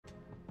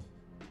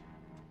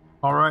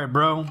All right,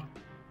 bro.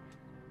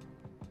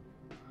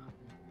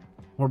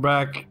 We're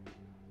back.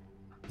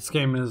 This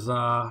game is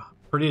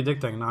pretty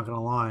addicting, not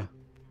gonna lie.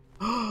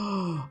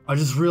 I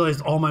just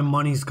realized all my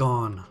money's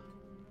gone.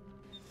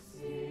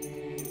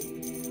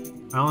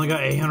 I only got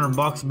 800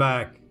 bucks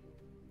back.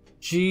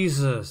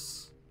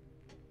 Jesus.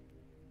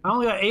 I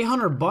only got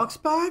 800 bucks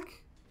back?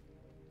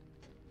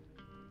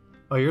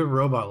 Oh, you're a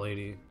robot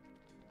lady.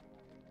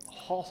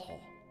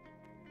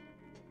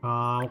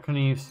 What can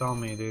you sell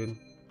me, dude?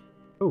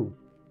 Ooh.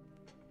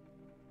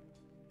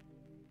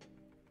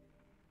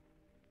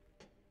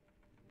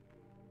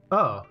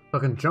 Oh, I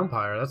can jump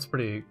higher. That's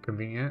pretty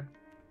convenient.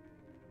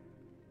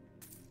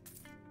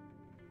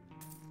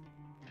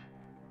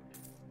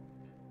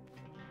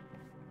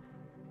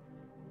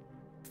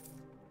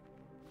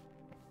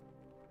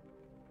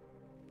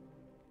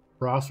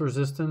 Frost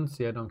resistance?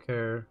 Yeah, I don't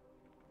care.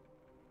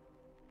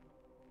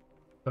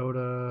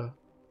 Soda.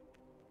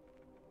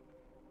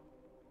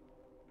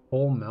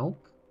 Whole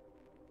milk?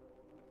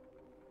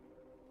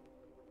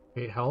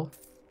 8 health.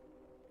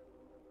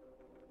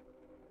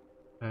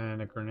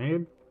 And a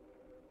grenade.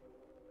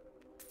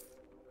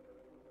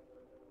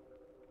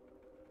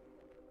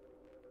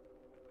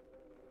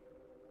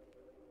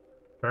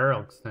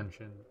 Barrel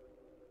extension.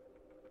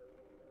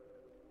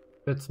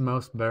 Fits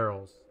most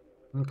barrels.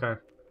 Okay.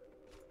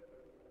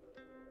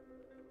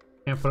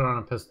 Can't put it on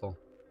a pistol.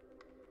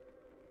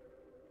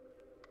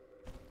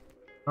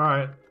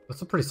 Alright.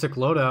 That's a pretty sick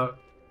loadout.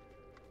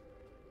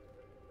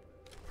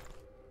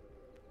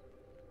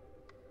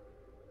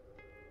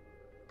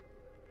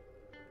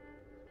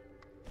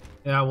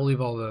 Yeah, we'll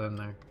leave all that in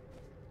there.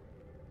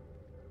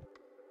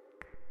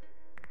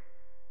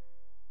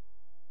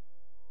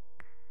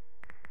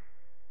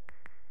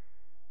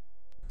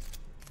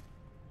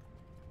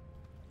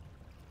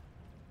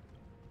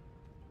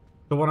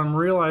 So what I'm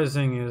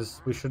realizing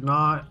is we should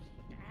not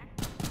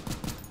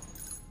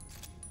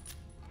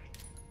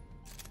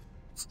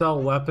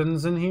sell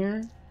weapons in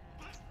here.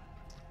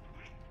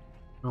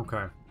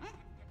 Okay.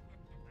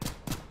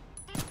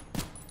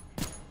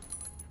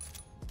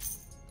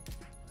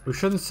 We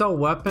shouldn't sell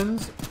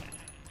weapons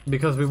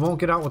because we won't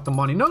get out with the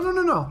money. No, no,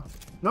 no, no.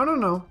 No, no,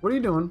 no. What are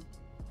you doing?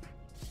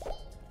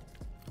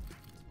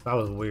 That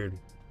was weird.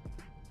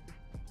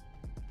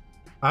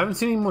 I haven't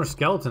seen any more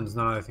skeletons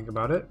now that I think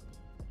about it.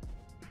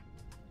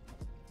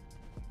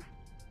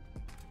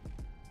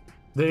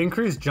 The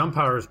increased jump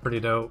power is pretty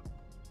dope.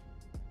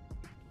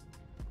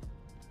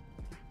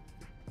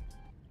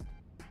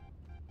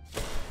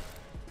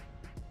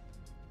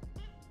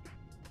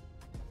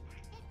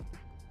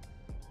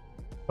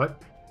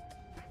 What?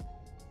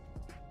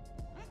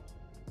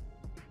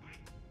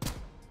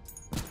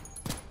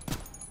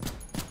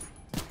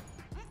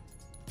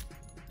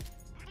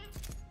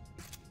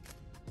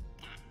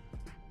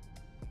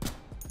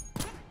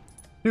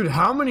 Dude,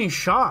 how many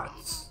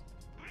shots?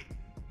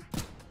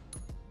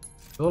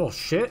 A little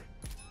shit?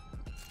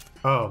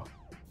 Oh.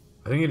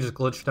 I think it just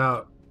glitched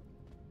out.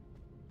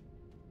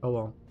 Oh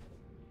well.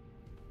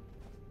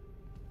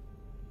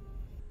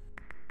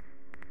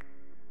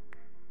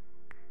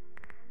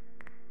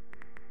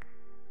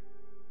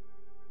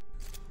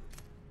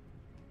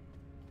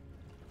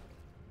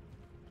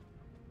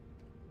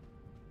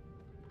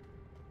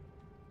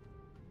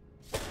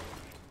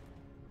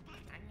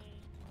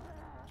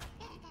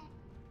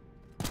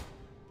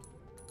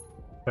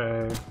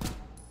 Okay.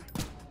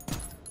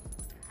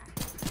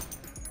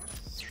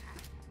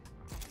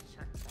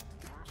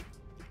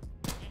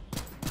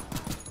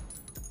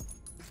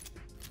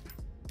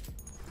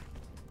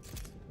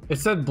 It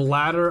said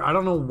bladder. I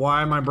don't know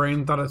why my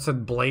brain thought it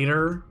said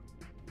blader.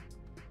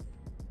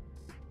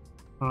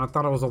 Oh, I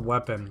thought it was a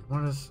weapon.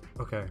 What is...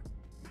 Okay.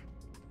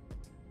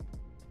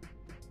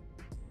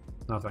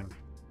 Nothing.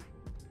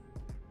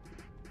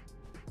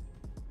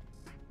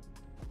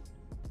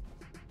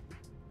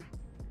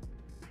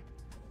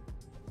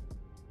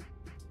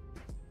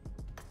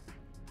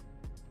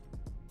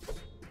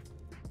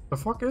 The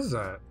fuck is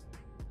that?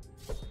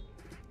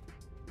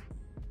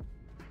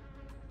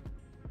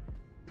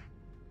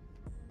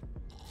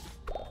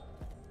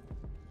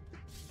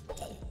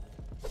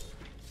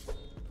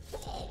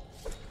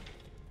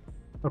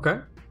 Okay.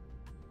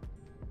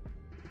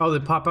 Oh, they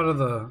pop out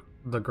of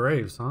the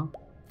graves, huh?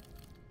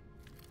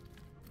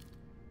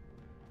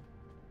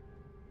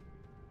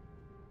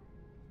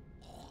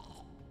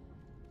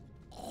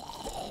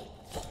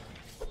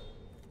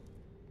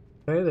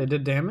 Okay, they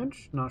did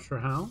damage. Not sure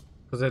how.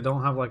 Because they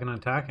don't have like an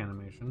attack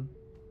animation.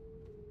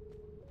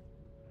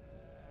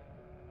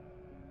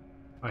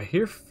 I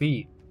hear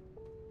feet.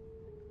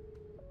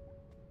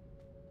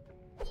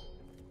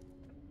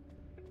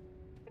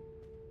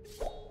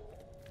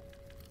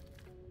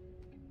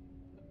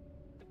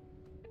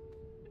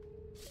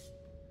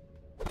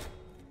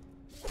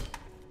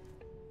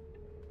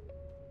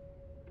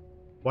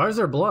 Why is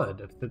there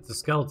blood if it's a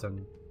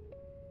skeleton?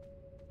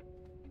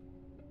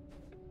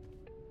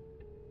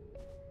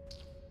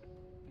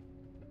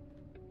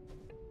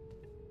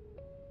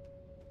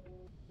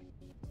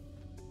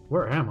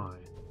 Where am I?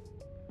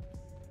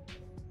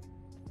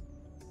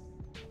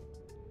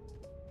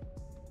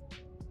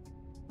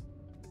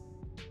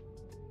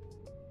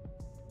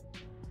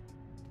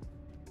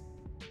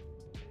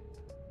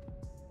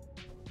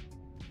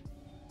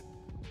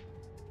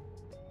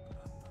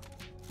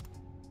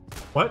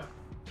 What?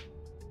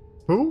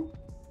 Who?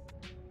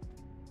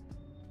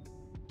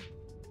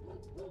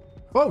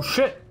 Oh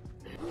shit!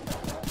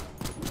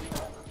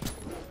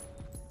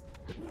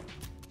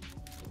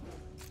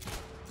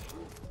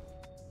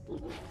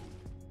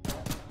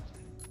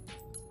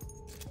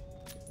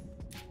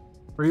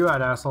 Where you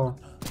at, asshole?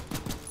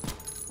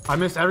 I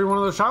missed every one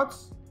of those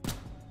shots?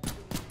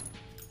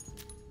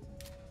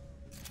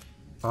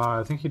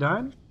 I think he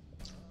died?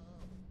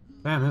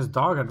 Damn, his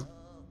dog had...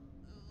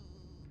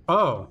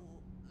 Oh.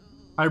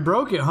 I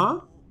broke it,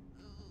 huh?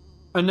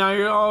 And now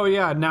you're... Oh,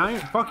 yeah, now you're...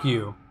 Fuck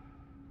you.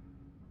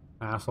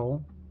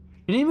 Asshole.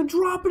 You didn't even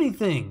drop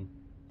anything!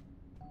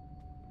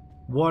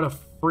 What a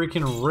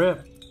freaking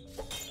rip.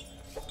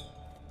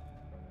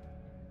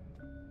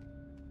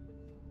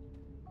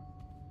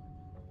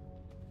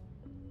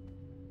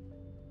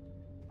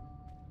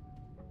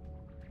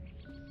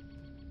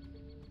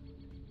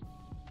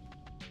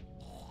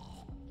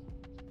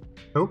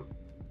 Who?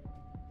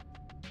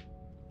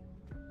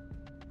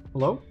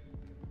 Hello?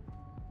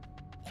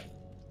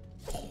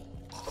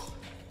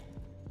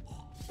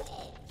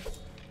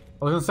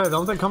 I was gonna say,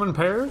 don't they come in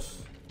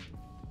pairs?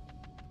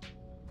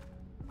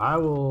 I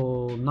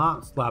will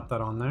not slap that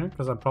on there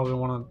because I probably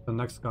want the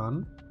next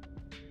gun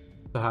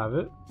to have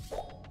it.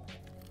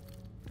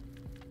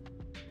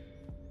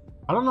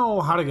 I don't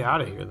know how to get out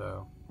of here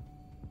though.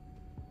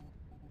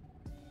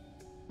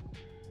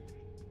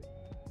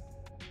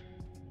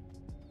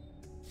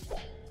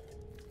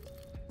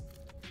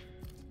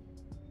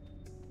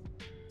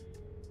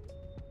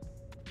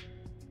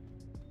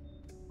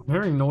 I'm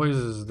hearing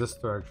noises this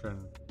direction.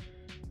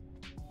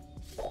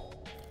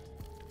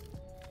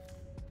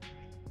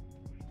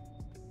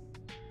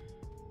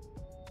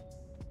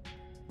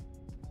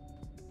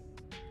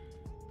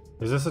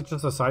 Is this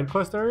just a side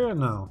quest area?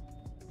 No.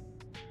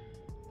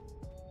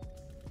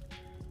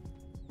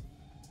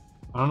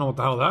 I don't know what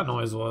the hell that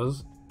noise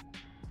was.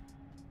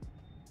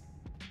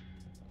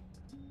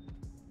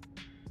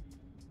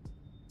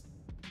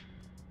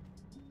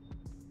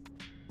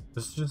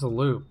 This is just a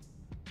loop.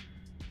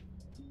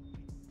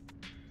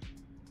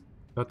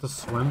 Got to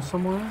swim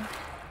somewhere?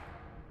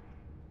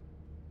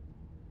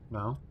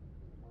 No.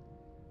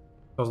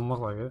 Doesn't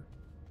look like it.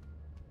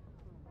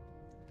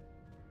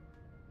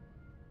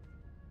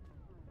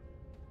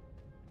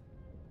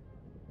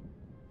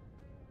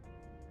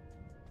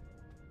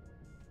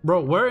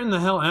 Bro, where in the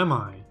hell am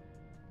I?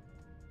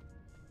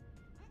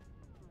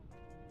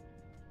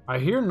 I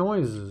hear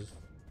noises.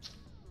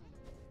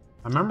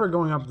 I remember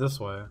going up this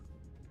way.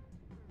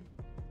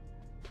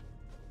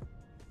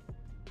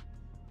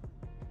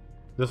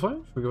 This way?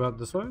 Should we go out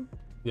this way?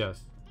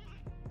 Yes.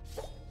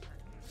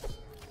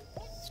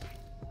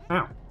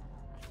 Ow.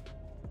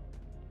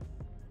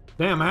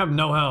 Damn, I have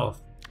no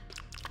health.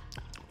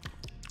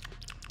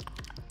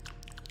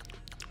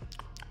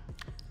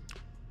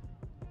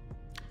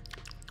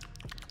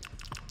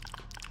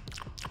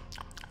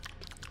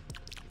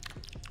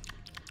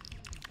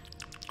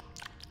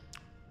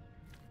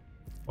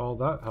 Well,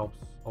 that helps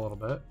a little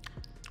bit.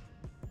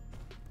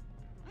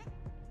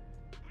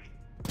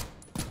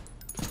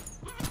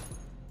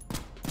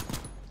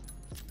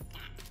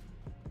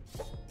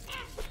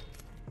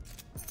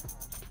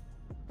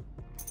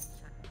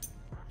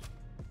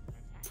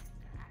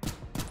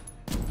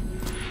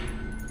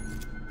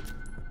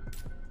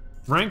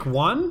 Rank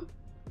 1?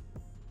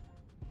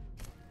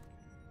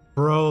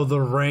 Bro,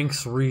 the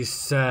ranks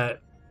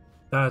reset.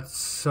 That's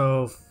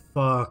so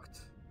fucked.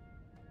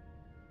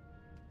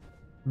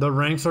 The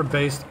ranks are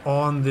based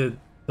on the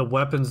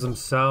weapons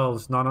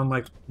themselves, not on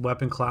like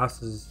weapon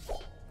classes.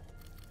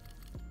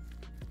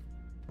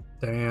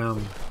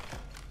 Damn.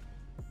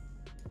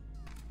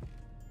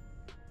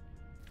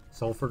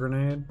 Sulfur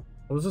grenade.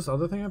 What was this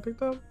other thing I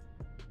picked up?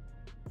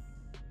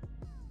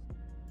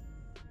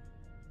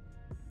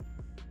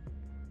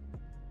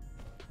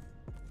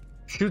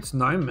 Shoots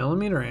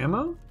 9mm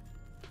ammo?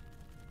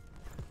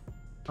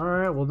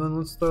 Alright, well then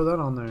let's throw that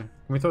on there. Can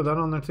we throw that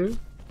on there too?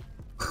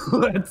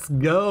 Let's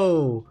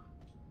go!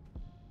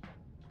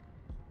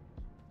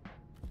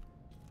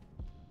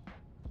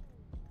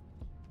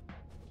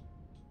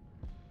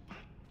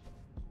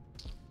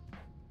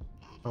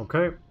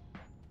 Okay.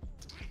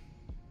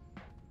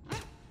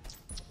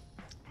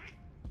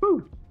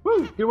 Woo!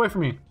 Woo! Get away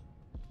from me!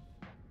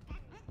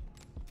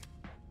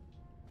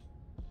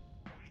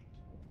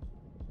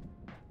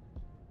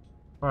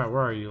 Alright,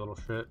 where are you, little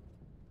shit?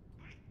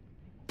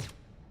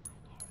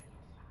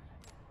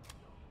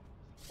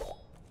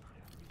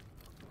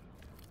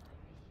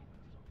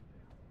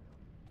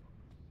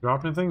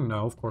 Drop anything?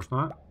 No, of course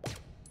not.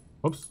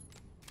 Whoops.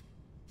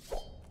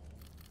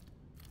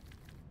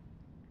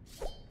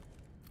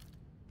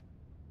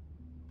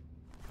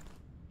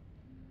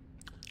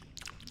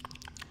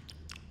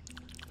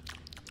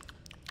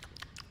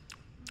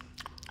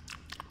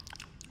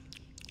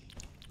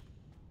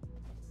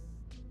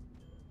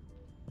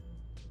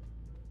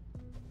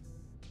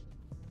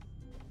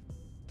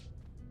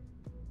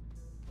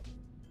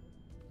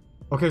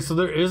 Okay, so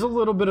there is a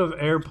little bit of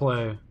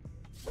airplay.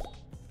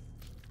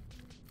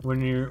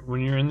 When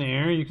you're in the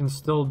air, you can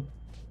still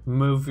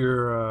move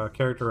your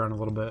character around a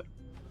little bit.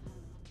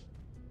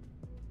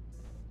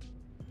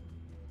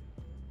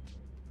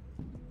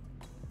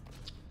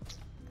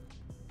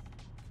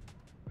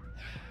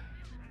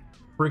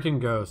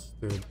 Freaking ghost,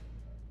 dude.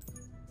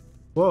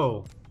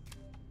 Whoa.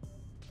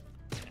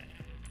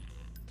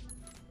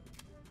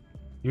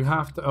 You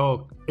have to...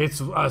 Oh,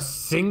 it's a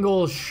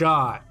single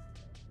shot.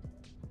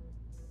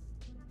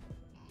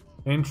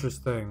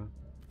 Interesting.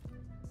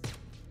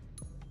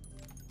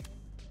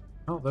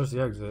 Oh, there's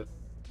the exit.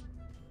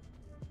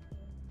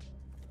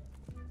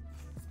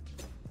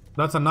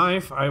 That's a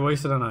knife. I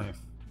wasted a knife.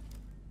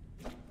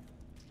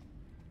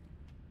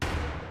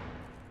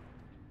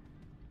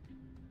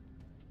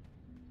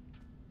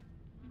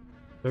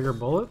 Bigger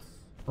bullets?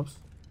 Oops.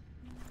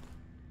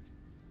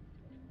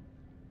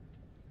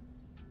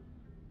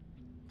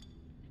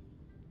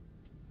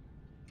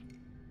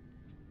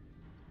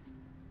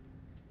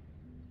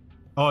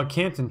 Oh, I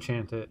can't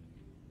enchant it.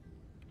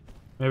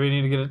 Maybe I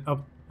need to get it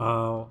up,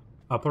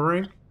 up a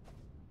ring?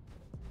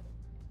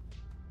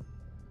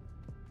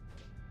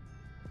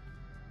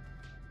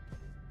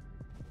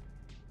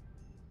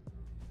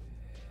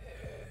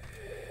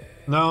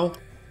 No.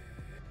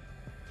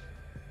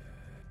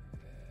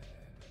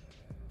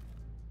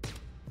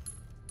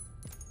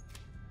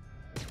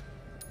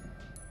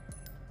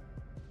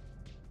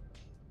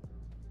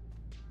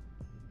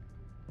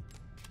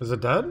 Is it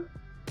dead?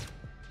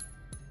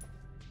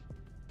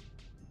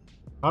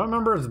 I don't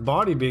remember its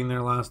body being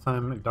there last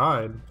time it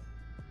died.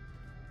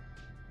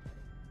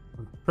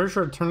 I'm pretty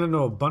sure it turned into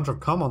a bunch of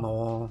cum on the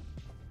wall.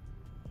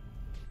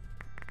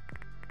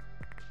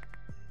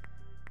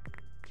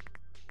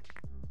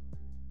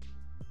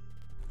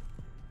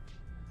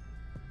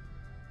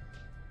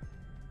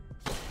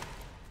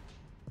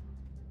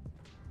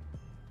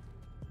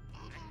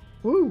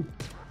 Woo!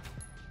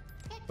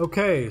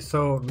 Okay,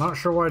 so not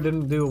sure why I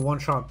didn't do a one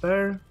shot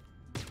there.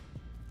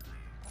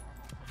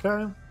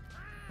 Okay.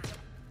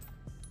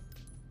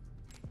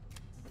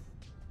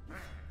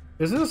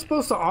 Isn't it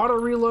supposed to auto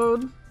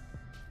reload?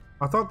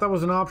 I thought that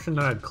was an option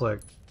that I'd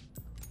clicked.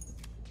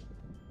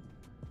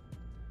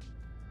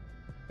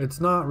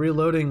 It's not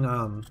reloading,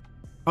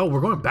 oh,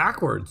 we're going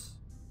backwards.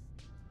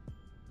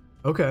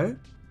 Okay.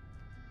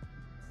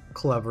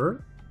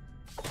 Clever.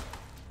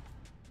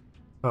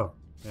 Oh,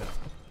 yeah.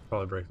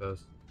 Probably break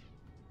those.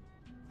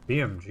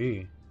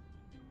 BMG.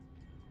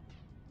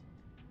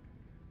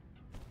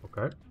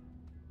 Okay.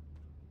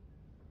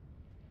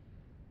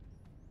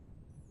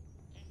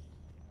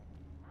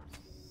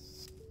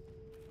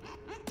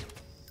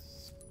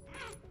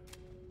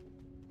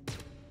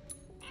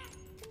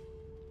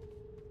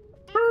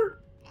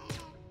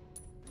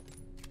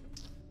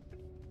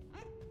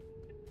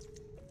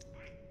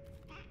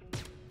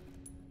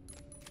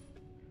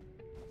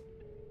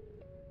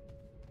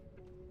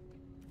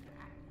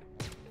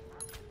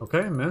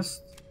 Okay,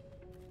 missed.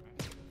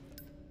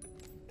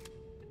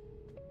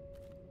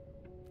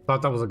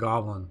 Thought that was a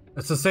goblin.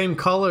 It's the same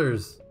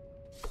colors.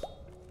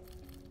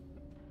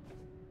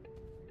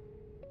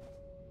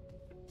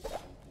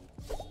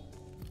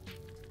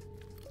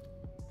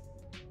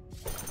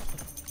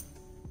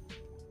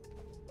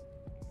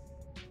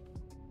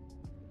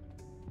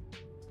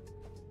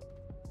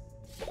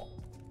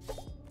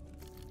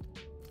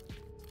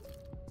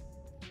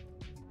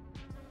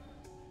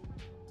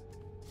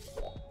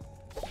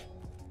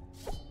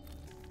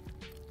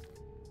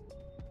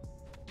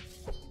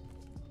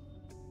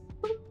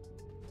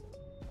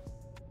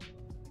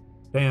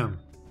 Damn.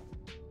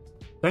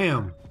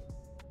 Damn.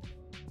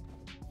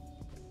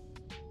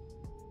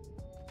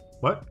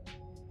 What?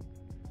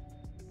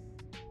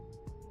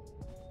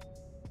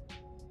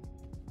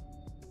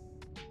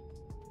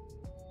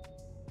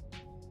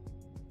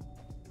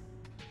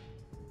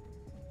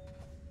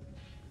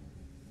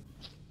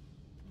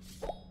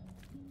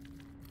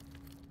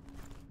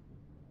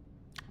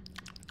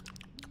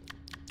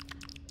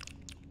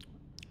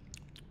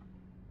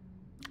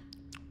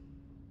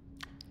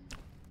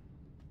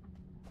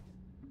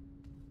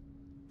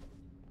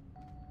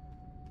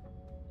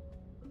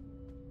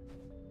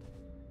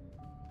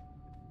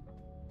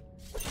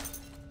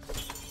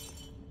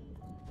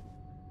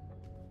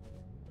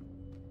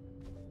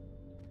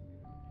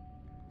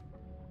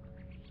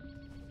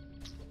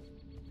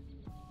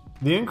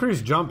 The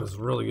increased jump is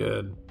really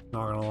good,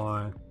 not gonna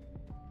lie.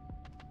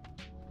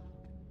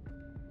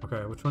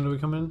 Okay, which one do we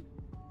come in?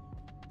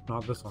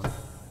 Not this one.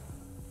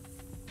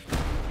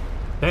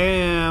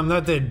 Damn,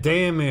 that did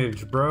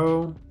damage,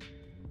 bro.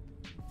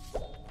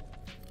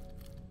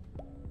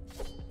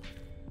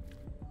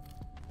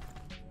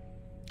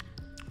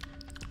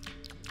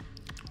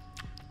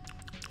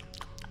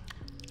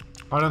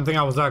 I didn't think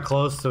I was that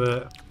close to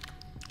it.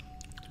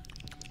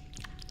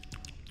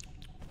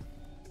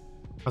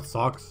 That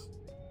sucks.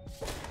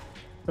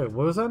 Wait,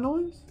 what was that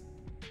noise?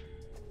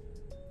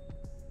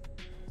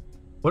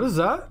 What is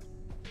that?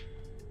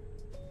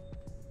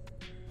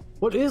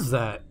 What is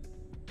that?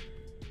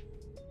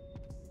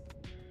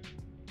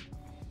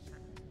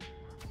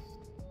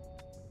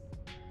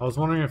 I was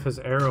wondering if his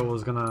arrow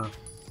was gonna...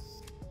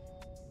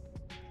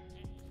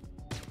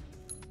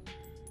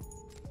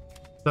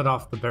 set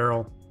off the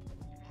barrel.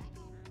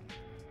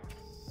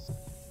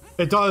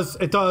 It does,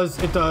 it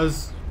does, it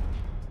does.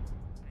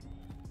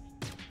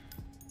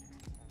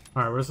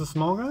 Alright, where's the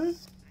small guy?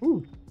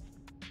 Ooh.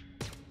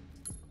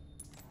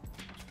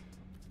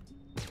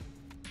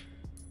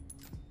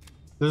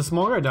 Did the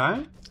small guy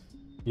die?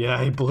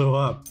 Yeah, he blew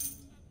up.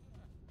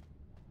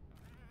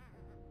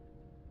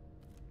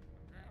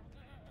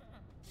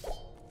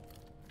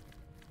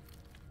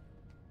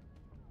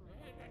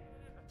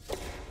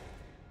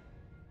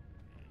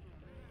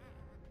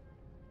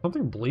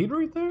 Something bleed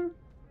right there?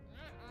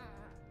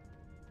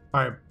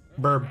 Alright,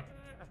 burb.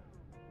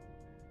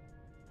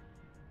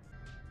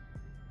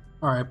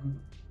 Alright,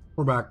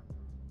 we're back.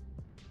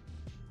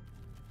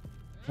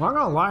 Well, I'm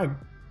not gonna lie.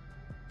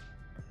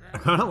 I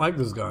kinda like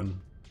this gun.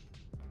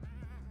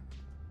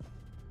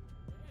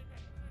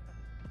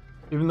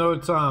 Even though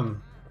it's,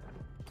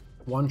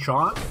 one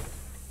shot?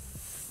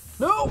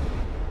 No!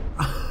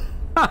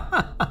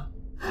 I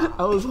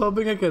was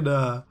hoping I could,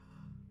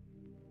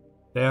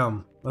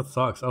 damn, that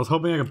sucks. I was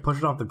hoping I could push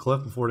it off the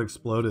cliff before it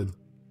exploded.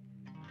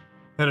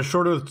 Had a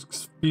shorter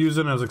fuse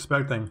than I was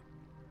expecting.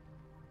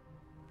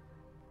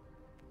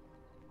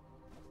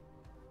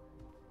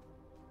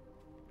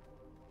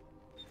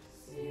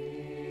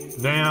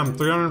 Damn,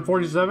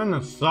 347?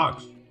 That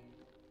sucks.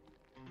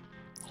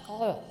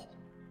 Oh.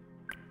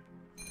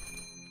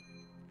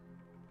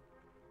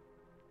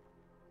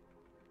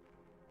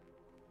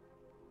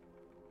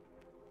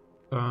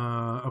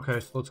 Okay,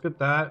 so let's get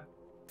that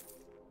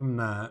and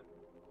that.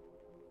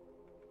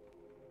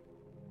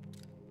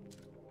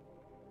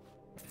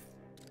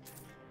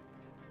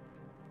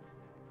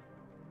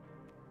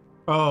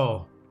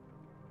 Oh.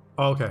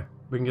 Okay,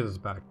 we can get this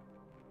back.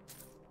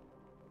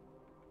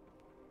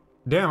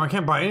 Damn, I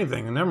can't buy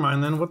anything. Never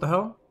mind then, what the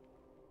hell?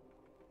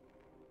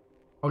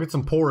 I'll get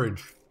some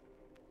porridge.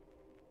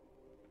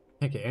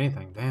 Can't get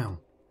anything, damn.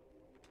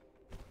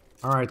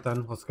 Alright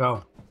then, let's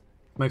go.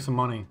 Make some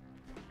money.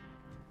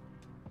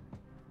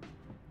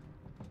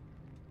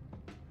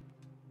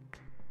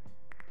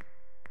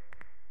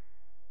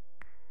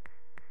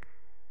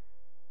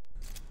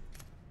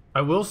 I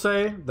will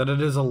say that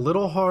it is a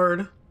little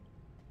hard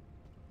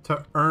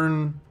to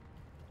earn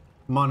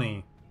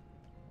money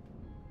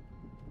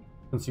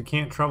since you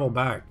can't travel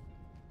back.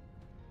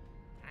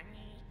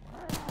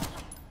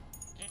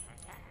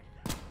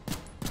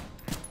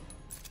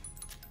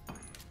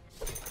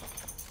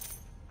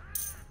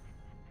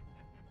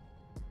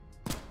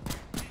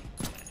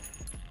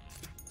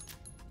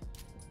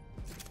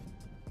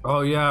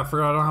 Oh yeah, I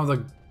forgot I don't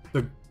have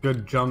the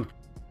good jump.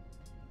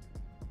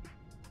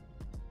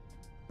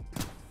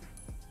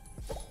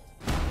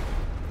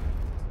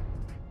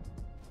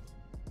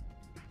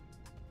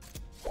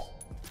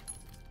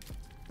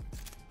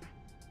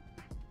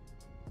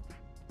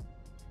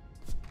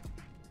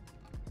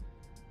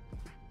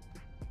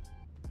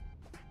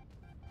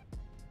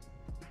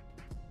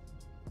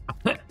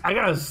 I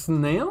got a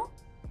snail?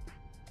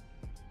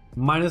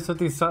 Minus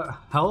 50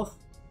 health?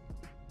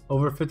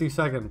 Over 50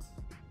 seconds.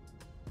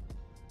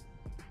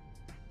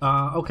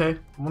 Okay.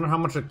 I wonder how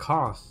much it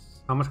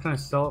costs. How much can I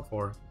sell it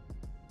for?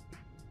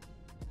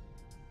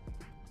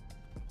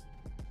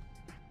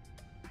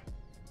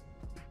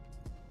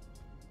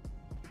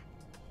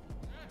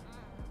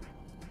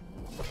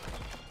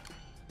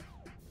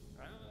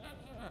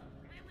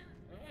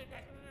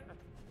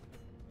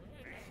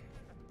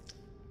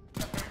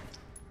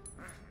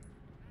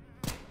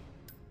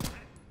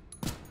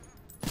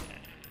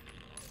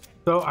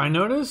 So I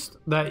noticed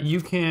that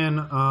you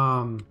can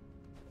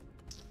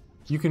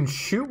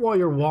shoot while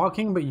you're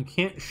walking, but you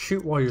can't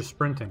shoot while you're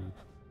sprinting,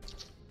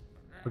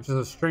 which is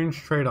a strange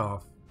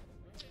trade-off.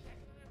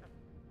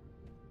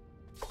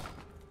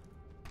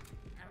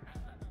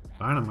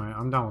 Dynamite,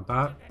 I'm down with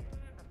that.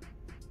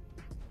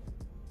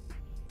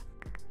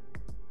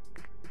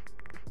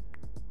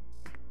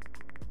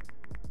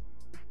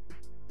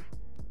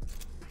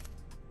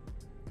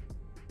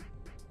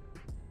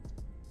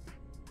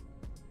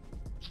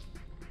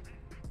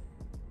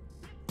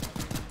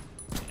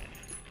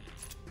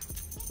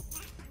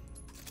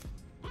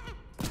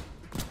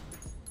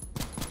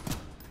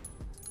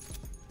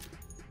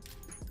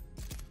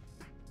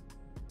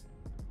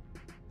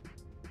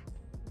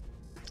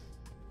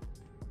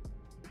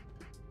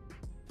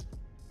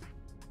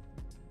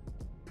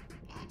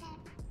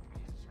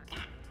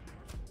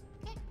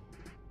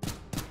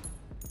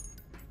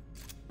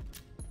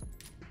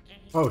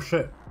 Oh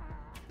shit.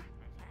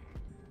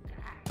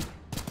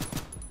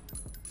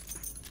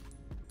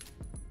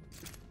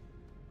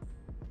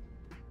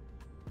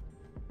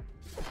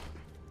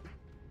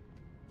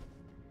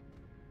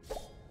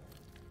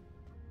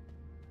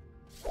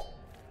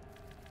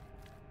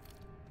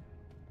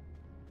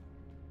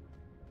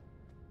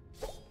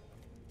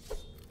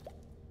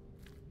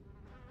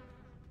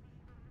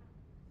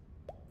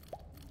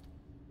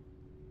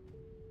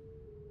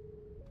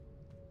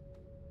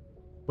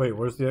 Wait,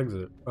 where's the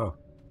exit? Oh.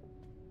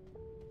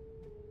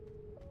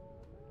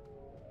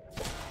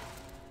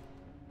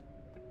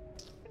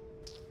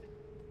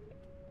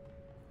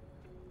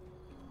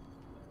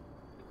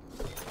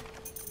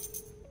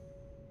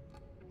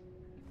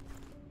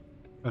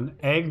 An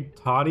egg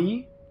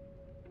toddy?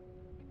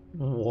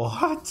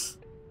 What?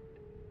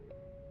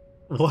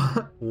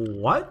 What?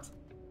 What?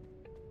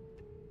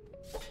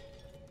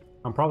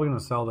 I'm probably gonna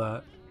sell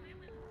that.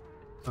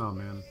 Oh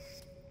man.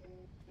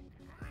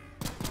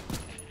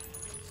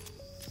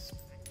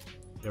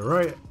 You're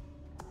right.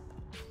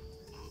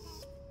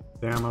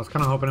 Damn, I was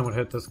kind of hoping it would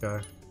hit this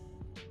guy.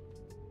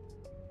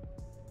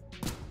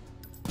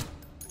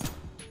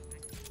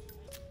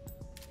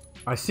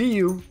 I see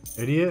you,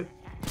 idiot.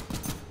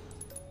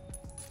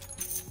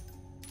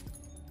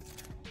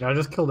 Yeah, I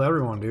just killed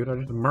everyone, dude. I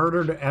just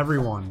murdered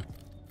everyone.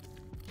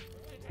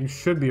 You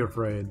should be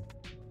afraid.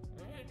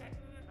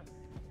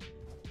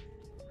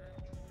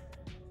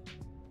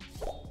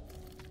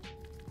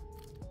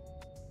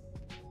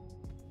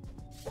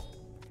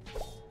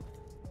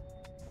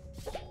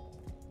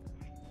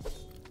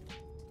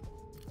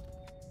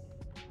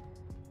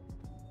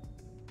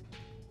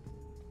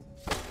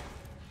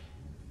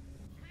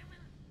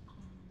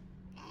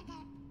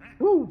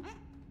 Woo!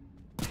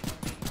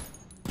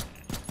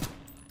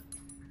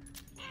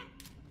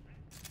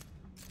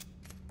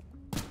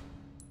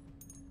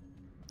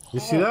 You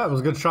see that? It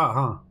was a good shot,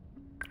 huh?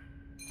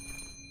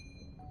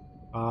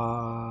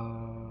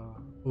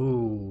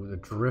 Ooh, the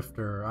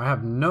drifter. I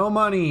have no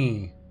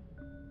money.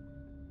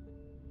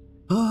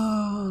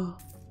 I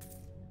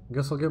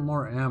guess I'll get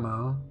more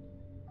ammo.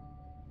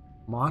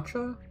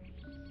 Matcha?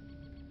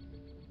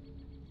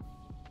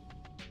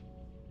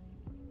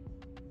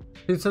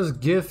 It says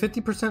give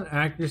 50%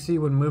 accuracy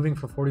when moving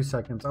for 40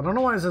 seconds. I don't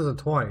know why it says it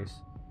twice.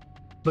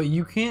 But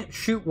you can't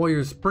shoot while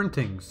you're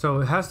sprinting,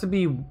 so it has to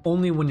be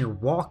only when you're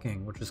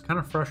walking, which is kind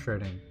of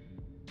frustrating.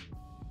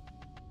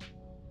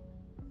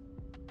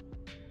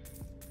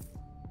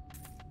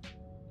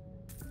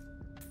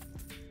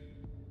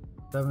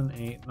 Seven,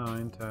 8,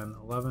 9, 10,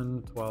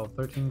 11, 12,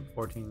 13,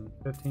 14,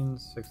 15,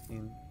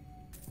 16,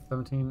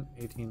 17,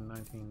 18,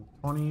 19,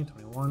 20,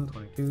 21,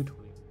 22,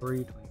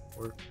 23,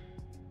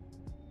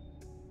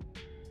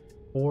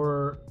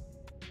 24.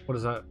 What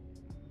is that?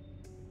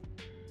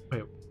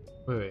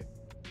 Wait.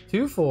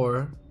 2,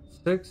 4,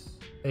 6,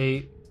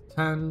 8,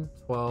 10,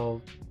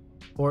 12,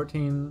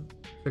 14,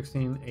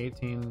 16,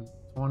 18,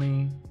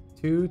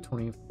 22,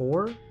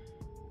 24. So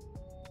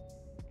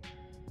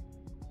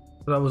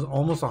that was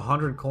almost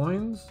 100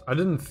 coins? I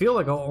didn't feel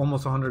like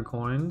almost 100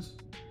 coins.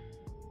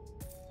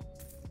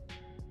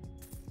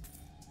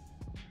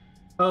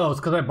 Oh, it's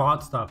because I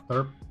bought stuff,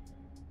 Derp.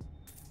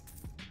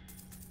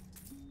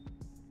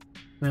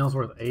 Nails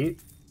worth 8.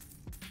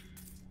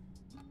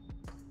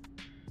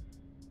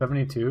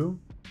 72?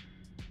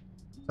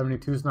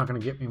 72 is not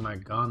going to get me my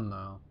gun,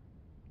 though.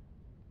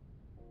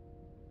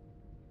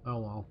 Oh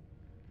well.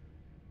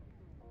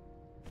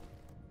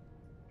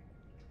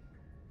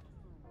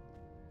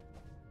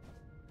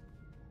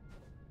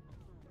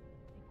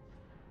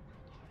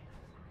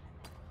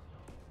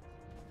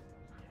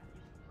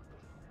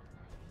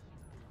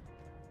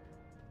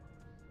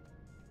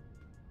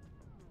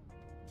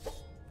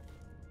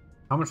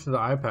 How much did the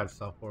eye patch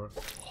sell for?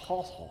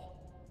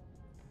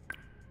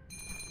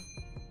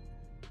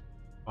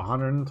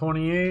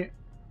 128.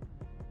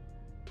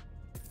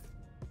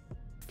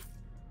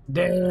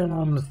 Damn,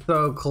 I'm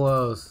so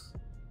close.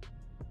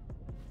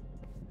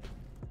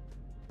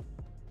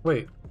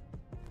 Wait.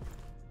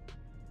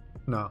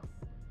 No.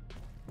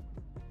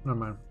 Never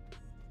mind.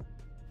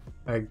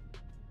 Egg.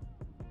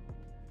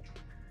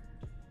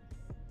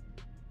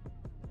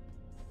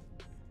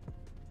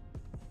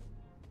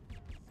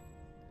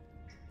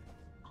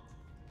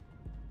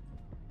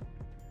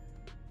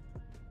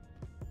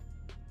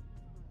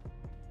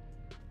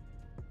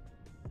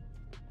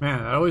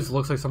 Man, that always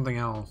looks like something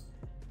else.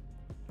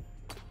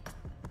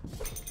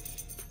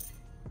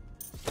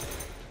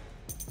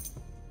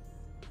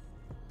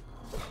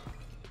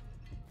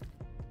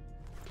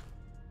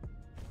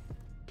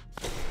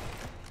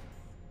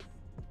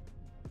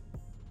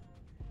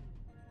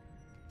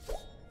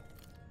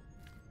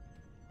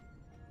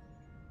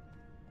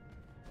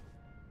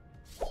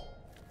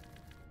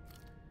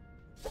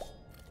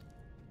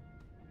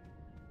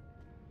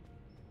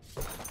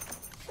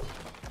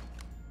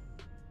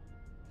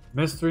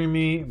 Mystery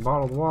meat,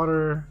 bottled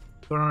water,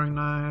 throwing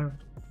knife.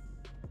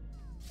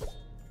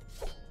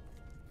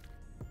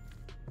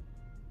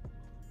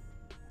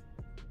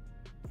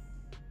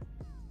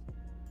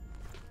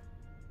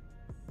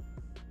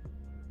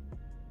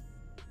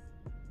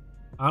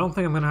 I don't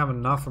think I'm gonna have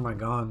enough for my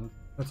gun.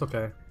 That's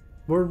okay.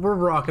 We're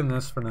rocking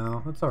this for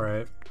now. That's all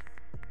right.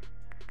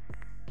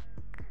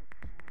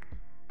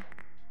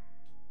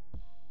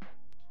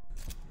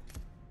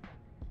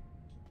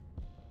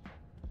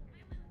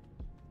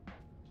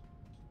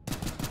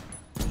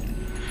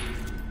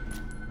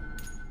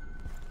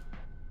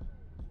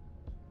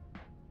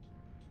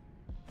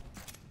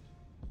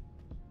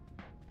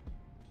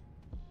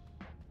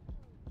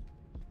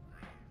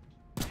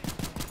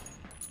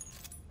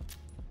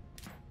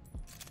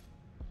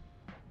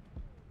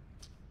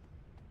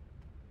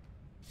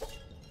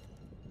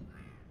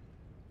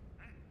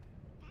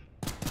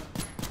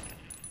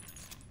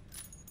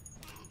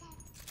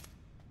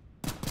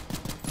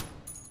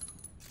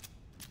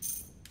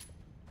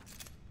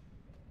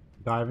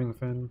 diving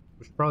fin.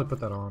 We should probably put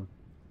that on.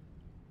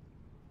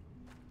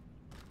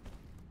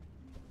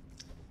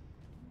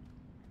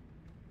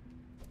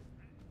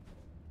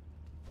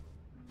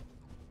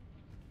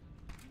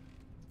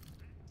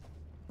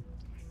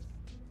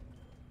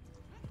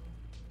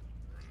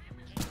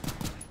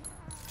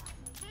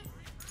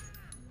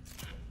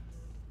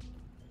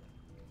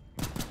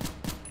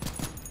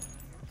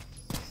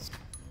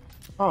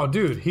 Oh,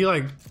 dude, he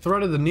like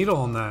threaded the needle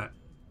on that.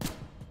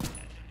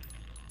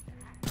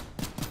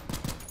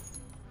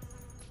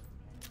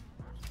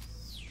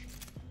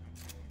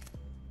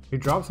 He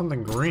dropped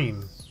something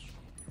green.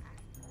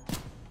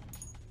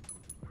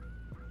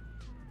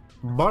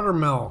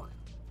 Buttermilk.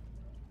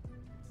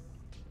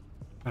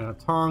 And a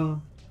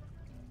tongue.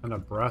 And a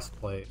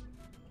breastplate.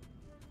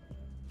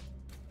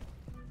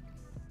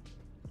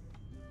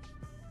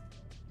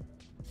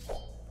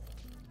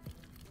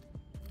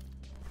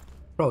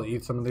 Probably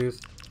eat some of these.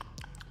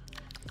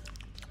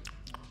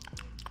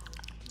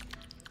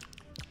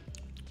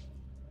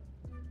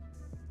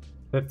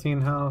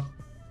 $15 health.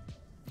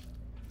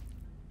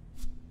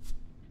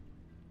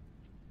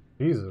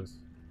 Jesus.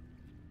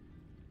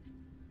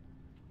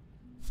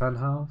 10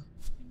 health.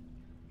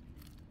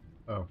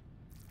 Oh.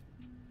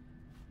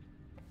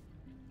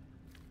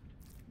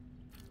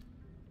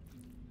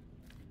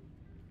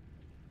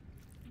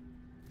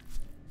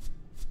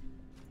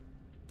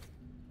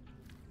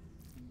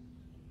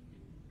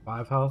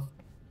 Five health.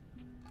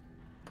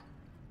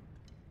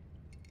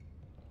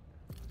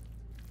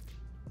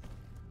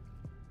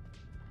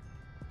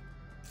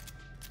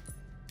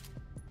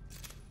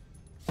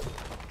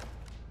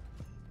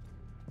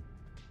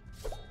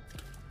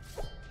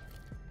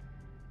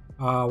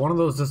 One of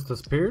those just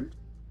disappeared.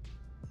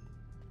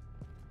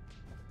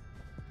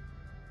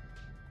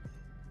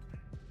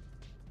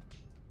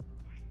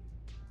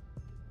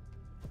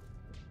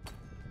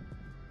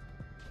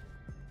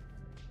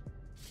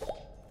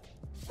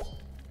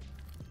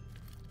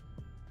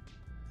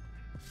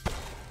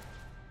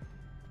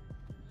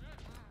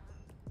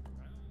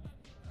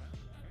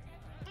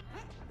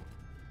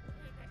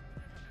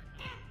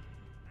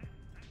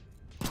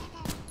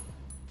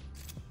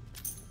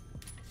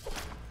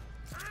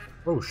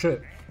 Oh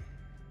shit.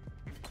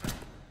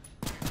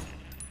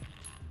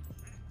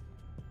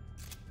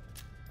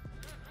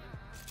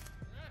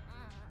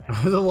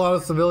 There's a lot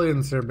of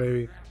civilians here,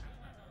 baby.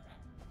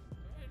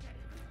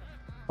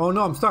 Oh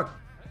no, I'm stuck.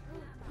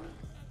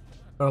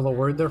 Got a little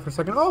worried there for a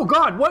second. Oh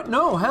god, what?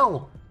 No,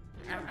 hell.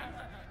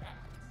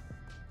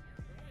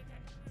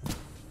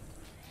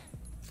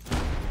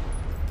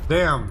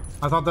 Damn,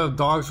 I thought the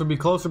dogs would be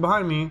closer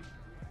behind me.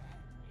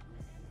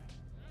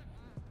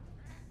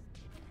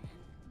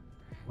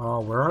 Oh,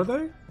 where are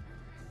they?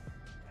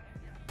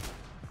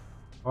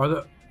 Are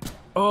the...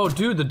 Oh,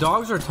 dude, the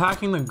dogs are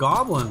attacking the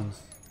goblins.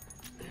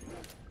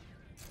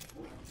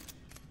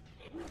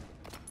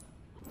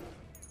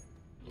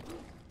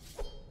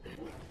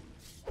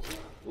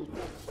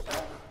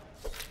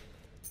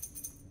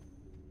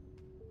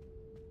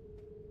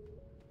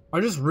 I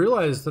just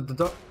realized that the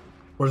dog...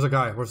 Where's the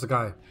guy? Where's the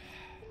guy?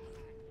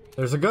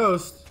 There's a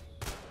ghost.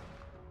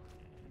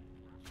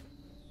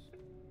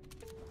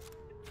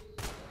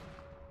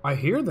 I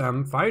hear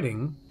them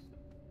fighting.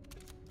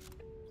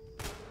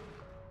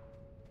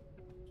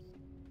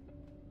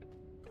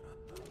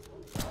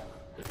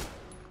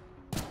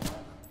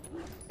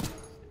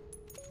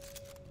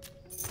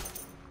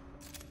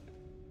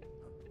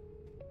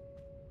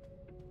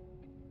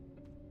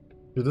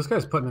 Dude, this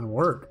guy's putting in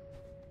work.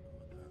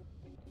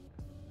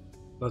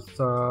 Let's,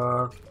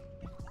 that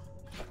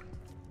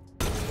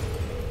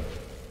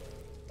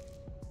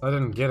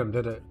didn't get him,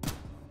 did it?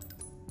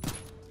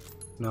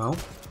 No.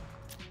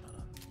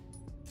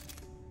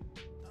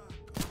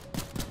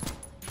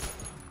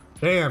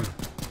 Damn.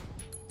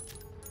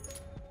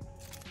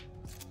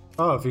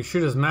 Oh, if you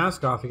shoot his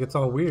mask off, he gets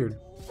all weird.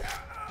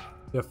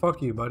 Yeah,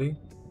 fuck you, buddy.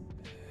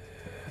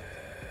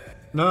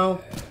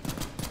 No.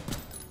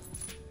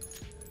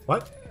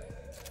 What?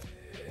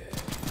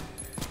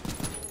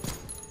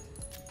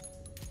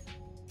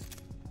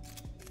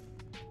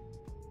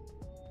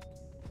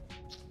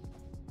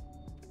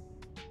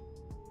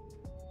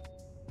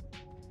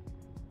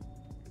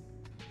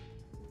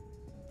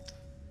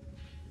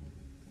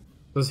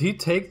 Does he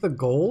take the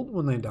gold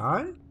when they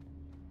die?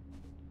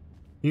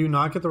 Do you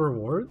not get the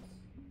rewards?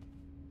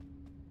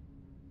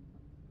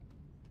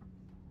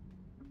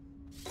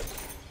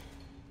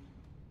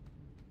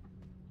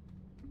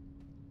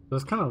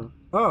 That's kind of...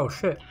 Oh,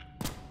 shit.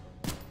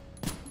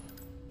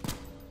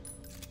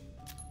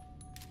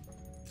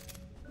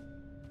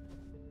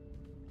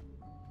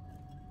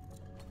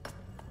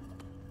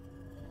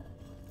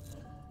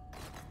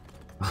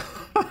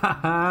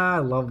 I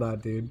love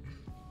that, dude.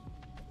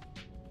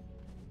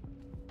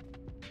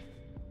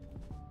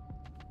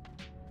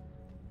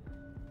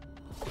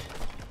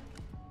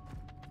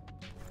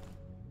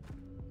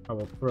 I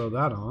will throw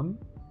that on.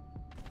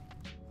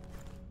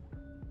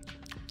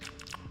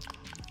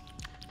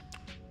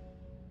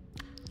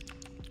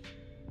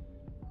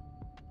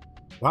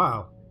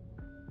 Wow.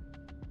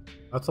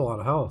 That's a lot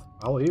of health.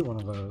 I'll eat one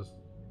of those.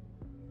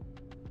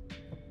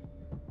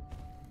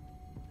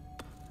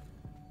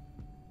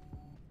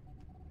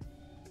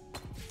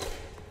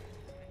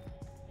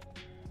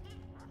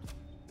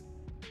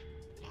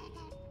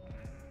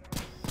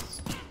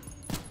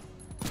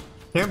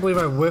 Can't believe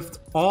I whiffed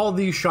all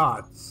these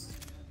shots.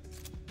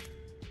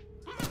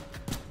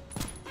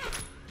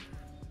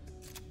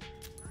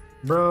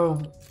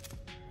 Bro.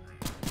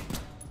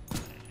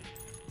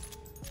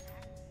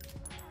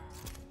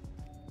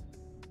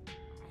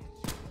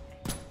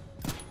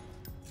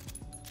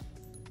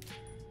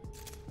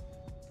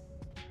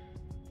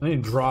 I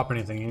didn't drop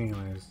anything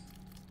anyways.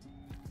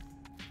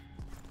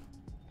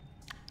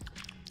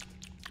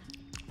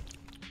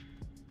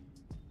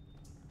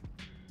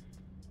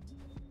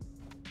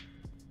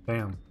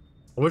 Damn.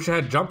 I wish I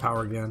had jump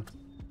power again.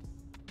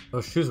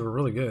 Those shoes were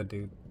really good,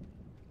 dude.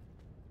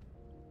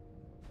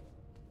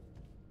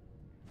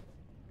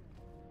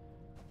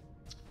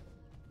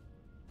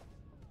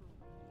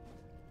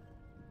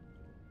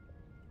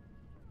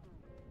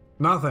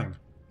 Nothing.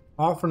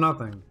 All for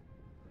nothing.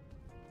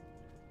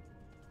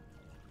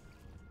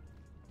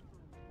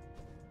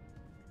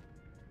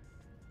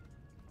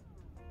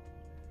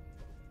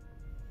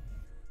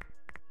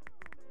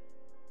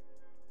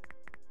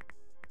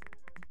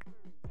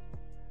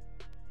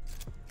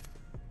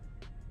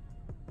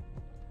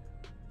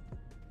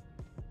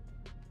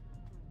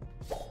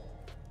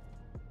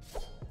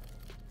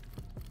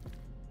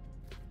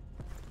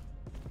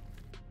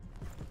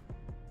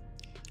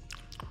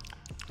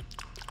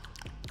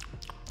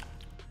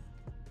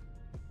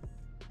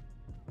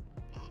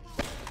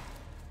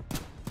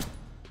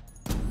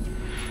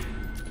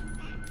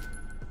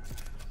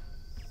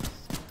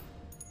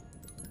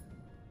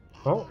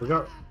 Oh, we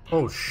got...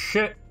 Oh,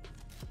 shit.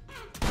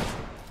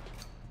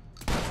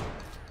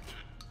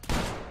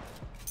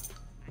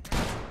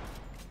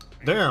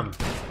 Damn.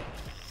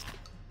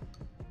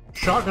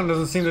 Shotgun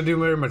doesn't seem to do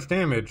very much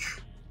damage.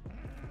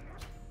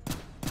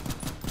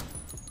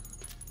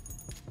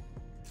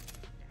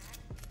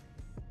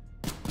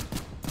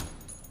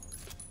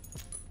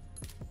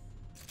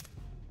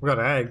 We got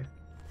an egg.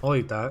 I'll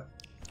eat that.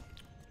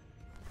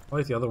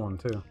 I'll eat the other one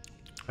too.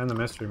 And the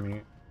mystery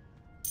meat.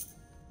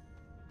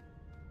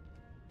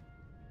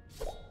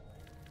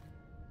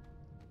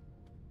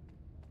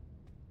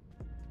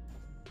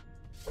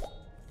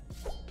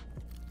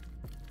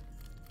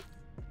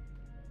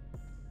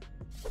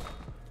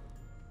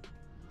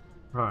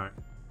 Alright.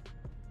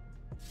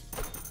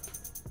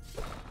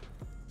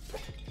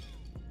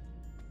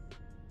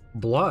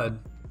 Blood?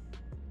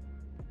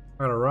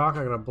 I got a rock,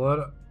 I got a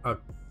blood, a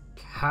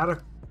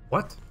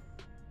what?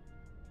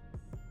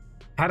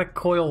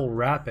 Catacoil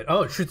rapid.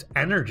 Oh, it shoots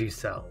energy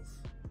cells.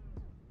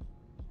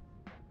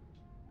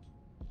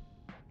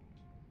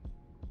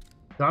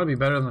 Gotta be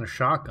better than a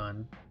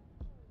shotgun.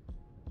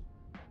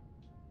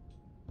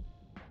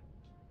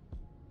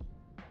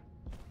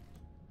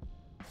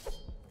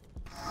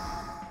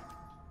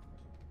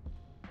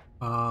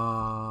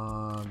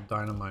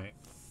 Dynamite.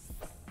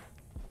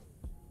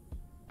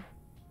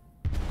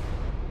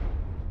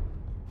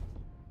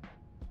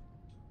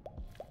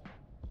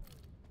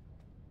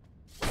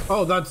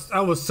 Oh,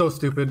 that was so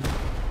stupid.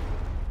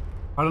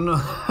 I don't know.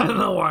 I don't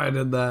know why I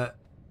did that.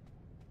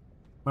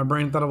 My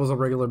brain thought it was a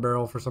regular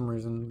barrel for some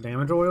reason.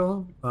 Damage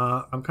oil?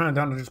 I'm kind of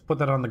down to just put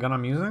that on the gun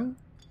I'm using.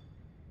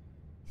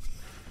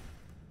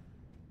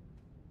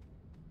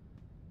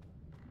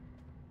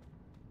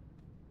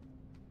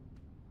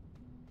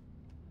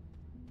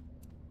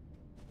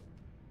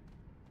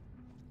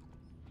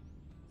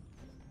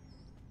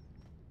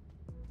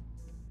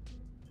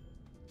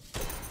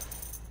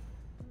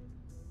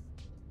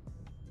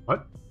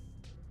 What?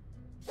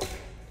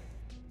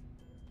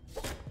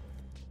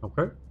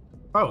 Okay.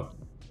 Oh.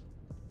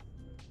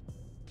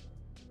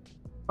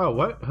 Oh,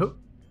 what? Who?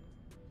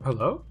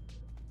 Hello?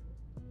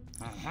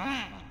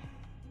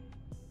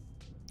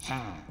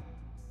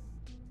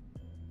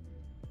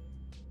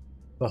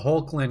 The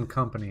Hulkland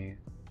Company.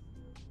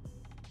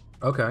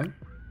 Okay.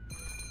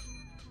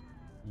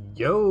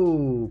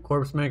 Yo,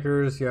 corpse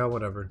makers. Yeah,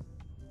 whatever.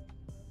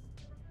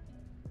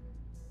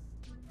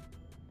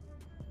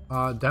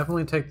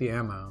 Definitely take the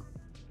ammo.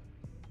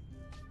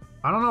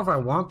 I don't know if I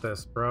want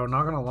this, bro.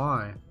 Not gonna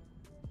lie.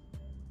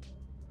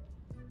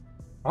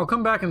 I'll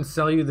come back and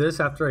sell you this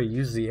after I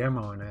use the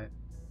ammo in it.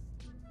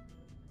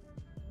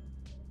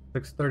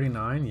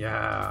 639?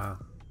 Yeah.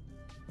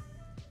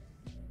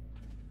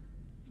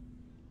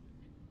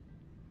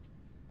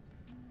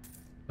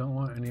 Don't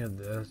want any of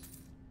this.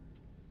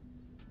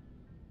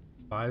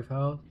 5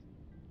 health.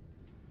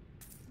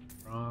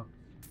 Rock.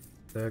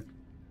 Stick.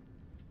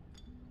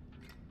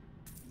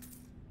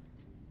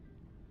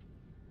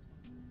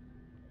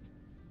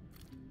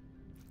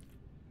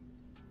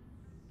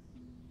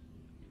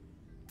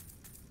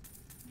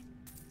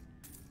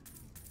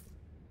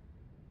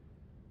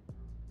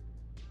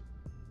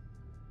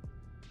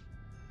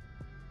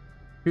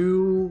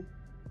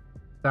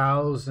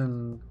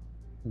 $2,000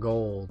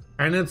 gold,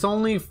 and it's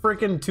only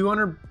freaking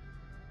 200.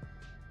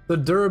 The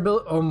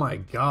durability. Oh my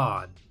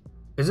god.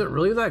 Is it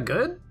really that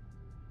good?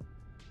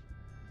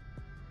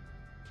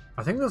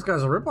 I think this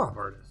guy's a ripoff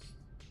artist.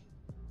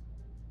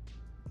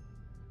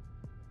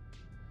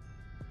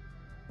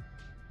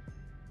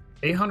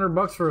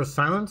 $800 for a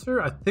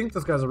silencer? I think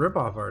this guy's a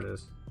ripoff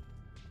artist.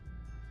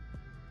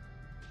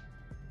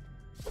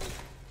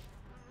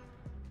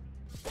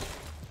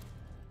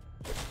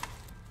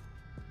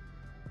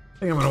 I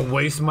think I'm gonna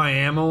waste my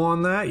ammo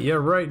on that? Yeah,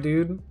 right,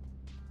 dude.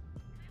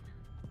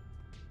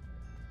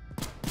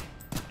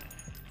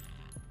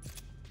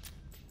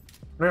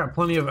 I got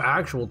plenty of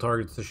actual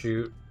targets to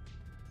shoot.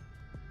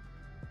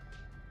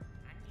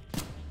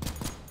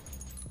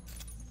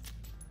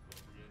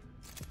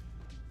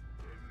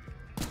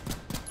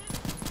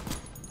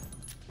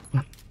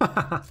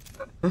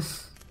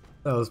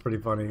 That was pretty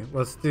funny.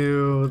 Let's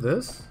do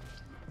this.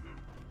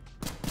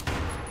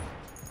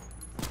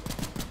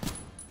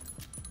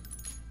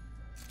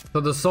 So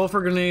the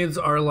sulfur grenades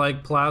are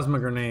like plasma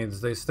grenades.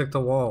 They stick to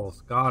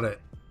walls. Got it.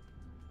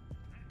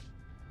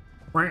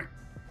 Where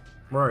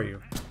are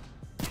you?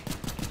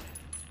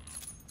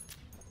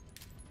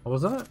 What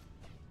was that?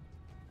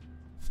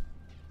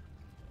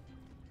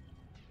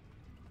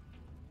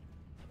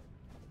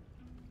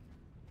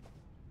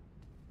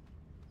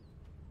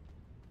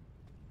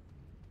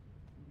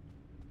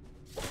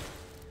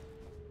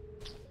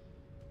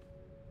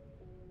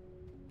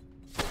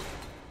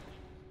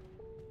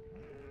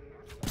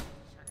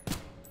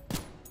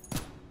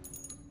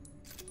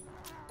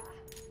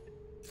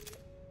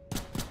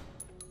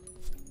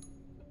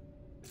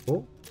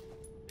 Cool.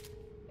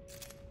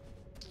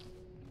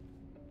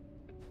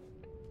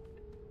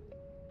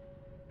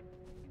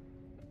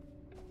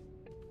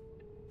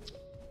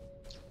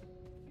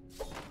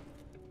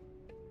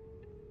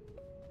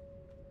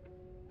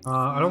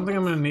 I don't think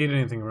I'm gonna need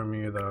anything from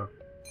you though.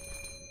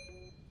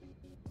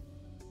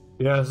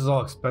 Yeah, this is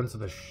all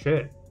expensive as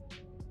shit.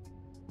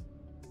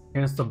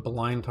 Against the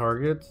blind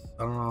targets?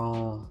 I don't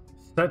know.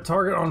 Set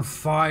target on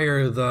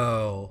fire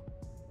though.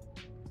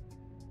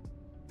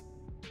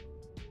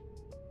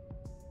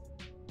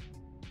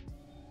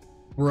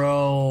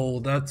 Bro,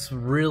 that's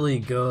really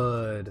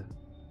good.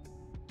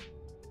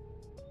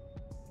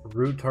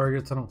 Root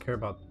targets, I don't care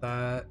about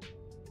that.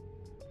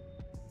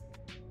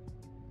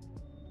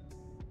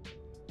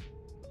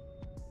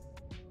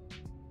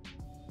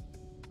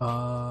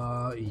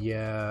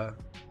 Yeah.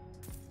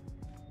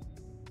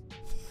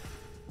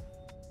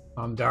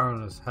 I'm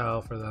down as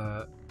hell for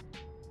that.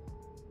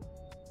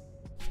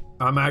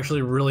 I'm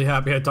actually really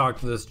happy I talked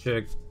to this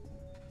chick.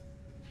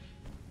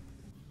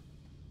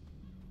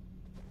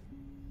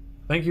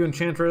 Thank you,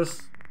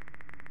 Enchantress.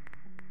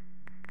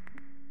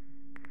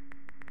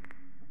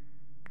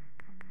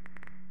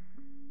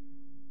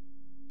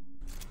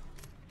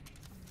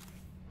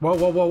 Whoa,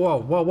 whoa, whoa, whoa,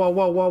 whoa, whoa,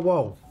 whoa, whoa,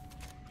 whoa.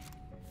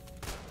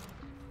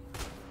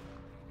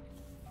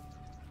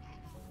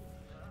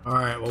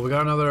 Alright, well, we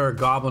got another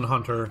goblin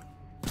hunter.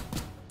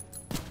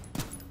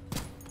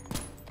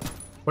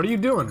 What are you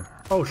doing?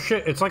 Oh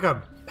shit, it's like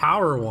a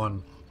power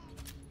one.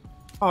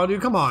 Oh,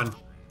 dude, come on.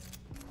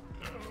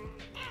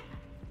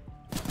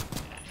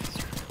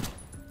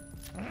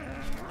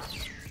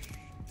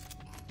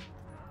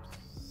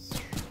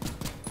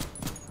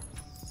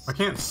 I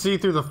can't see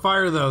through the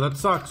fire though, that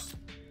sucks.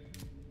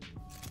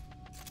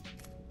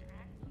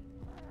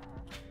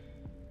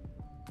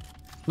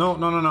 No,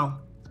 no, no, no.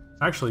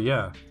 Actually,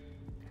 yeah.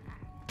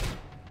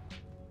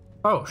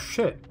 Oh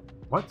shit.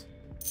 What?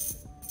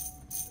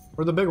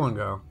 Where'd the big one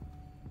go?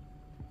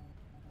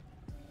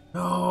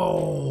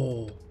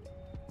 No.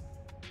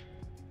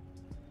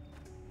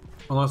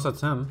 Unless that's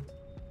him.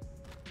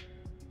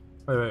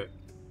 Wait, wait.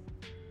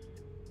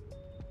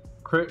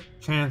 Crit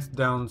chance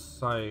down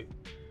sight.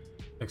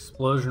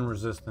 Explosion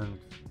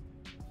resistance.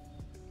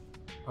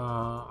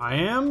 I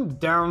am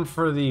down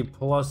for the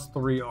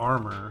 +3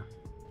 armor.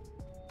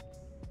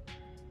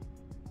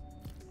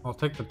 I'll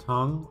take the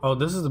tongue. Oh,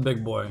 this is the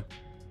big boy.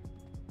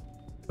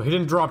 But he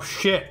didn't drop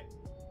shit.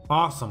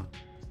 Awesome.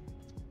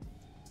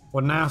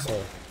 What an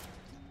asshole.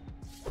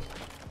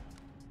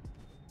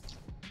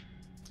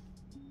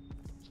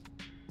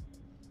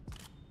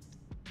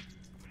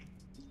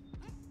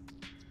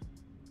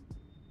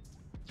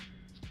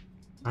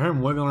 I hear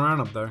him wiggling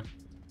around up there.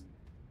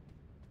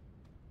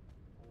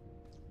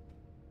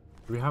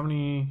 Do we have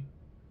any...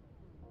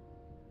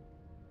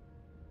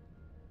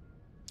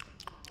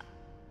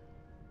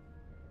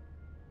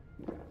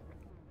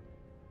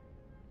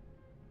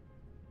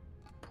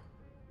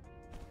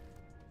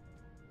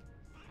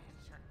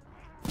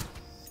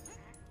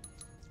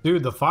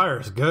 Dude, the fire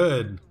is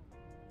good.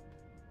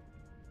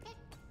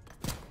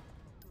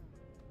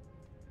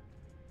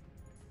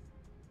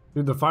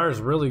 Dude, the fire is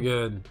really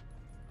good.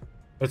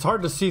 It's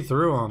hard to see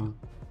through them,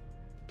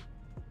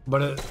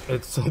 but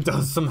it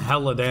does some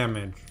hella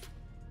damage.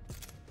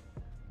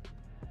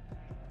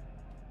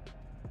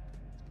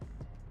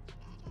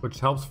 Which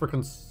helps for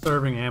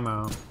conserving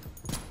ammo.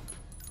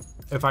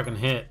 If I can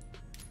hit.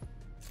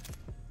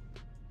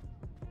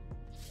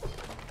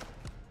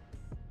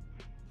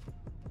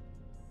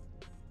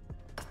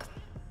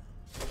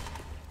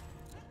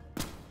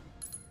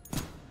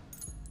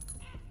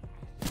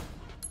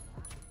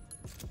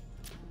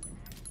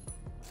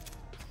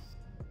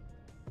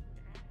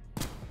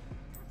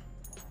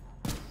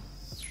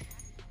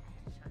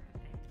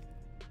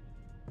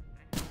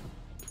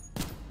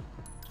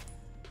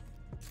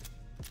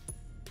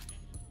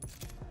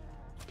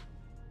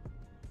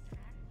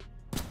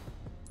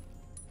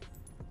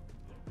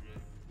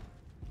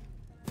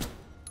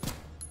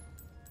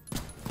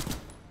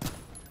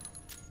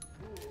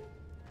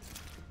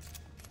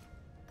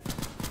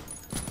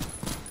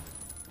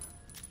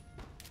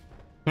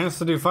 Chance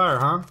to do fire,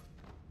 huh?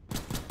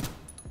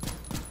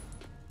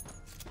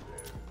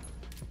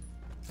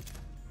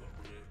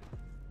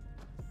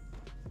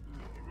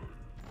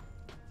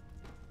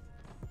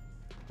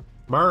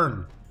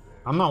 Burn.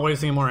 I'm not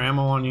wasting any more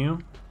ammo on you.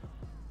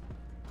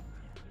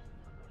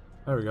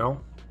 There we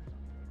go.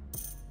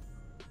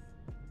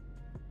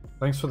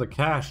 Thanks for the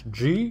cash,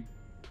 G.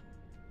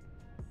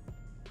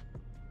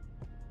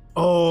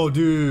 Oh,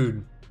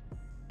 dude.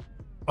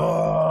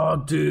 Oh,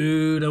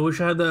 dude. I wish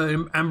I had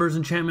the Embers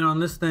enchantment on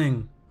this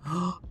thing.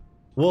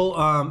 Well,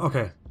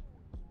 okay.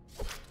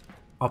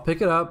 I'll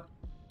pick it up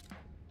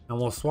and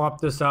we'll swap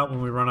this out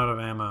when we run out of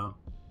ammo.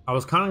 I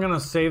was kind of gonna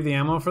save the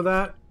ammo for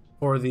that,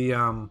 for the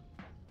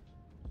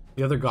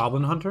other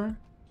goblin hunter.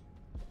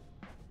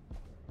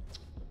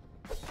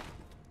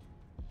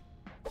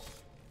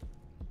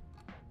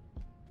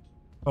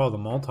 Oh, the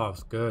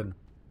Molotov's good.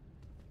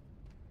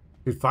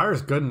 Dude,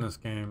 fire's good in this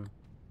game.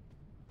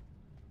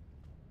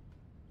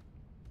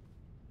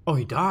 Oh,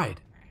 he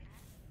died.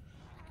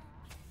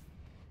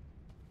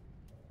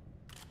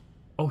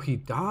 Oh, he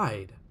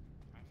died.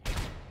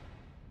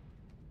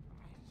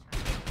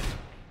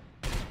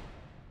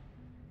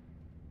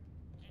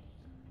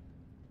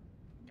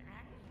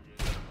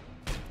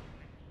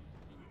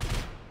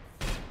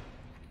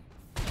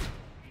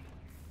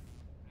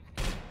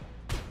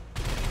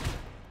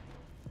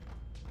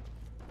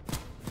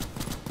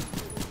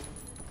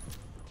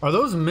 Are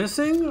those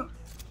missing?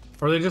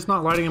 Or are they just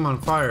not lighting him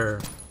on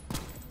fire?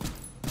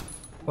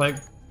 Like,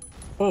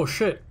 oh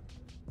shit.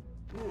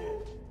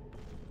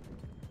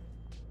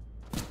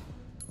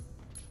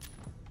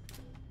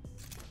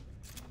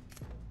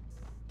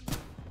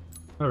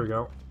 There we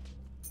go.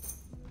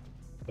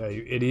 Yeah,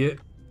 you idiot.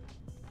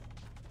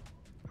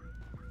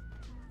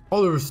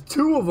 Oh, there was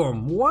 2 of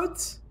them.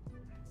 What?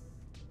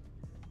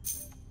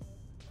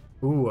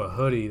 Ooh, a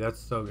hoodie. That's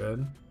so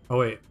good. Oh,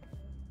 wait.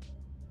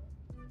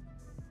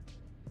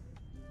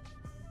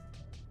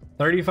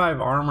 35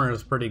 armor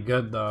is pretty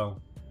good, though.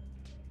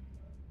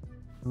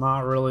 I'm not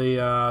really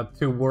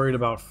too worried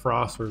about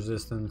frost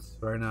resistance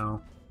right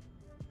now.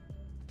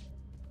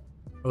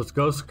 Those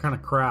ghosts are kind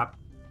of crap.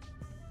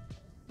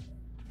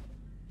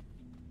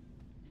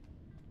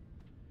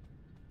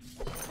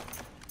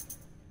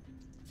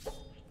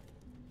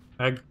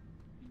 Egg.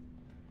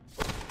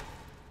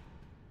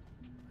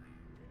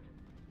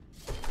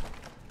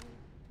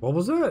 What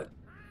was it?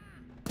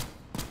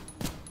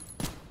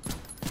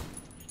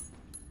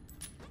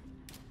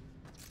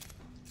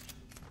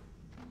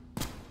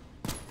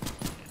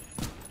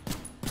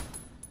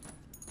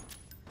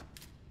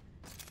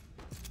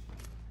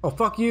 Oh,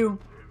 fuck you.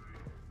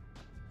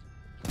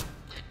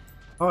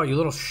 Oh, you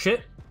little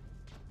shit.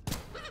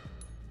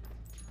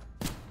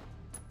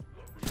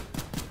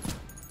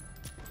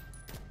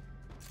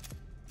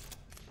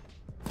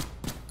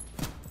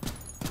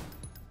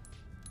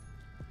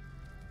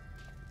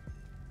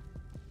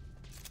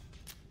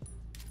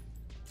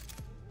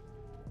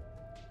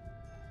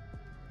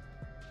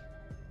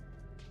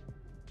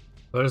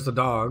 There's the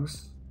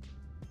dogs.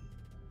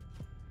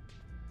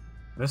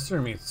 Mystery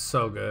meat's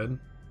so good.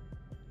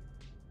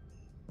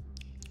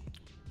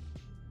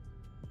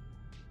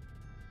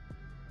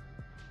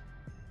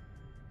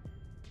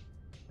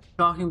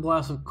 Shocking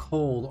blast of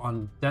cold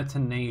on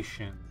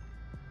detonation.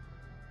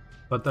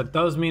 But that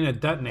does mean it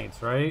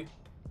detonates, right?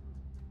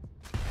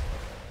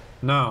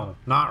 No,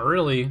 not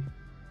really.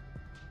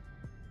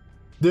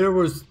 There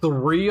was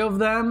 3 of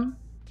them?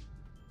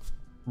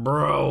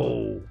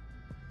 Bro.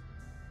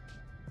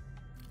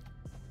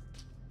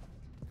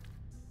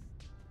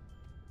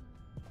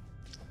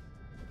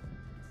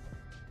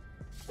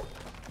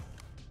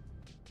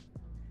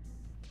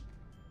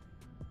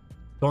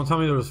 Don't tell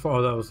me there was 4.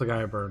 Oh, that was the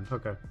guy I burned.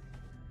 Okay.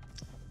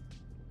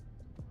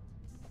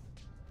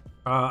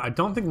 I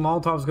don't think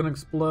Molotov's gonna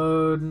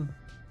explode.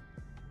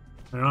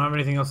 I don't have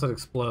anything else that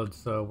explodes,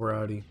 so we're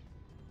outie.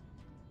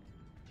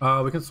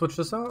 We can switch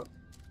this out.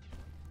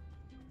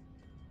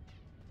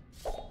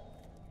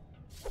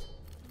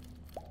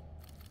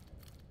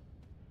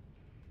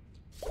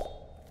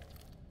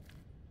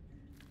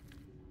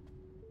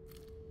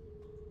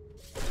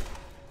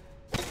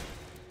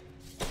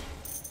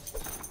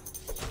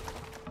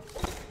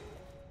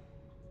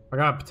 I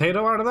got a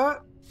potato out of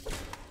that?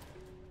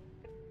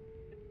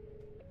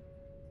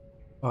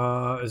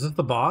 Is this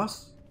the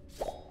boss?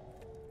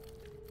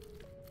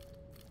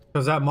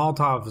 Because that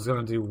Molotov is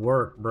gonna do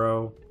work,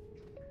 bro.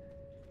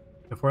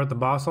 If we're at the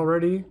boss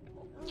already?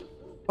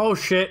 Oh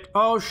shit,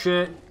 oh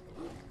shit.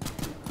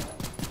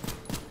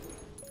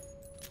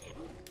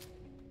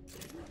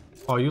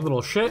 Oh, you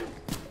little shit.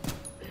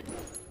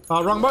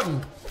 Wrong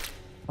button.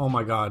 Oh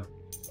my god.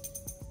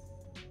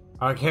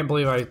 I can't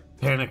believe I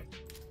panicked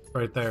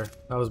right there.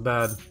 That was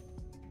bad.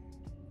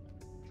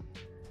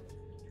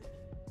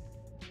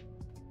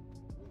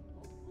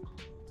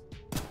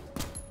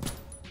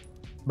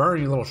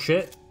 Burn, you little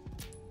shit.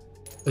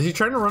 Is he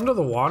trying to run to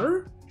the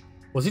water?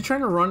 Was he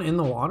trying to run in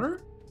the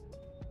water?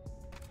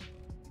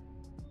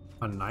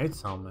 A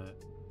knight's helmet.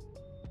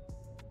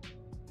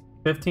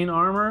 15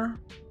 armor.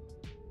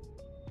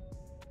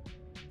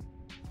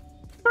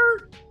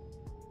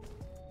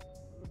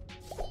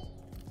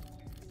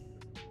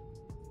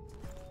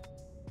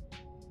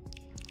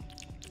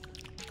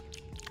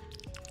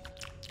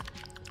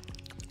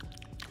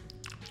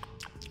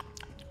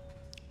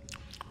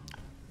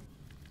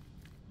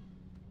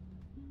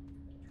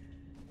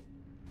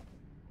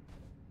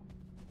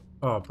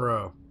 Oh,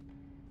 bro.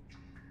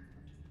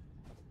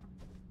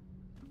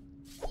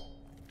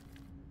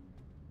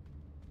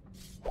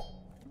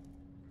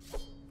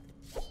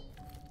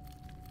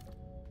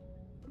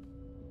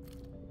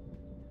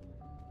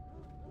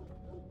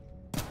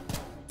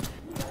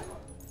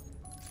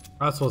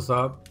 That's what's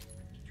up.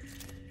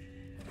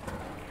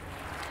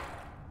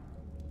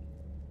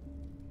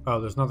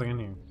 Oh, there's nothing in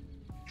here.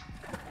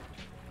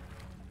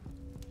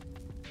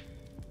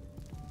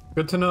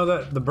 Good to know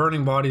that the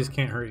burning bodies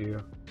can't hurt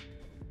you.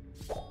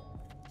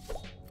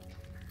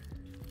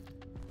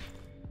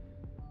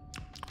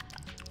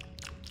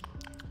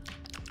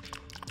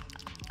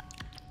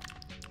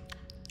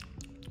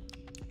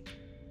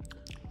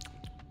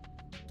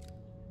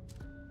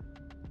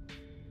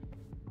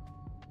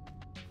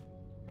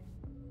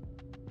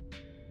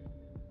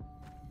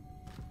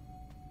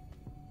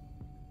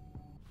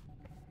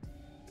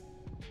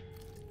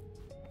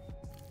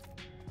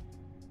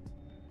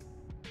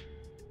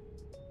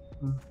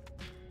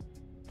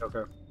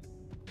 Okay.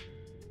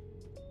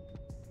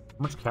 How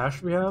much cash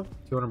do we have?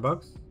 200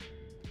 bucks?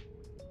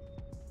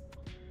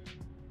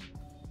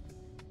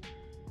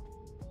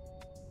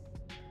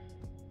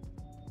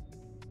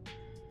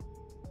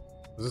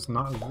 Is this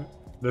not...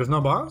 There's no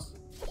boss?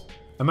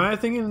 Am I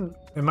thinking...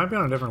 It might be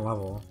on a different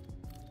level.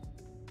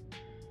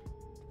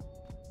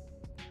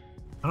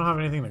 I don't have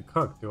anything to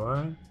cook, do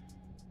I?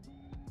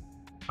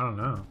 I don't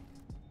know.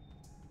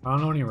 I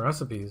don't know any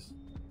recipes.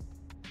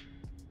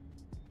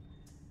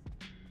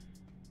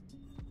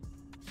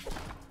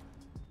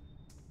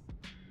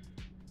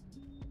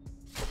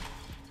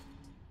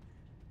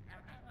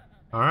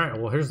 Alright,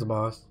 well here's the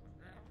boss.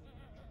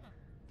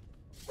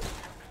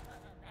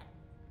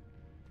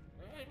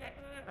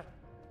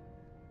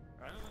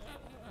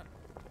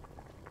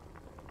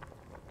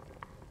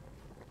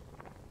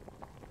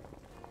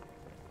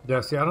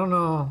 Yeah, see, I don't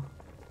know.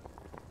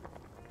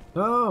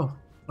 No,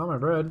 not my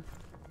bread.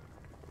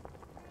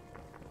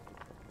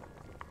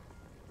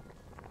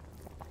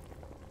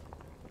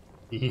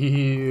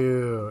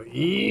 Ew,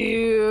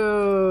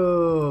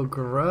 ew,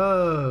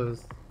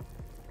 gross.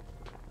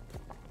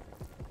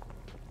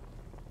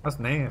 That's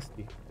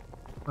nasty.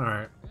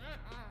 Alright.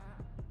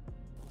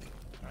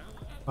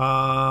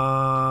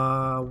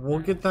 We'll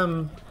get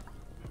them.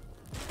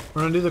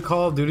 We're gonna do the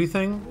Call of Duty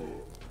thing.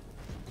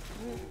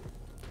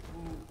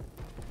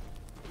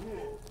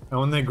 And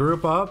when they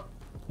group up,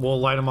 we'll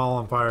light them all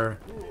on fire.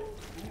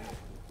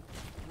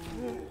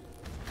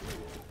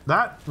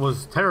 That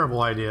was a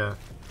terrible idea.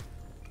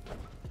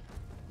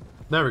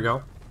 There we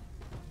go.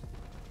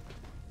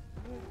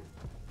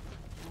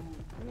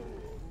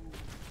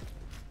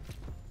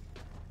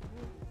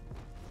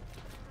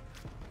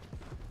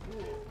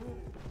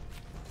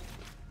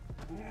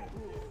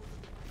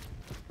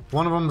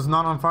 One of them is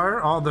not on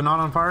fire? Oh, they're not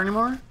on fire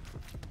anymore?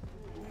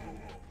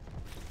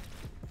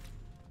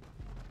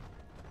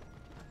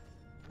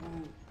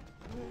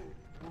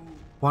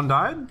 One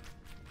died?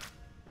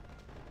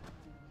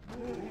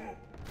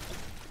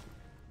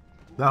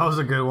 That was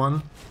a good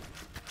one.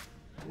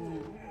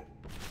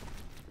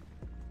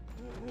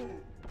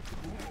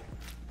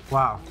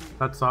 Wow,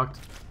 that sucked.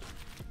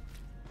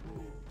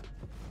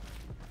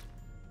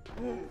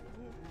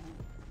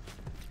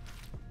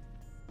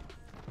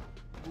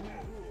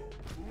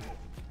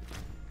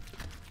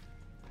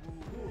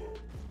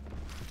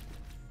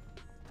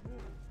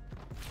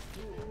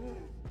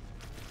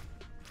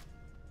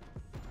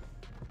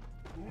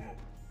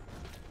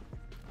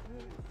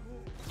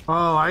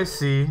 Oh, I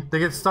see. They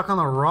get stuck on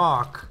the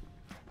rock.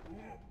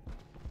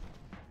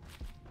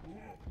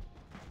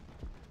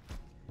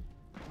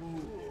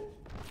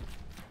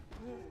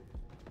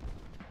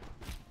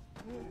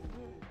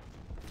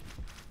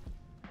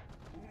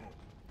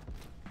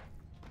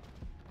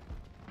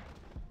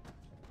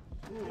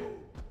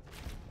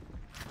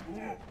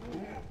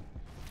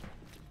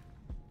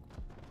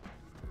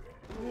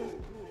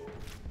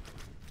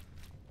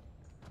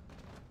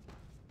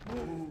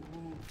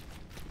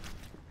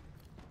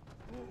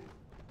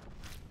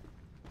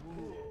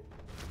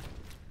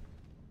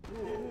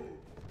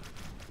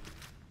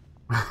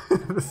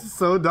 This is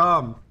so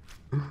dumb.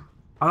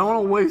 I don't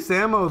want to waste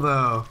ammo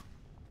though.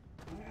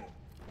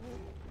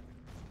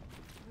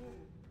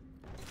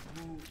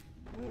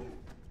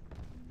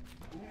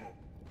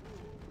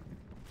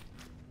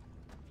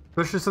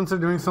 Especially since they're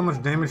doing so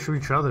much damage to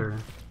each other.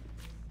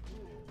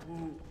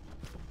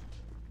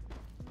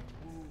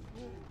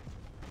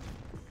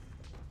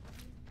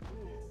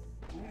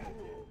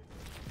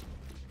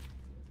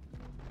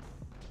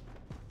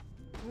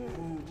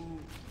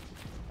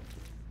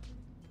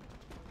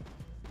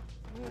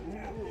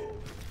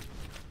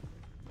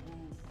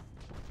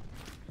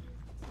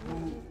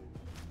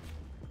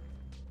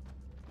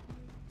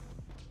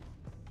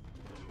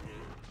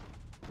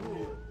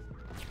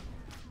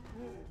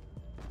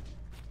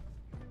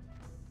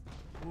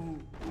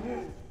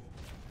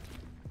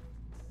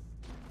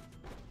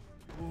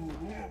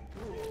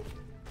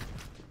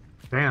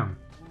 Damn.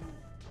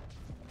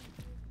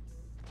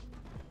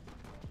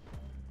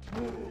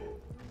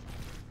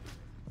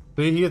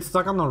 See, he gets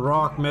stuck on the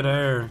rock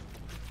midair.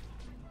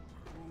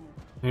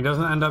 He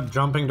doesn't end up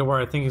jumping to where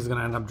I think he's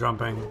gonna end up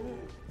jumping.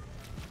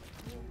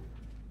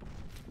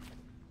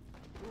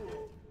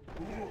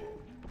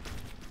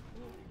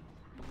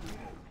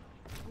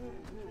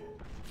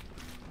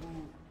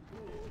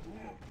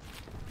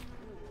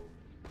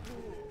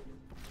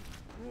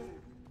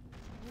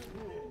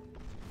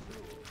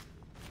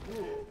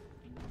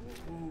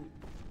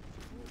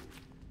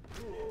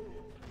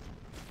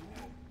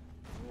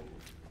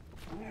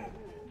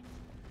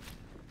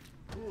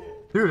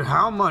 Dude,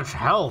 how much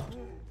health?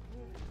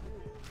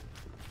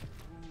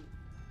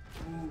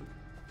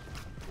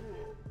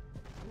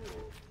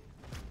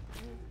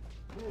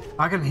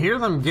 I can hear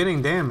them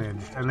getting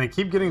damaged, and they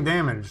keep getting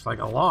damaged, like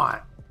a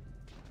lot.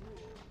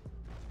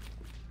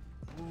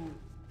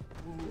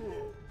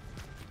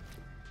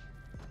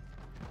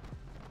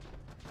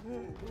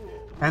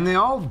 And they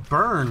all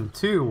burned,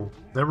 too.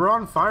 They were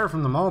on fire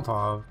from the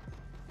Molotov.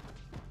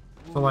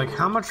 So, like,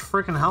 how much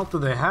freaking health do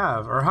they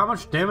have? Or how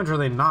much damage are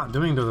they not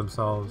doing to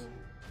themselves?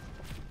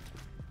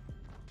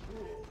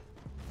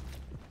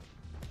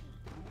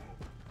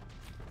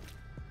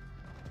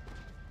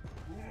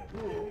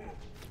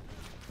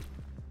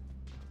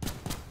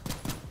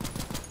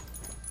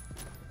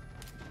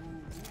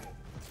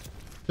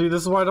 See,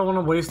 this is why I don't want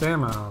to waste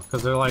ammo,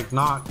 because they're like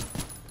not...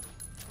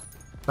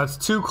 That's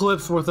 2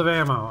 clips worth of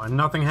ammo, and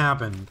nothing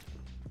happened.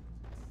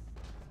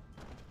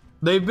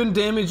 They've been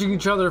damaging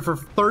each other for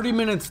 30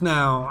 minutes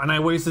now, and I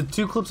wasted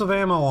 2 clips of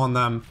ammo on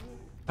them,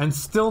 and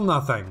still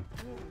nothing.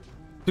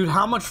 Dude,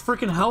 how much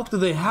freaking health do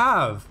they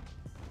have?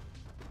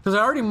 Because I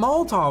already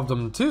Molotov'd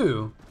them,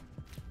 too.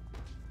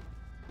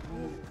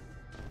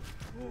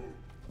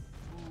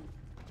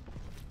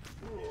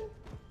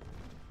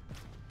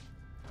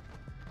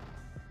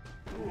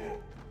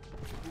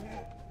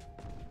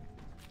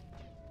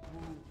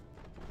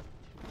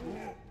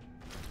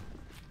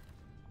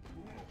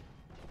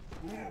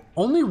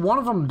 Only one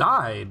of them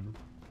died.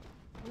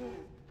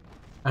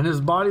 And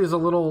his body is a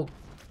little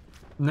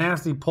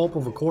nasty pulp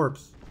of a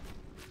corpse.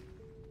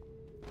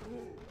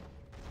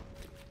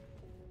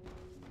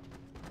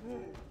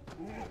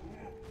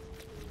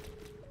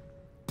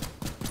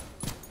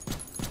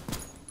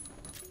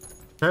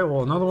 Okay,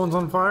 well, another one's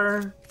on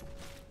fire.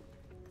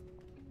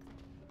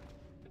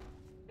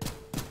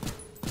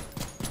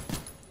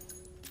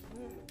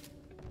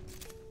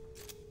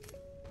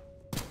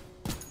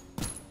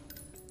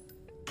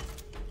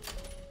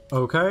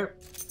 Okay.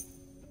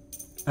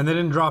 And they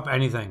didn't drop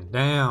anything.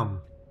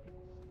 Damn.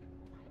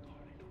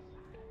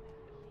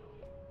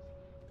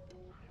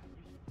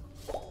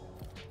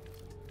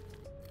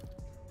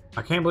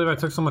 I can't believe I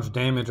took so much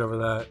damage over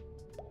that.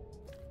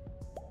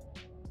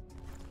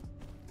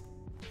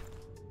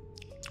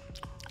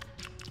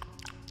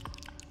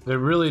 They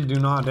really do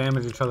not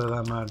damage each other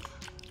that much.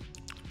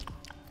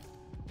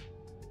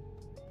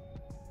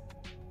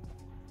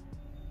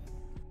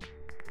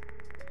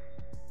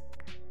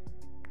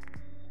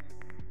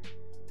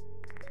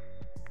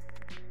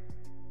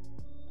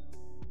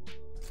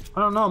 I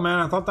don't know, man.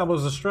 I thought that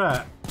was a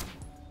strat.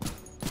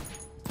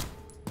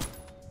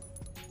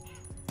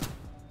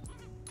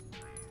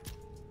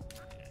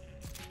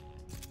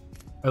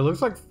 It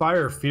looks like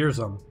fire fears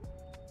them.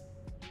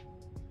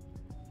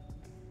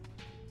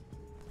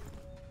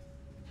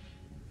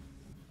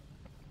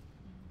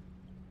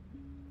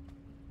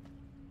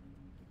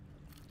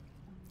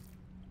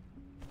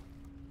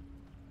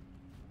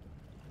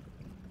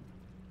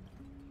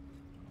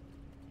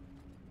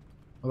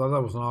 I thought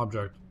that was an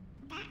object.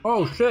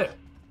 Oh, shit!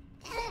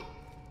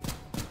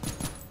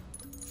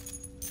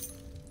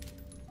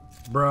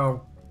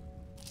 Bro.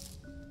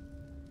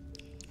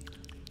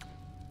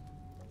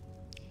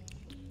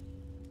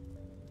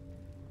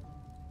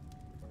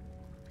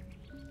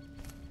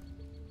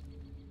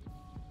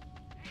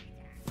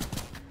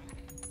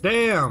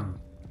 Damn!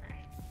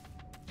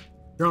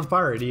 You're on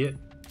fire, idiot.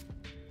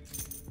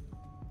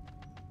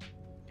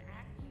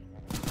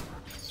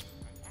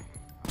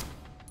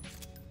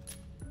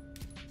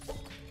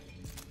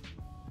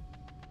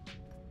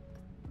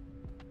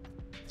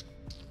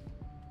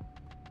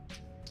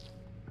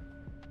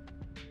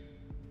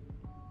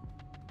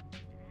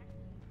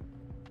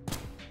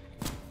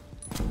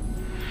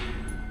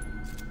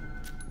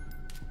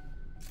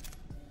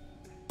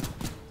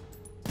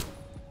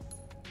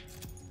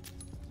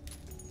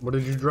 What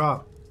did you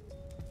drop?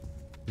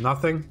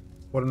 Nothing?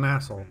 What an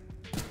asshole.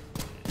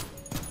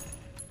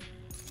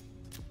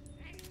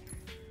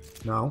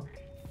 No.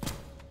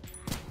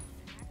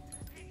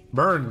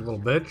 Burn, you little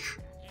bitch.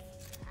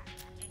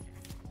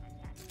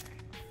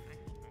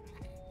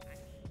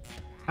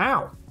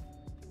 Ow!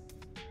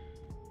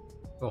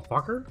 Little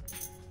fucker.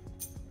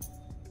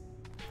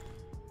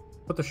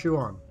 Put the shoe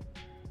on.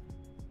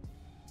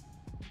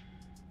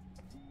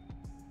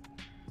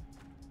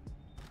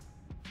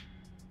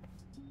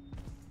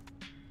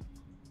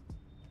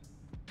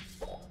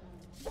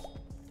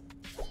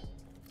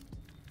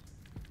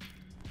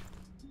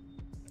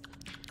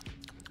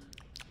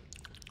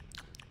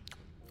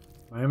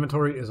 My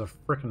inventory is a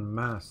freaking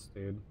mess,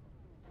 dude.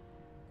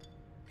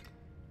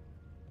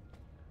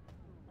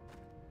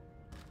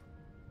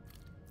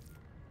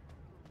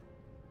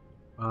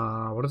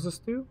 What does this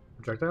do?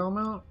 Projectile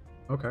amount?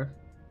 Okay.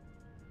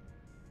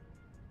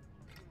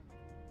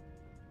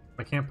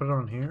 I can't put it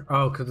on here?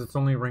 Oh, because it's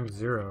only rank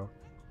 0.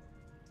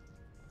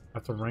 I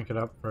have to rank it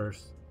up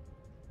first.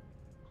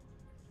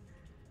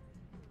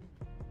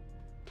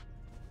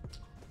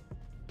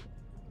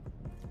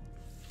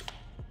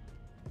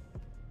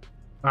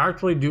 I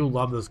actually do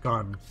love this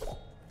gun.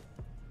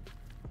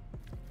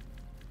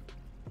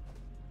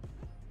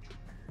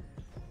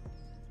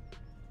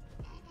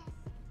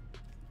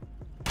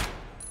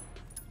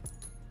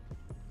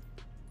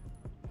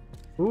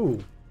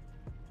 Ooh.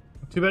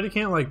 Too bad you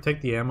can't, like,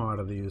 take the ammo out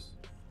of these.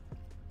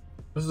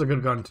 This is a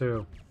good gun,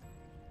 too.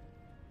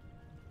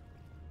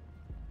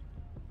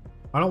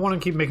 I don't want to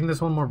keep making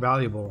this one more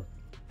valuable.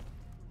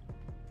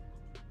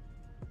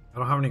 I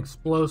don't have any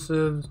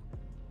explosives.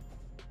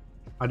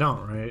 I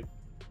don't, right?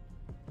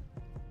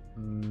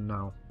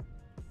 No.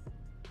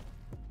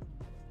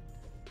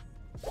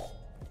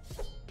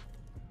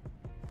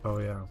 Oh,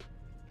 yeah.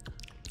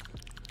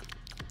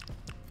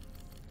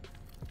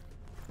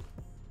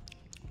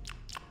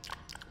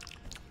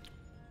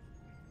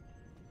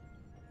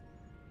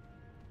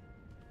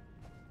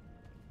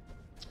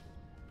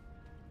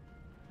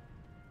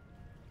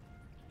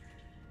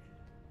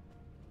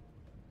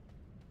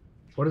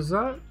 What is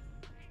that?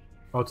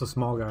 Oh, it's a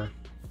small guy.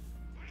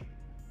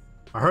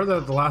 I heard that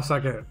at the last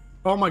second.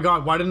 Oh my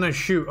god, why didn't I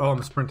shoot? Oh,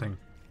 I'm sprinting.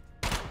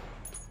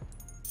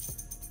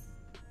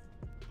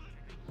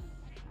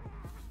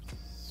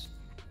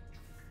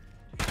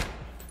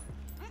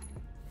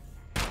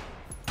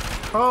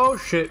 Oh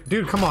shit.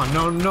 Dude, come on.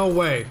 No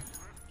way.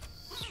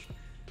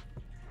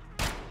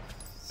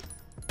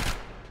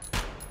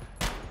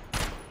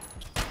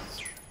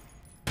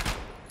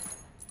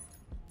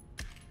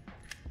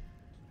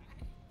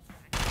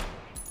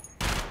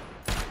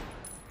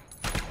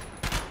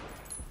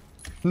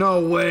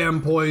 No way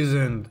I'm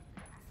poisoned.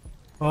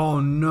 Oh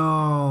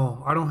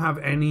no. I don't have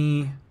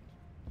any.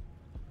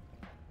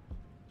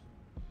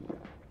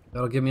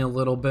 That'll give me a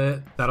little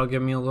bit. That'll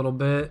give me a little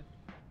bit.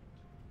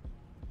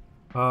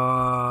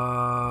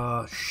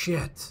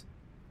 Shit.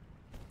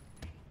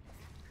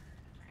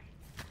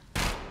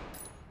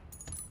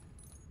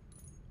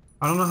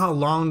 I don't know how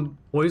long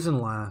poison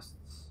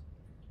lasts.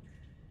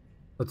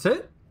 That's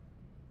it?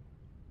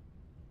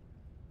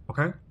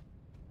 Okay.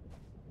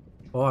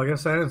 Well, I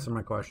guess that answered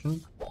my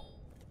question.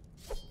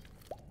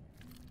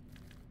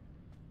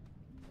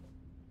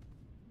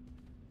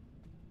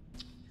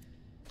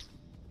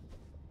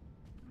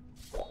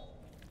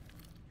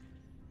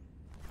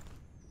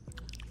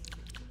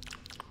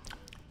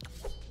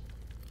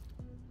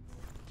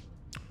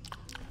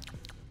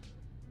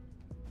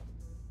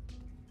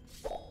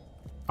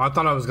 I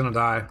thought I was gonna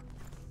die.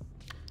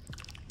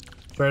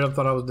 Straight up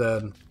thought I was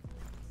dead.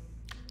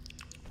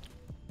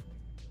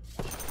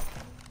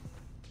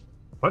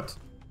 What?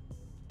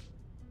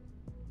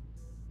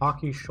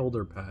 Hockey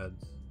shoulder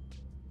pads.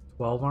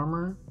 12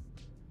 armor?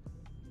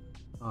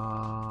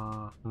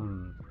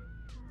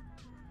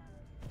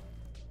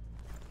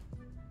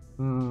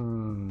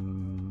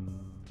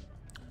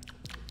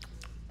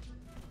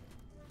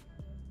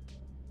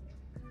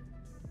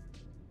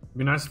 It'd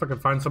be nice if I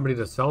could find somebody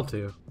to sell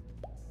to.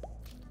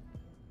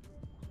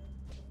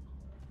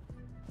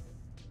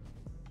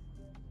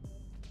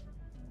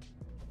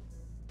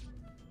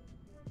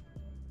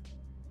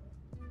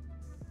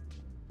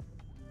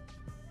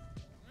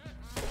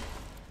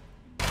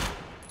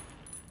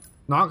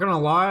 Not gonna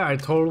lie, I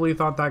totally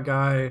thought that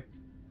guy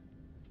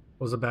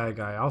was a bad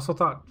guy. I also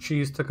thought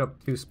Cheese took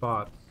up 2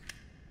 spots.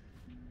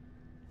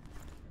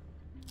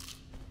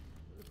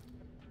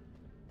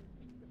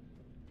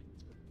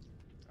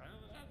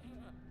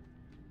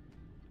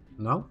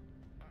 No?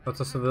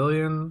 That's a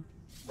civilian?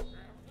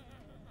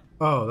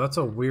 Oh, that's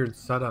a weird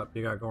setup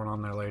you got going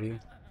on there, lady.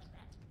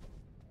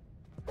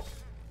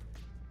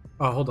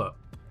 Oh, hold up.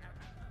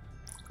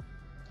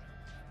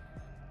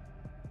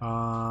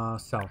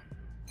 Sell.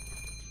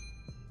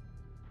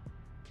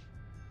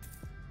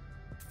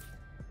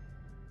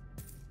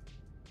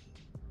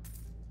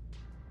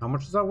 How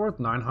much is that worth?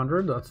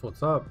 900? That's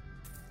what's up.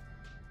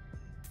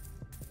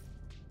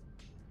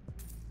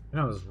 You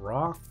know, this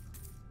rock.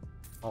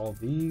 All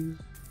these.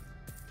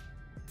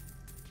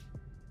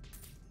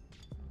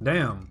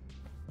 Damn.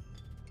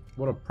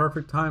 What a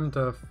perfect time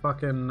to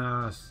fucking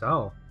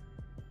sell.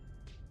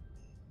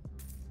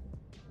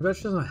 I bet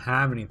she doesn't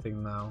have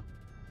anything though.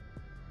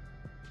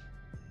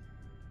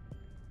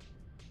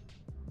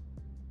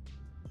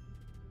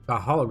 A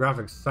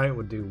holographic sight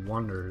would do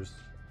wonders.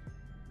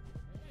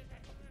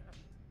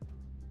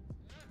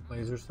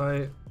 Laser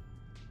sight.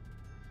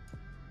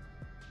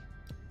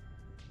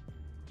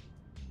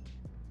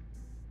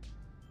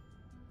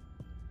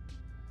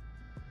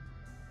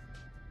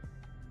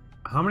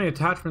 How many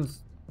attachments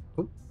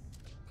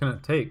can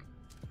it take?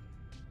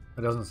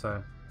 It doesn't say.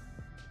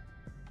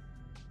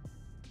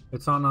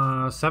 It's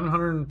on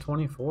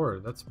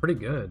 724. That's pretty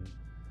good.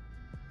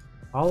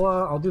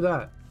 I'll do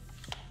that.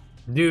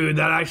 Dude,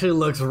 that actually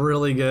looks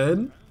really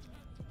good.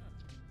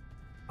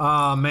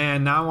 Oh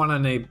man, now I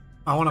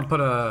want to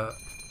put a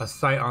a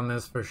sight on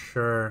this for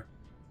sure.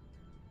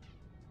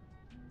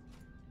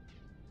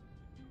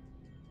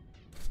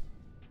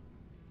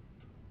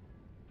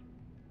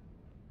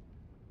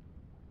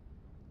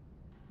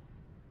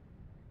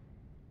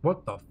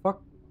 What the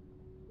fuck?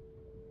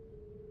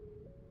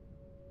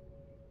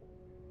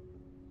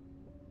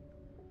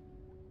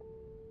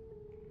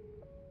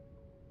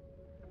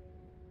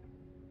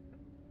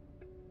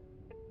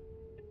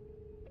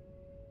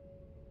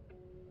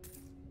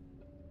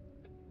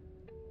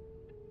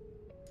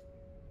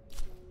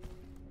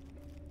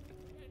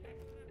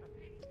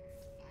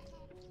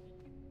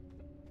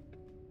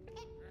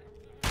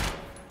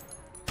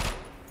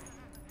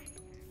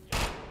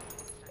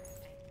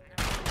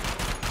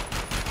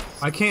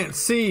 I can't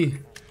see.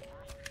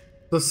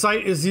 The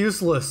sight is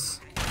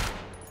useless.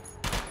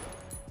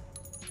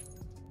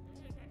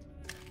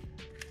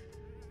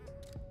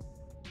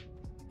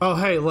 Oh,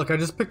 hey, look, I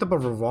just picked up a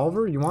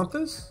revolver. You want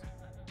this?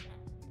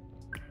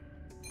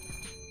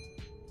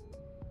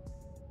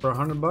 For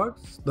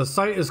 $100? The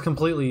sight is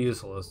completely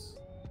useless.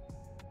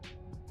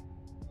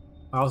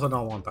 I also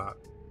don't want that.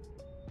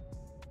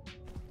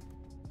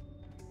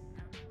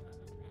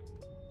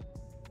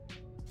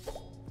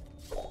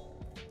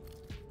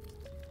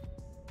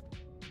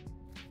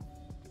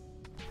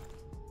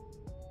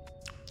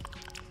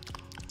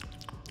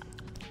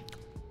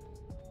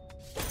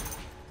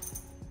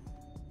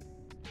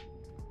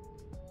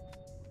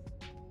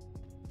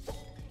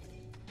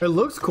 It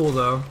looks cool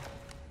though.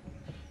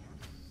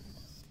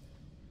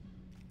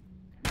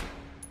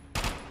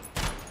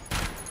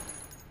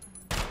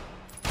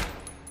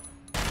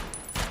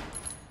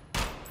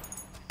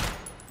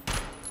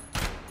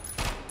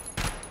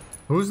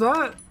 Who's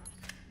that?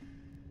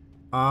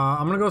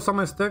 I'm gonna go sell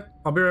my stick.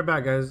 I'll be right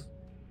back, guys.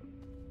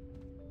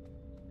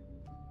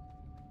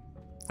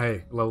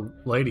 Hey, little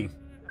lady.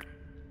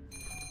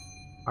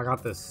 I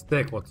got this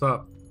stick. What's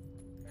up?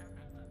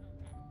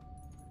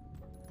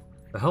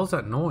 The hell's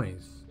that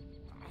noise?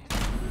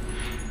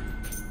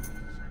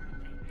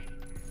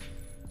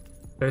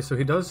 Okay, so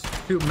he does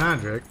shoot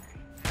magic.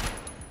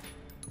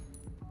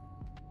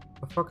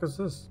 The fuck is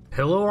this?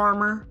 Pillow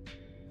armor?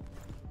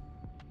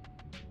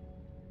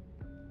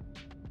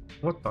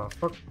 What the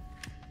fuck?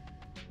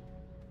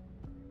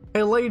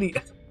 Hey, lady!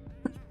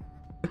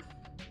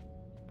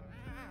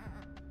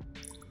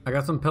 I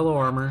got some pillow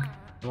armor.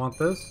 You want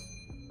this?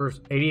 For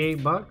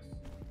 88 bucks?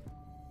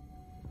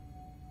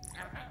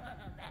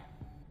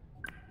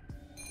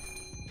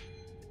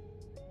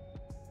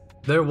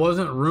 There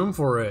wasn't room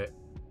for it.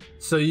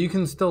 So you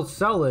can still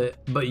sell it,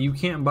 but you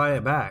can't buy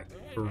it back.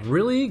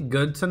 Really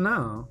good to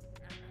know.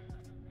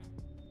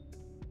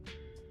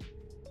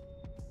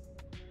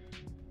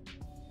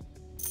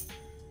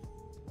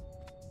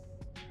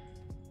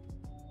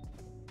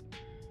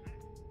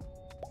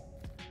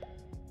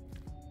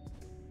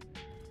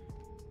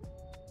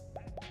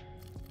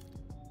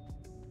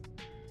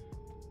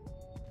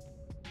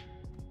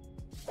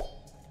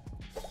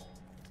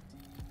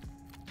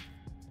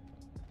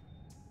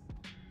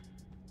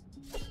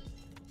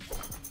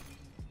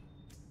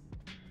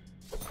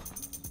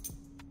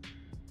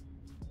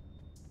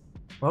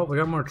 Well, we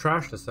got more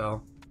trash to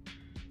sell.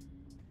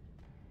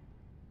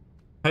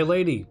 Hey,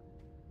 lady.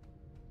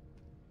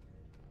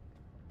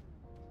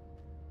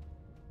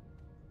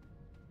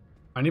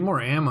 I need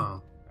more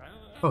ammo.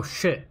 Oh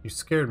shit, you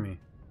scared me.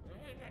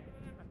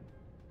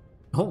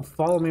 Don't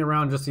follow me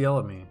around just to yell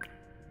at me.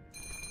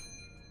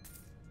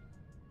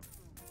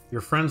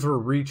 Your friends were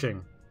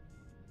reaching.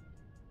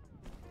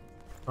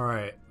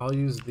 Alright, I'll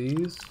use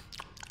these.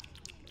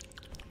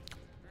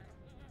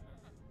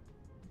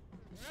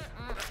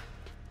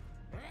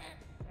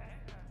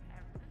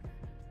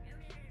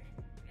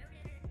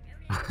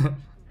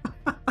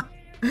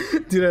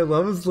 Dude, I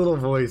love his little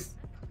voice.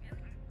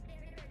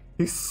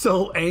 He's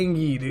so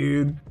angry,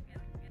 dude.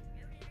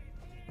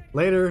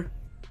 Later.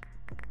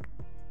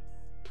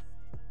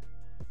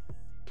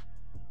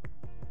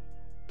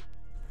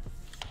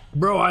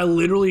 Bro, I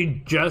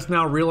literally just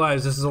now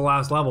realized this is the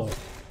last level.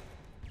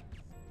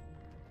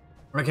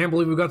 I can't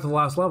believe we got to the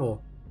last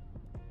level.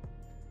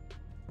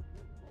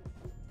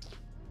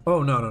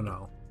 Oh, no, no,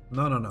 no.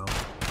 No, no, no.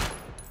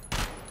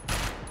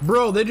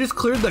 Bro, they just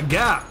cleared the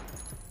gap.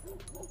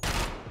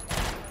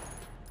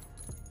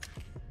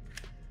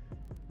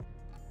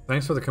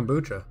 Thanks for the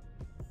kombucha.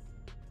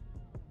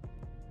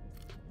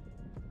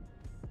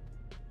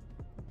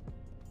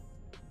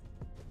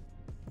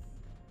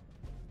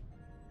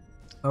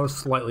 That was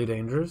slightly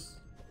dangerous.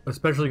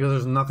 Especially because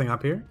there's nothing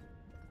up here.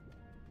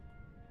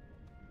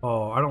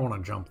 Oh, I don't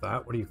want to jump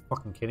that. What are you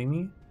fucking kidding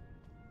me?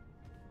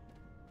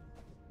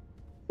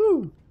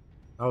 Woo!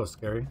 That was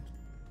scary.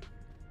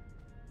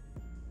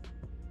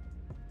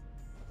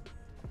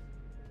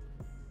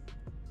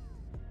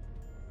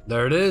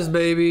 There it is,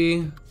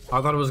 baby.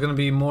 I thought it was going to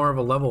be more of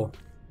a level.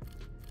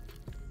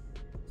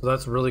 So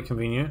that's really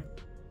convenient.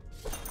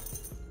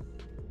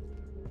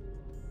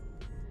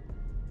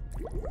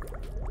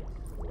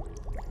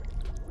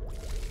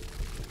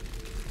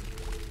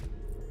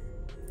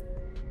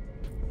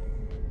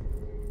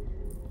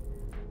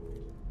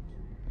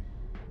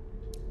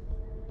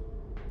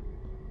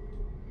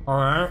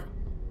 Alright.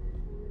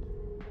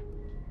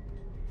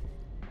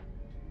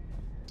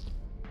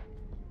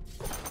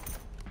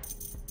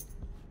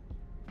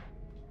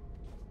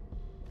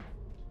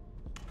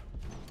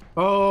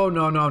 Oh,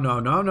 no, no, no,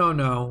 no, no,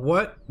 no.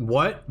 What?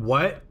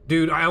 What?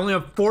 Dude, I only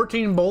have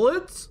 14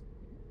 bullets?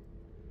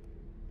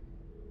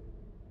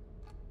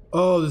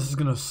 Oh, this is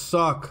gonna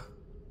suck.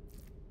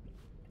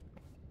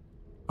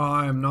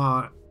 I'm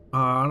not.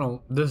 I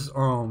don't. This.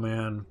 Oh,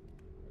 man.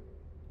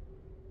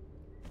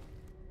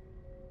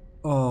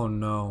 Oh,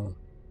 no.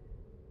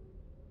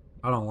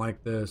 I don't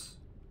like this.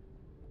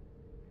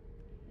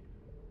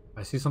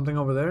 I see something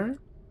over there?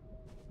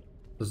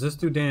 Does this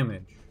do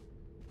damage?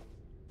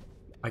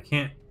 I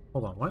can't.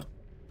 Hold on, what?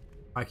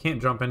 I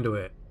can't jump into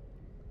it.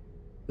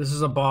 This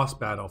is a boss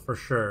battle for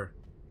sure.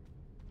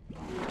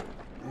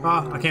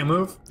 Ah, I can't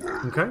move.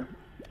 Okay.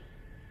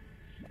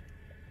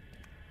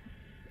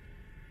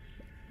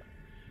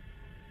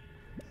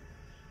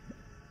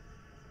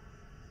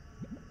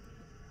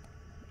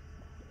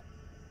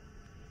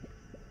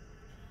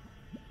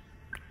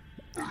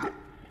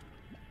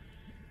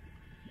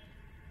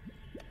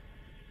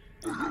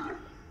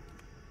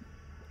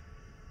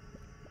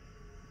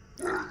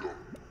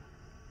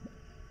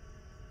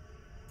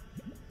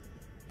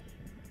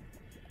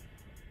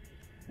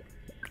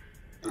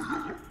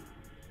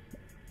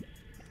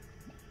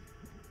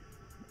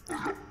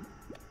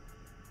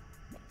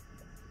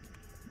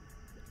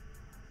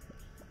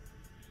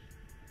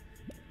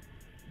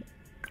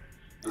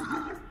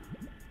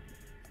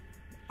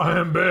 I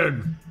am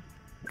big.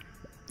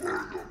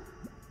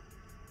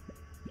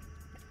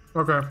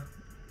 Okay.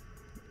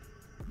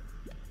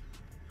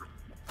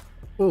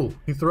 Ooh,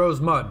 he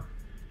throws mud.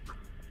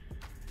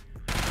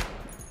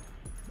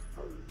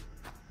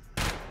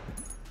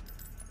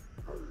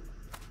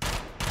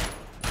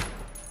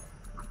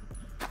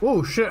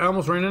 Oh shit, I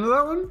almost ran into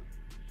that one.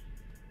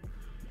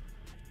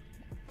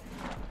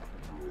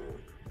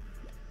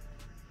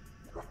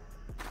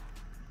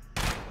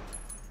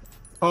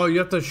 Oh, you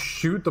have to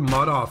shoot the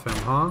mud off him,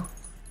 huh?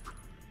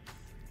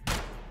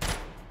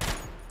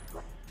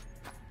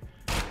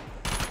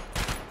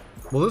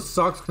 Well, this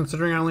sucks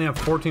considering I only have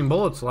 14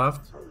 bullets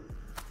left.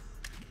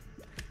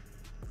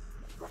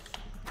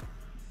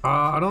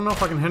 I don't know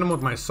if I can hit him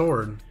with my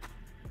sword.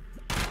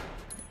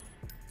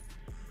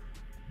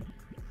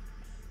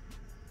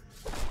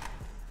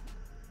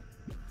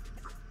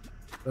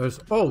 There's...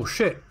 Oh,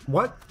 shit.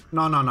 What?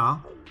 No, no,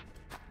 no.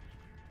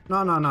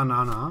 No, no, no,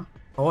 no, no.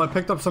 Oh, I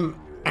picked up some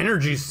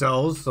energy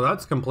cells, so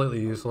that's completely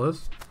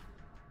useless.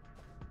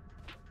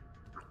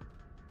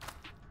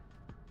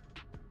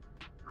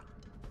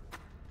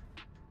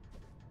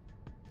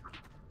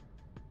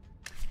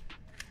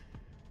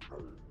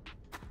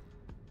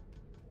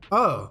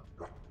 Oh.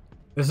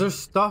 Is there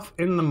stuff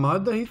in the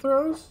mud that he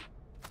throws?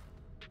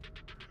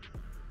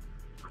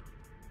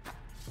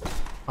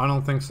 I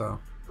don't think so.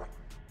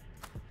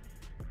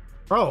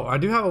 Oh, I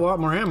do have a lot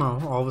more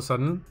ammo all of a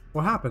sudden.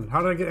 What happened?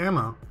 How did I get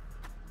ammo?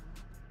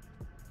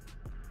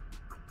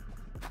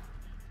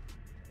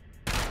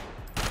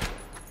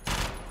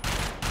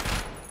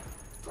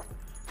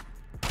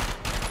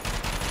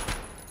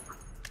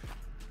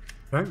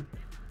 Okay.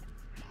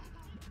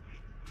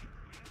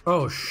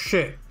 Oh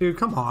shit, dude,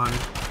 come on.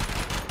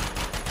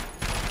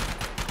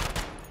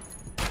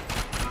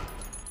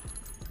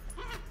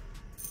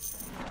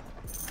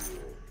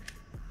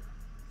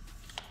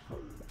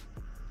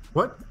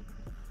 What?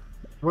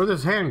 Where'd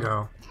his hand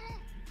go?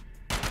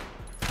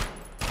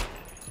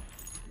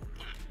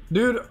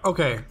 Dude,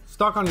 okay.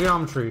 Stuck on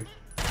geometry.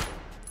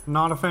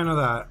 Not a fan of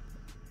that.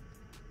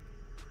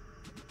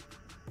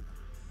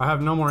 I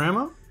have no more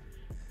ammo?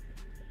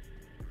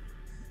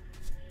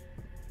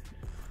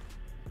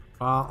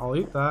 I'll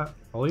eat that.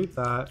 I'll eat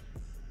that.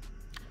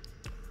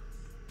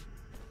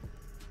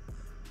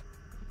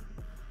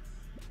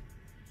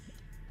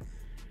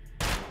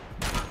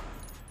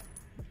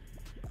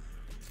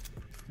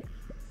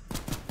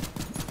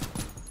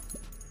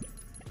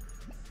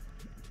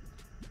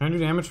 Can I do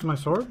damage to my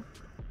sword?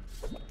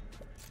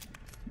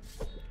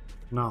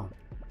 No.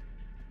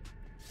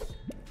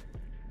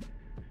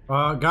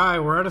 Guy,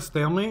 we're at a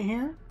stalemate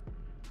here.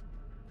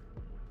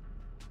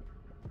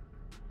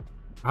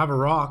 I have a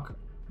rock.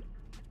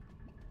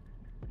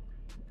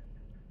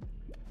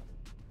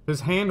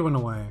 His hand went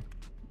away.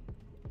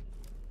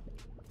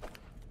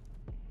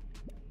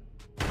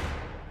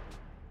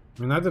 I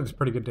mean, that did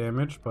pretty good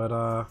damage, but,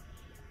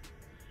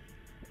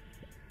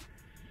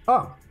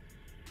 Oh.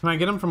 Can I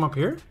get him from up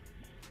here?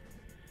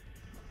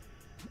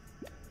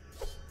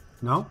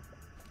 No?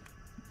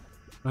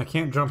 I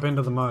can't jump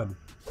into the mud.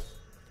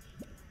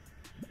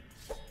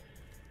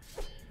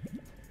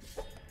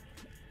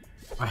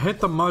 I hit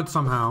the mud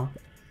somehow.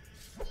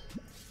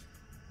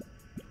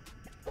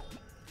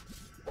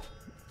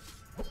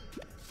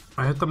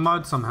 I hit the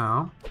mud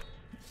somehow.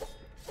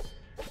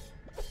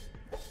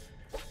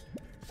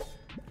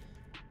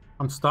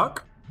 I'm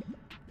stuck.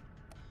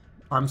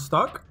 I'm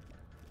stuck.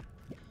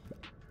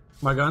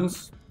 My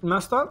gun's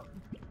messed up.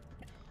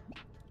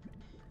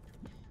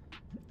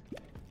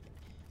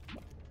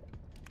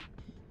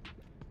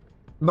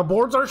 The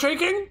boards are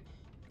shaking?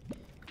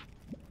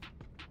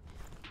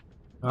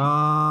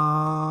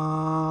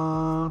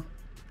 Oh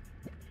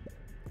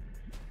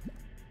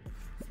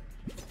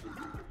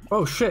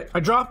shit, I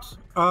dropped.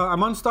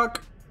 I'm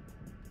unstuck.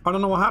 I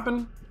don't know what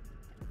happened.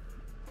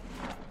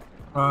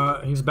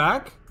 He's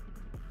back.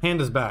 Hand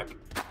is back.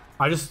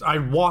 I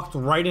walked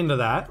right into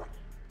that.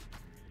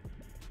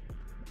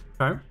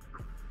 Okay.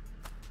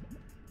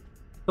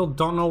 Still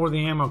don't know where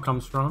the ammo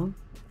comes from.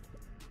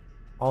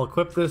 I'll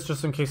equip this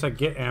just in case I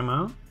get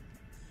ammo.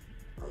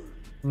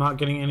 I'm not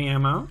getting any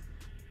ammo.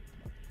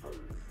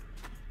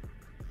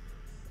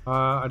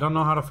 I don't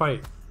know how to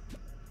fight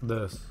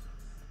this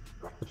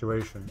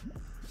situation.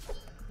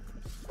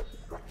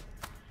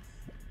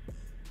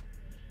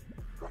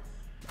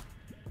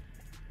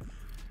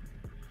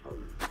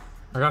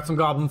 I got some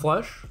goblin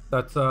flesh.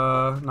 That's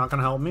not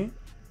gonna help me.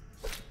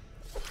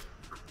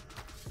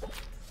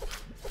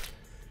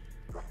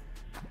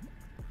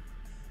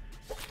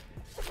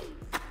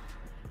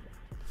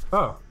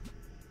 Oh.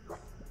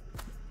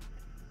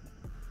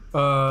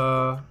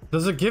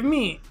 Does it give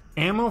me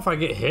ammo if I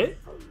get hit?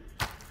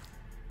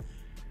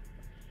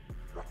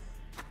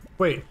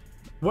 Wait,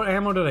 what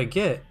ammo did I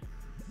get?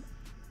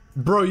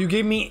 Bro, you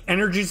gave me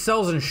energy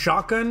cells and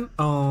shotgun?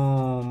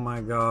 Oh my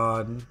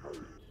god.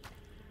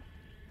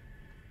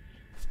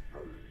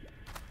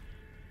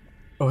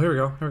 Oh, here we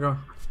go, here we go.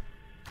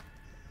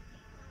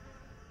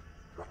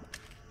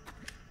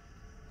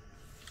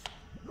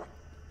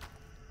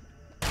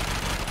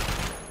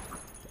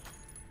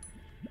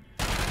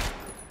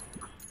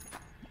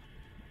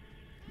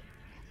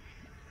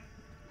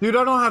 Dude,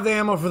 I don't have the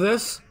ammo for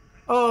this.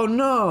 Oh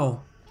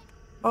no.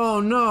 Oh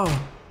no.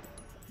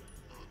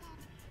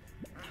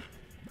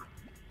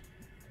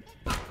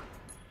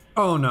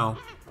 Oh no.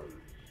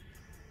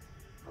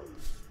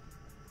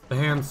 The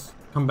hands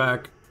come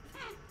back.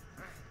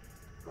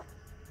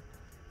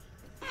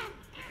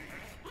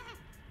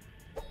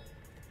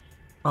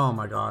 Oh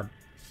my god.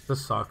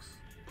 This sucks.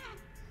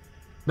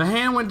 The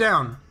hand went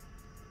down.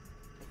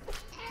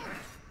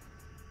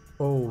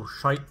 Oh,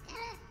 shite.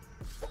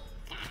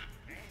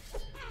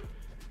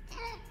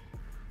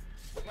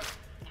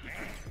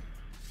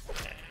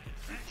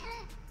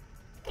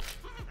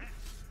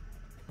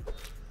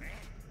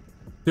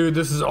 Dude,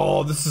 this is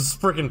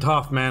freaking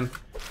tough, man.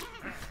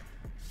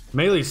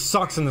 Melee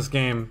sucks in this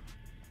game.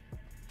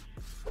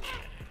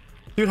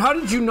 Dude, how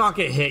did you not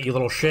get hit, you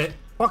little shit?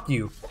 Fuck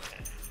you.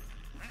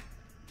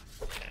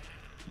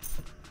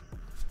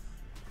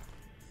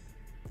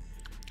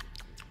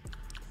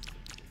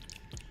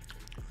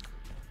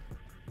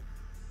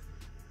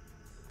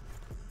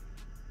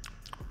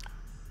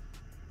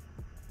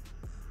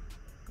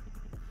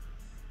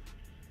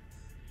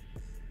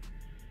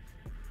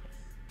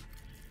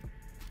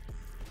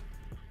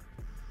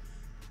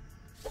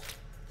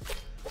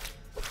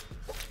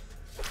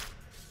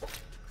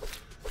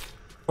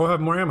 Oh, I have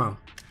more ammo.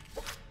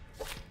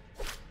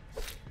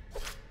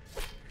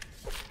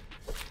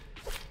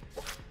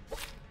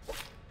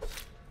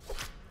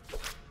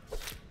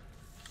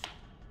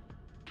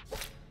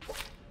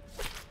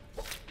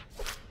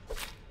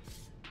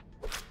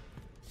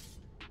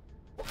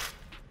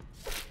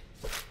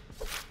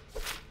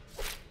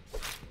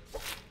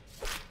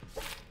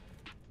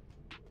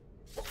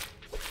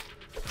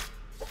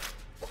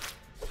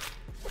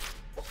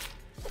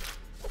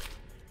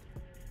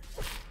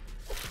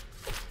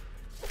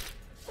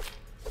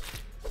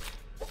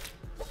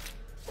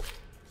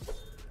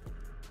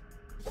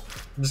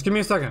 Just give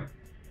me a second.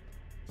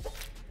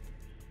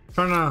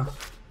 Trying to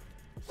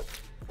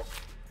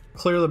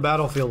clear the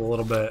battlefield a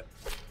little bit.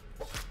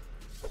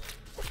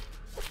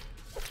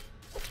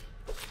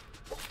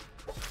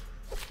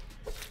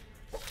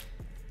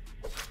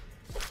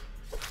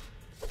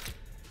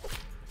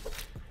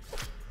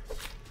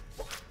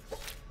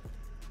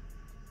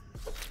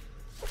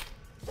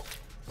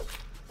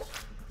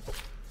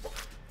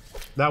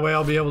 That way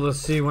I'll be able to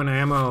see when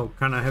ammo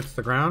kind of hits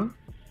the ground.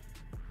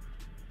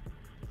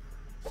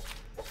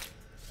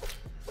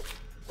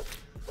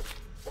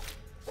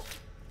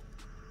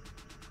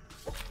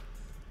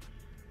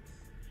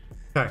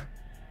 Okay.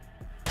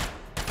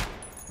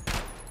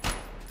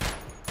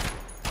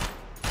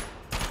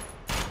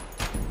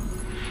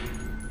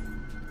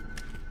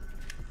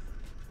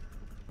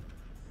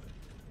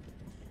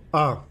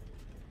 Oh.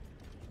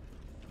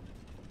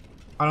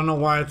 I don't know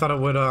why I thought it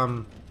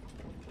would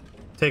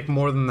take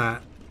more than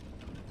that.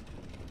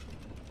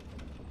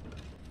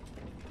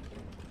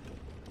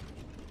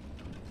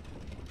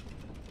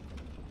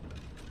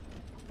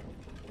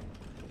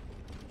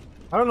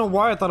 I don't know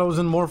why I thought it was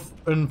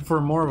in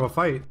for more of a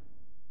fight.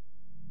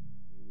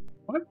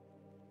 What?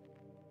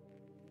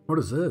 What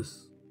is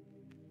this?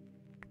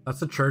 That's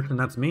the church and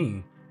that's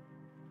me.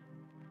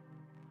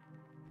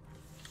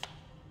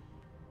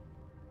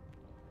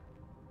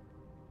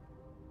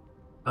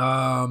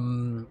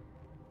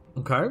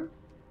 Okay.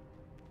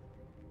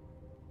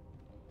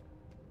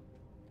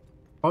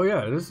 Oh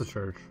yeah, it is the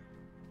church.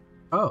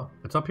 Oh,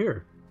 it's up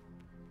here.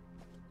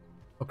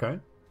 Okay.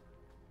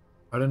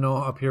 I didn't know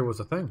up here was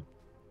a thing.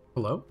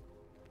 Hello?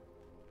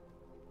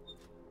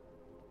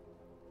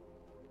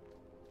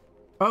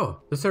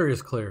 Oh, this area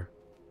is clear.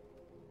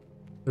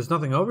 There's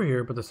nothing over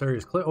here, but this area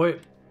is clear. Oh,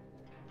 wait.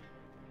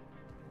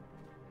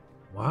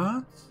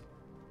 What?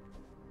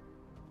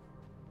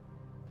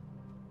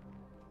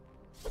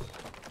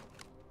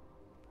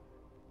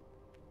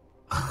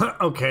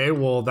 Okay,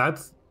 well,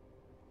 that's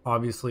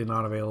obviously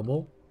not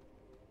available.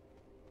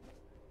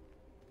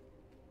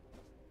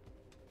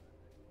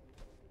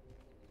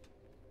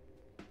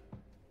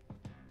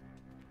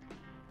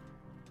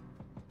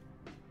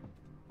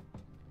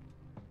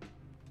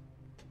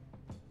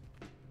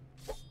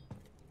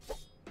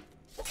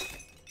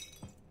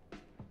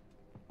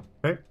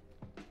 Okay.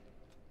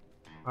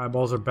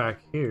 Eyeballs are back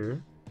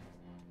here.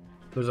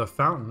 There's a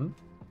fountain.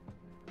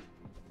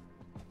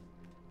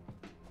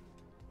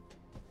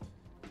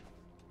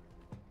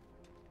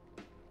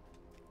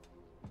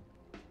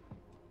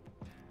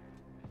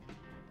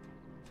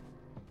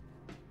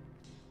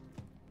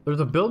 There's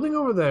a building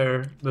over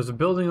there. There's a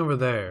building over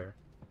there.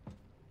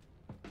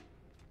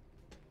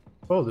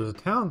 Oh, there's a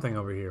town thing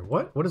over here.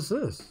 What? What is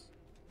this?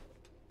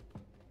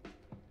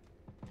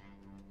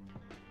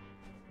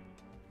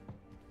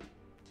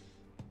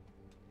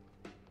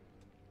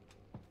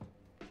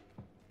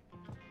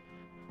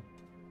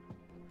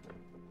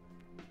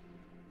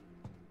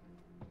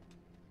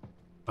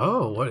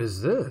 Oh, what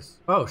is this?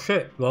 Oh,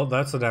 shit. Well,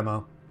 that's the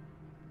demo.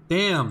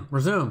 Damn.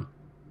 Resume.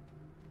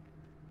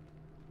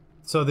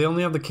 So they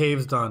only have the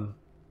caves done.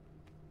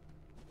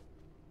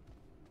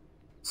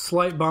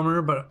 Slight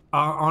bummer, but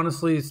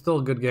honestly, it's still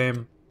a good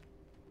game.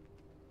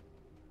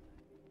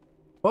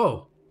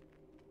 Whoa.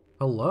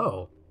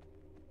 Hello.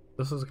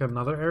 This is like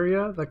another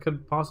area that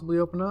could possibly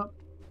open up.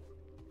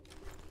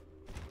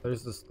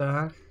 There's the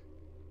stash.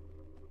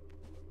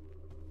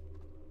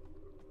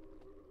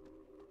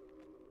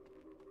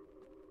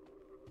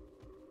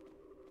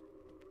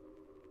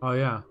 Oh,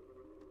 yeah.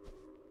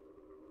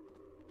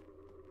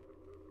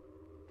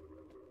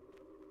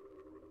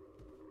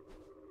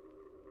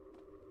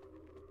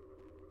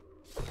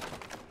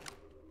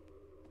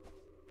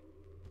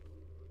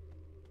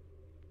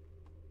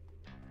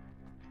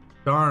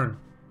 Darn.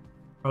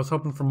 I was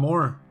hoping for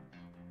more.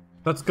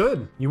 That's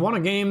good. You want a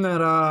game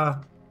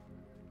that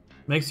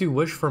makes you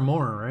wish for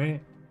more,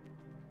 right?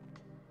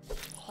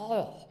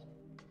 Oh.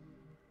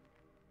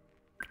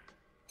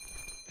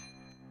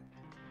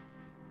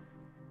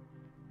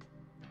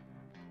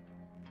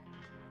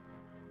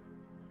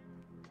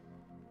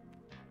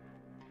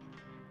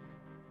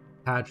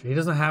 He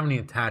doesn't have any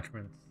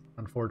attachments,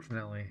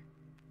 unfortunately.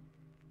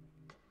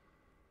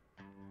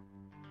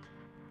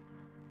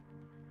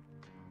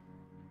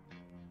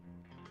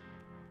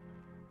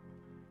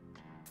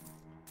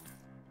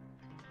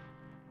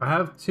 I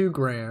have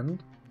 $2,000.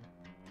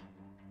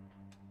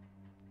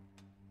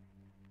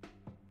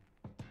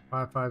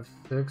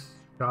 5.56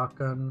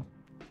 shotgun.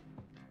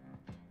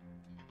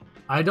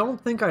 I don't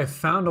think I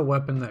found a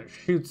weapon that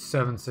shoots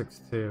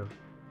 7.62.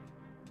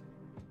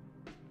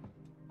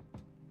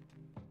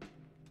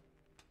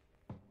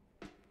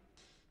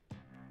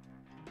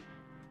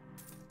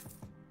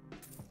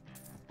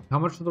 How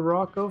much did the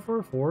rock go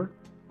for? 4?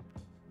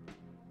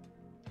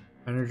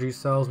 Energy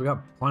cells. We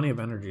got plenty of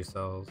energy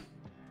cells.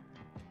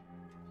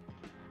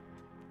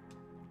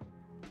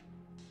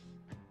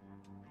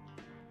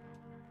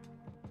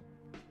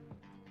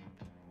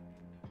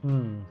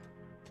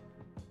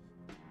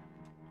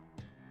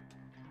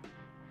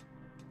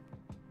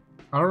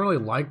 I don't really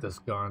like this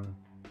gun.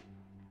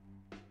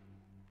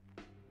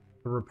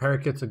 The repair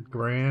kit's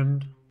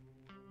 $1,000.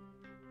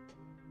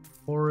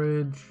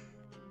 Forage,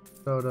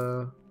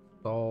 soda,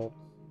 salt.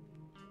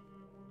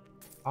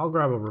 I'll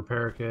grab a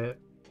repair kit.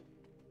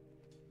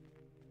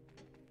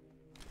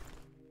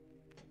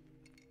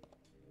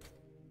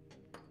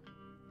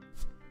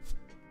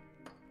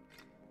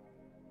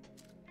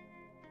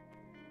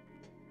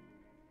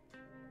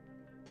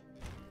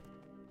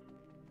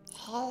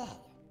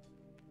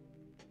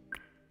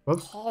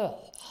 Whoops.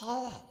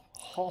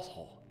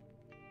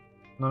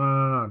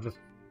 No, just...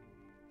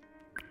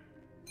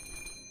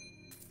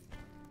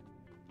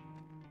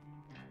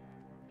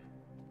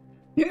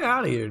 Get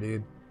out of here,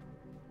 dude.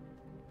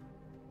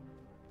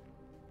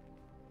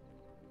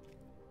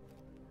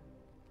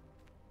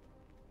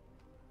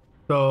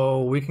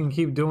 So, we can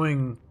keep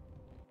doing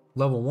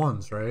level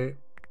 1s, right?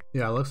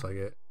 Yeah, it looks like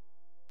it.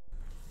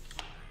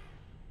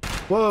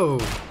 Whoa!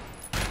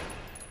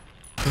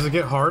 Does it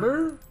get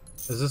harder?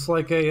 Is this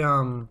like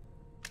a,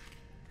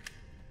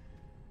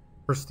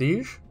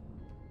 prestige?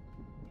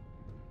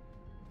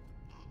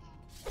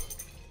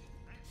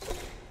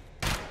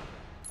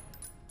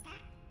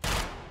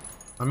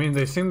 I mean,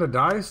 they seem to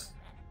die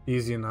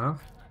easy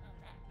enough.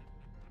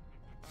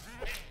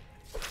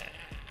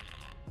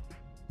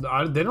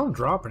 They don't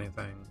drop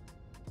anything.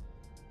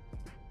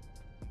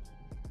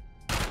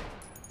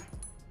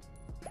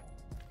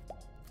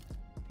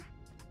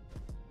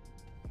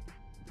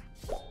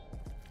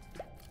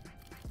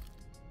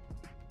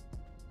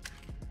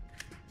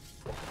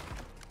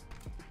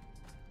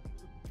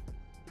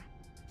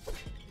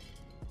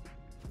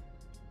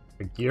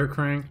 A gear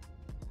crank.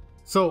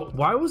 So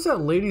why was that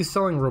lady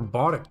selling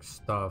robotic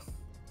stuff?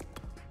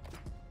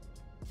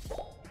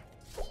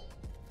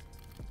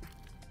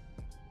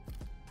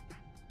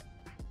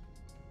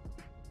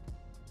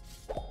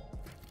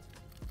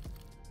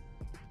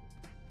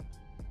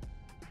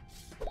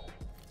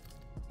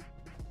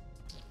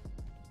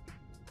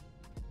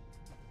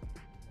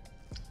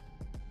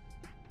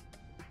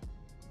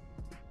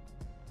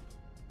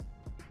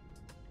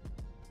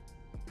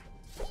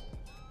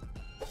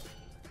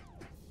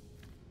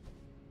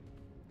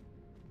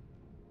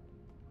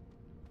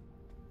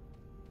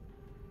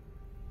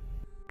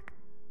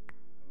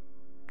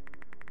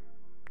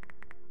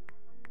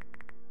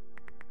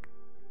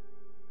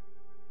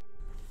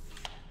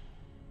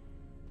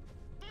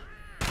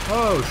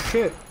 Oh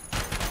shit.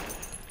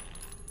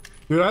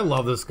 Dude, I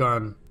love this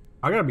gun.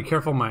 I gotta be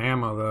careful with my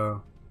ammo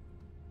though.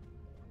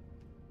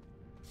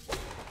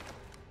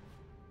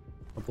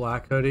 A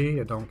black hoodie,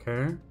 I don't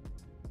care.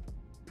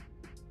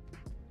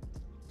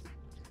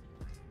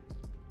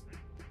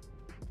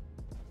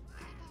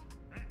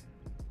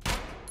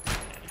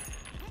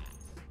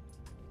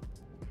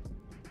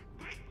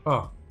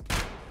 Oh. I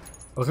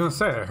was gonna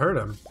say, I heard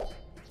him.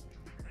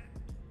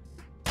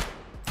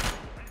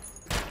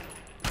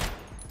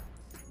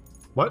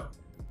 What?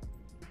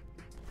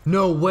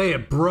 No way,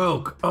 it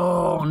broke.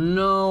 Oh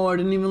no, I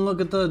didn't even look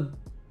at the...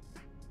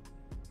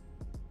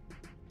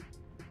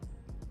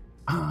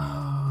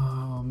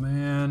 Oh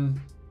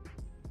man.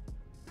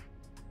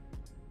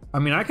 I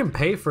mean, I can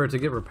pay for it to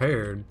get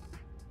repaired.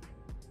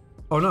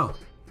 Oh no.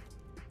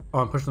 Oh,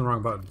 I'm pushing the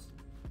wrong buttons.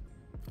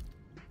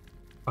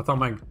 I thought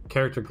my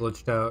character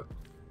glitched out.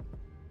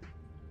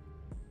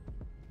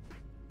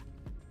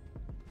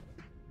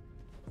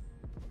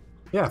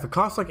 Yeah, if it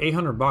costs like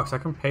 800 bucks, I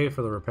can pay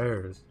for the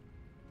repairs.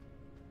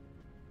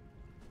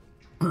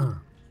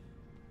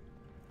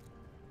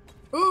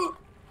 Ooh.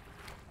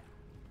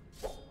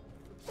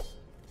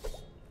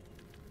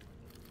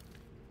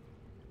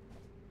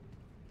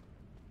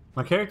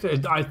 My character,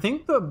 I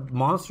think the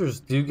monsters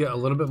do get a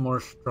little bit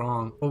more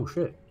strong. Oh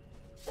shit.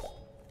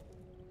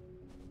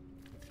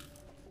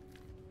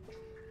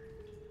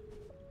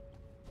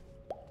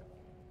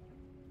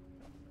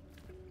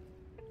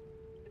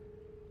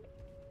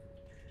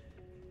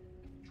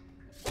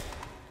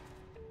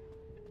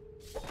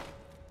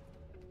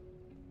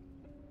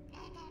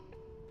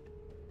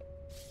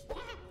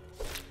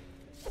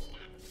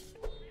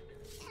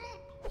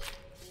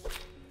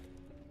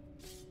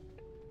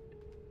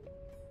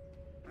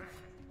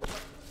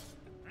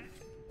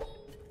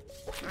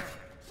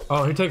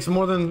 Oh, he takes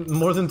more than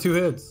 2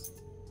 hits.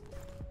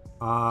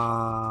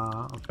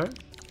 Okay.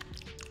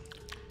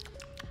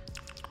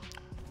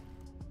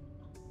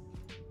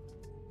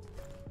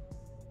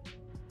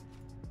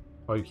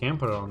 Oh, you can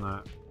put it on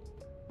that.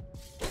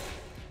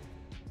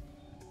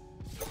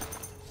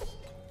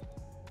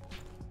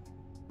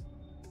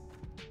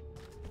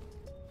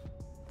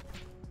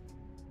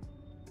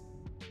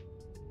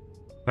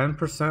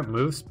 %,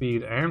 move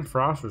speed and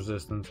frost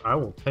resistance. I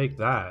will take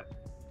that.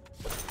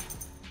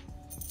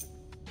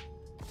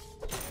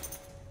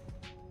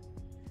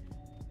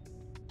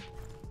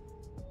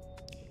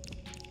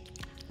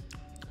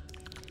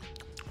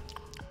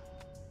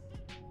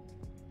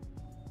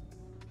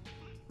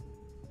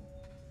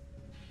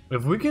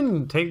 If we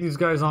can take these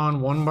guys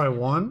on one by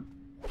one.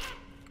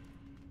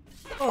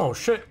 Oh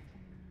shit.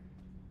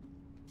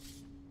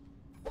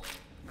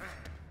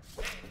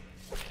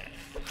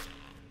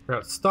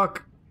 Got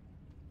stuck.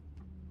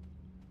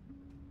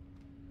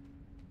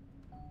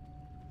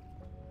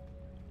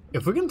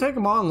 If we can take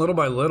them on little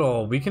by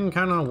little, we can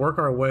kind of work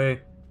our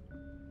way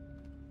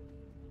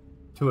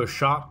to a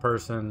shop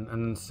person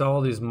and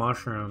sell these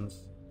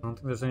mushrooms. I don't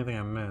think there's anything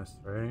I missed,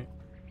 right?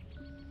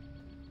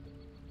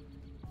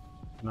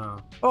 No.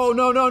 Oh,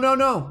 no, no, no,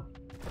 no!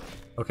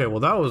 Okay, well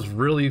that was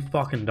really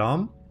fucking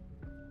dumb.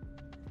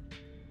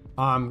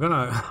 I'm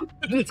gonna...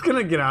 just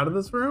gonna get out of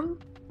this room?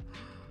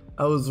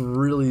 That was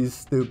really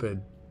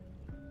stupid.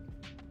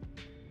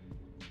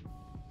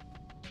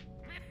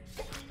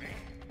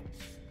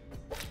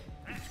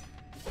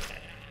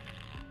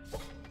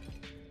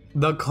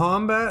 The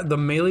combat, the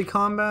melee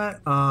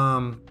combat,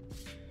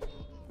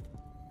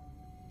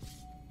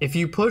 if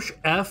you push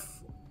F...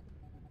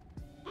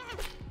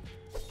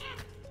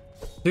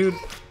 Dude,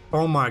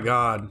 oh my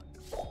god,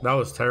 that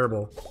was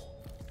terrible.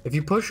 If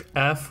you push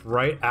F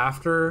right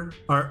after,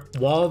 or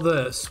while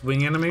the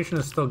swing animation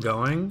is still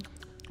going,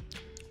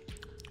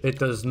 it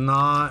does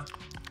not...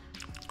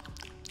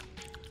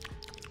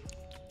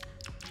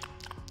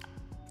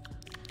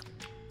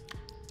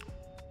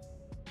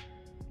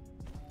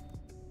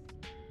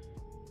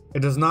 It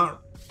does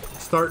not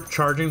start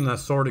charging the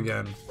sword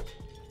again.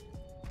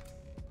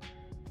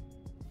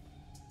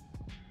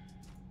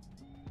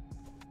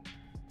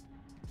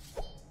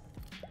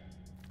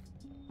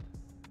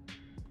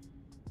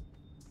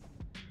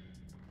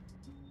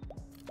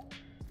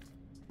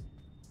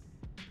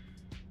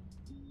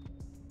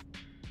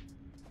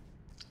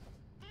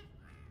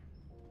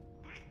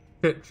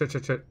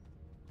 Shit.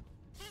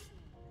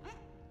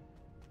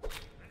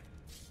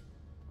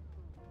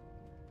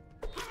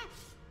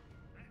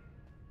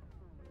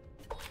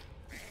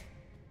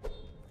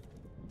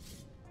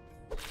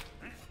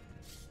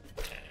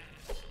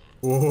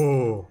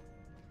 Whoa.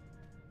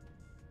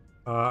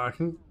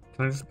 Can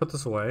I just put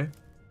this away?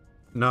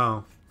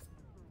 No.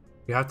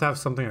 You have to have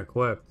something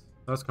equipped.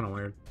 That's kind of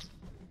weird.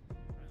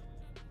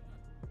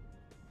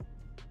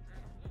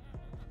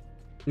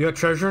 You got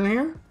treasure in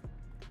here?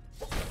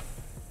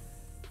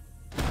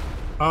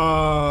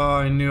 Oh,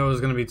 I knew I was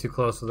gonna be too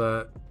close to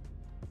that.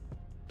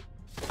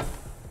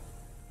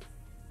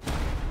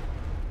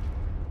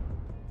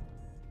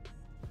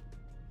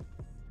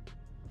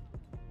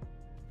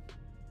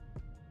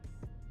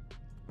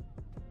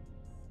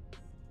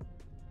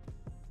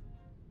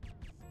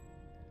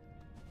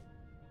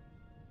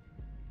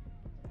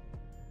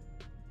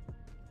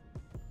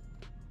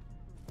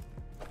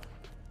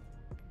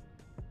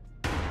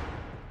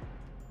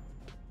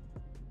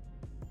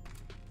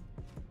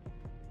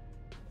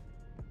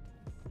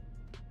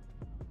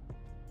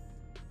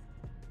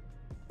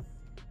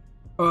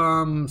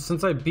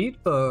 Since I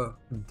beat the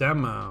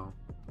demo,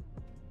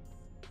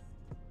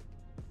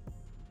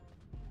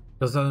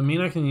 does that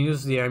mean I can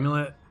use the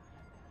amulet?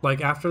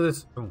 Like after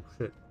this, oh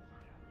shit.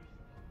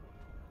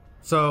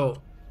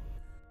 So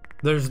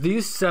there's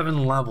these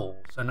 7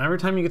 levels, and every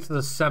time you get to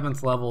the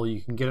 7th level,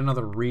 you can get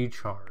another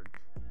recharge.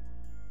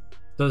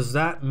 Does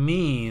that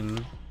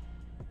mean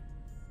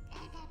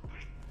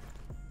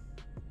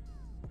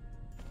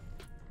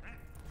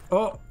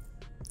oh,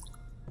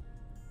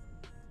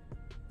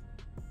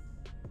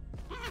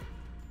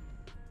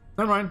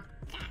 never mind.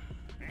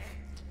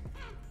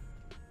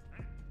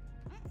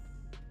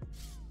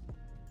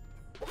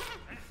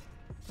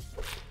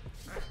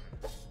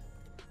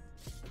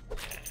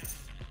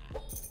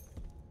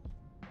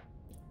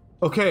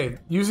 Okay,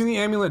 using the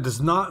amulet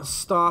does not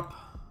stop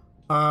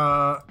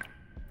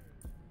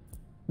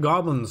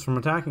goblins from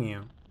attacking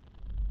you.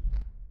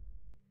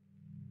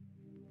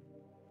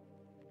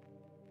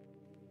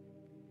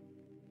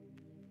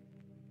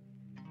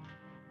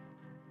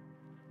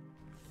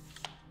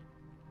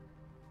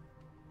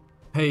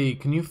 Hey,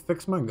 can you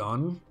fix my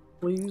gun,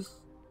 please?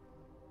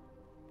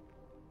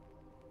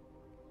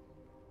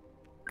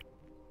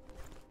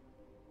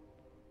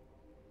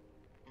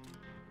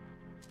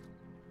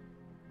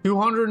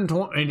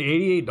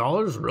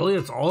 $288? Really?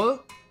 That's all?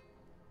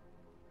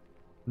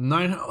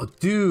 Oh,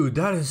 dude,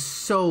 that is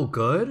so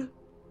good.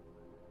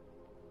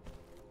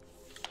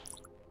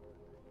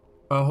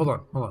 Oh, hold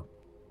on.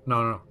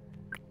 No.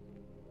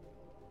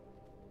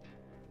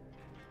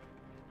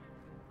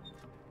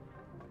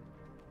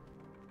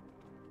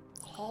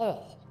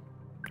 Oh.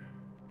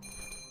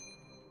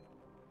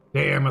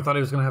 Damn, I thought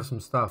he was gonna have some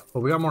stuff,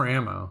 but we got more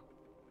ammo.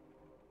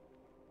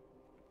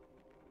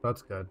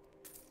 That's good.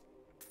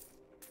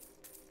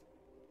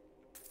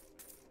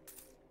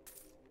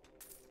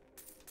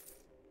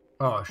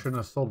 Oh, I shouldn't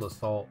have sold the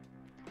salt.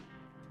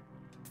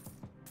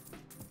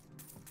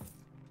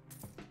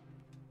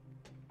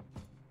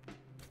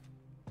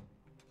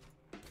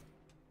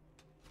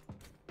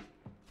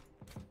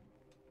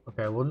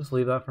 Okay, we'll just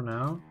leave that for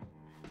now.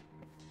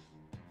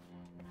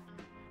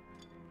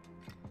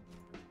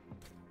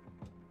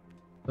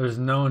 There's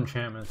no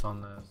enchantments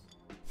on this.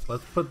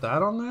 Let's put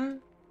that on there.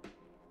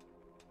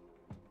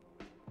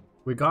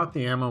 We got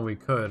the ammo we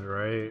could,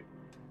 right?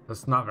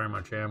 That's not very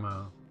much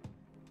ammo.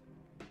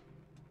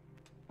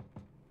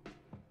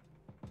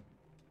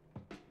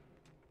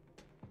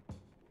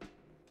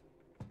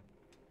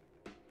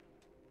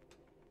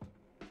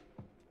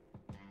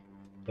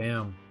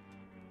 Damn.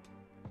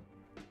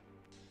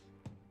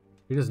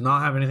 He does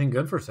not have anything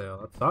good for sale.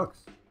 That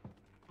sucks.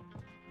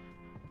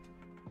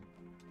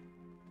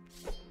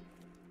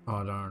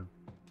 Oh, darn.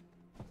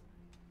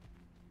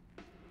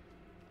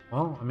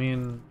 Well, I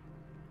mean,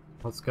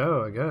 let's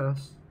go, I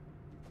guess.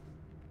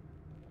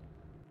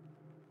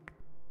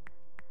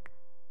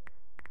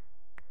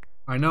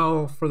 I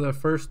know for the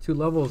first 2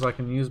 levels I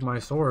can use my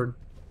sword.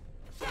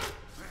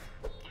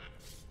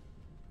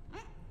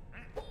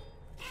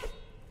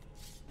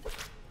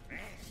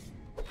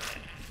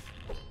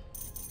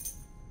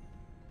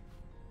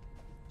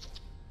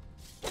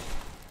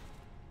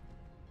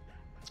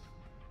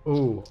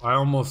 Ooh, I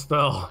almost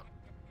fell.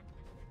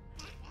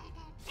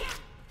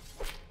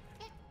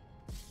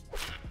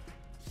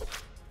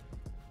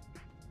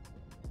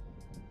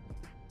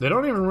 They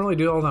don't even really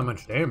do all that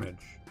much damage.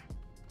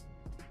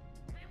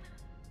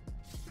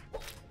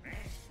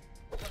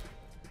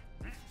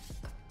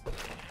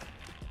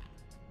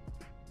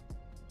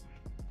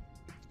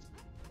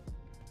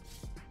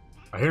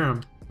 I hear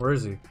him. Where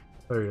is he?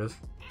 There he is.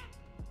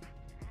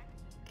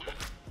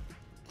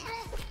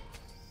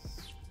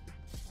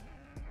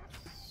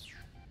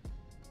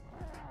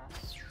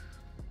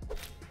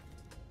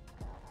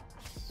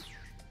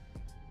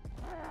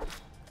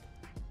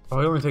 Oh,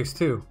 he only takes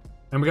 2.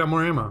 And we got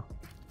more ammo.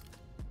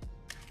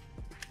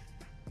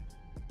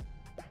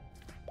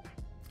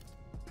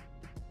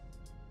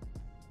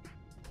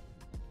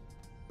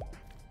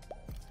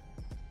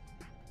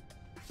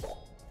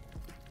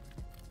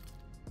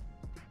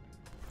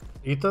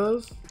 Eat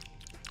those?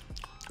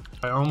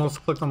 I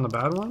almost clicked on the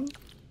bad one.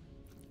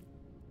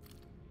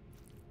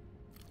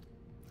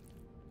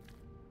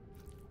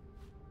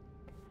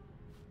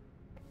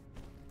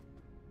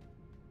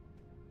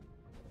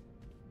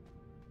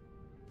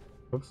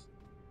 Oops.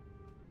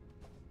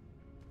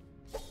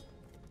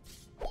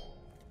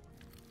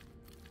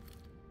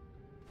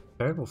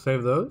 Okay, we'll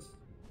save those.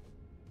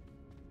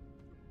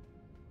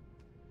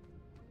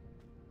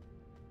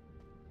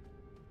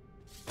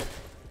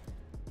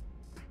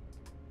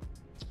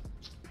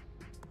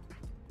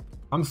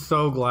 I'm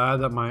so glad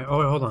that my... Oh,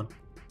 wait, hold on.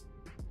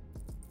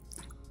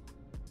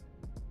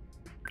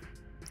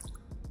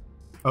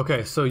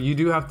 Okay, so you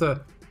do have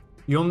to...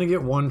 You only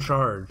get 1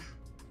 charge.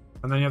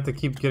 And then you have to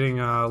keep getting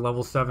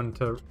level 7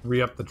 to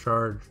re-up the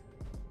charge.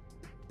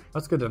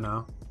 That's good to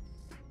know.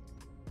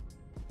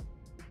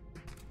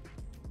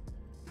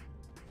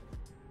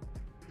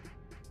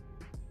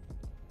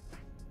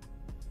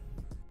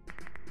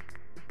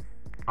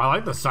 I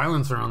like the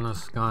silencer on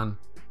this gun.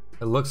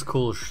 It looks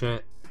cool as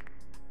shit.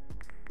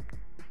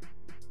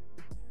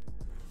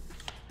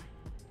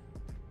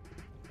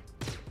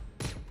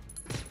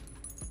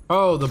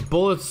 Oh, the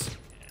bullets.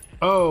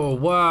 Oh,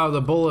 wow, the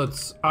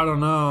bullets. I don't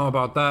know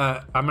about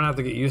that. I'm gonna have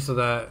to get used to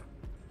that.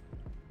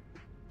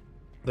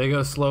 They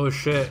go slow as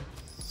shit.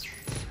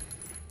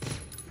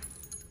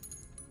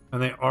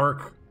 And they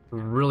arc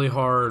really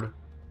hard.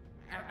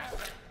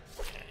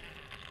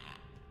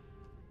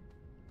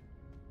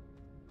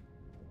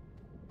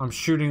 I'm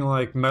shooting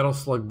like metal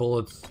slug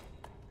bullets.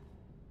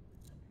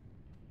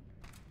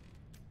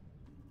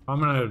 I'm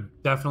gonna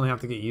definitely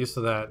have to get used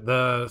to that.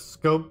 The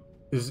scope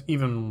is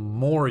even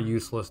more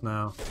useless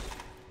now.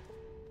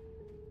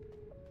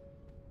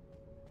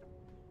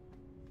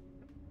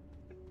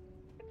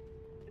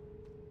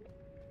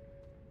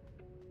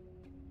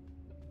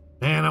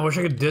 Man, I wish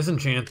I could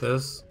disenchant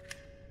this.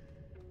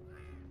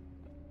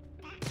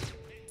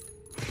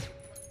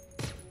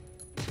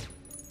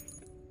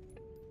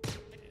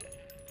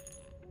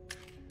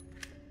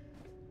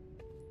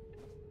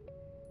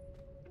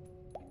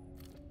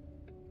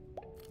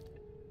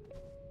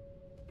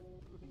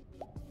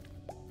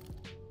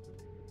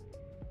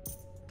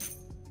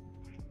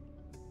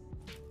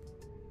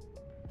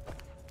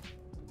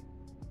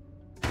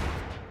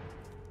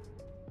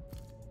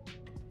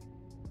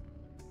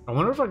 I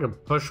wonder if I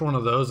could push one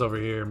of those over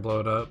here and blow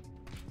it up.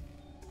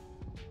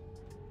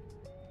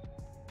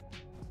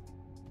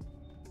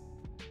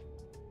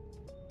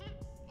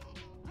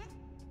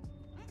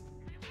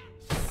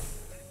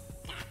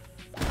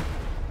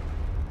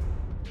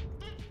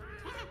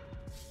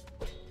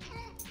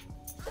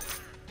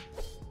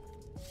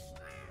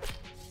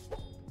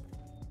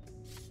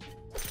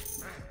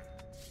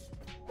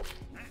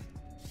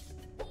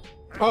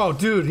 Oh,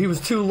 dude, he was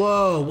too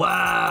low.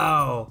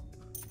 Wow.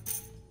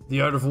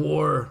 The art of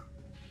war.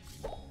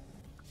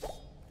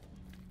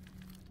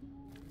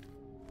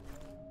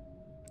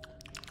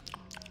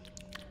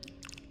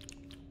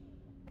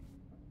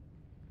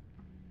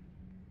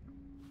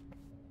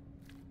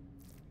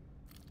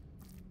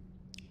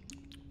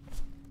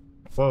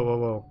 Whoa, whoa,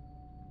 whoa.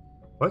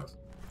 What?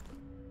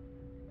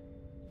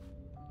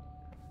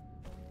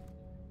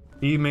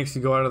 E makes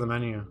you go out of the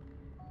menu.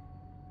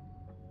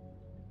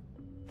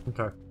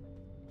 Okay.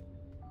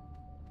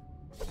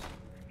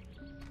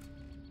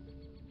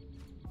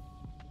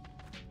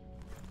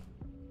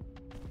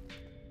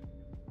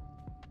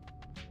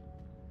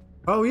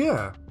 Oh,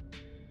 yeah.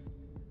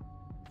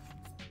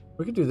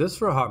 We could do this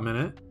for a hot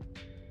minute.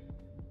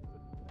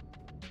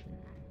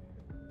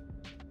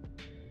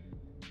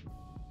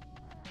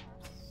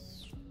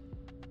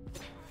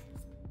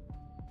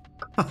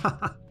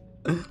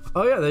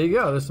 Oh, yeah, there you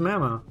go. There's some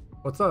ammo.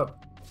 What's up?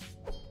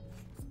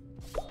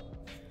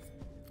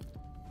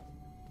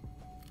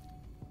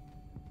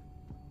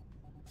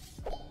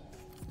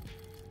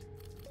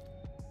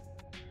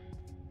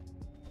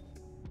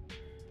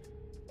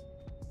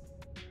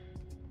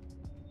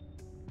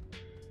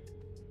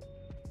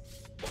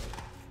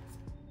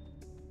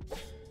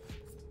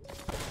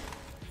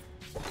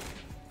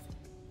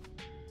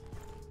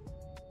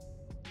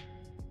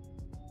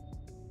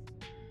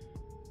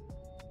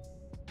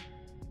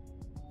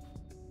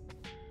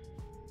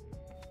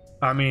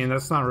 I mean,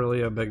 that's not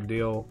really a big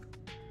deal.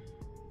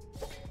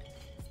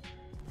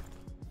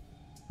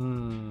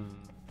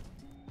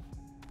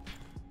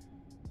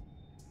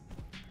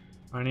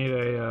 I need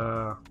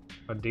a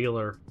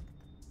dealer.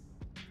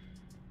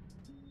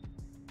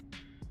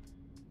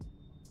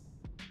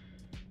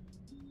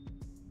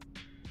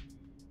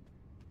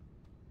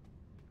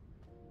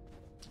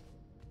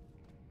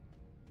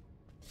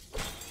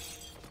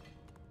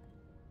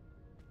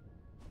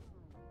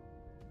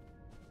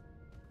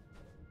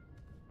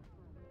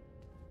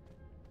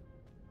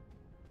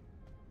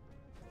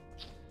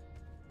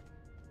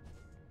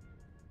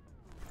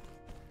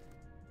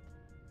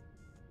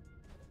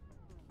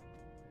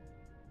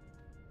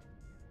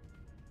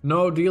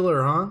 No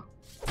dealer, huh?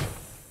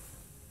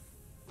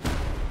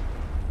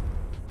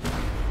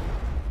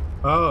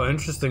 Oh,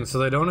 interesting. So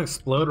they don't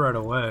explode right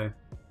away.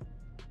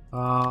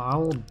 I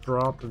will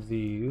drop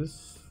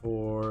these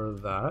for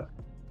that.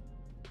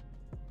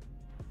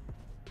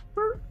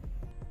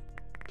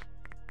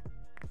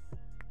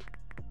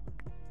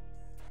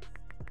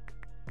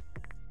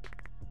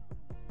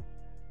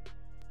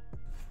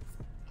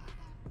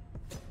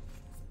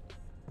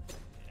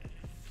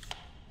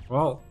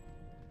 Well,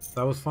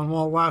 that was fun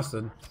while it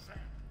lasted.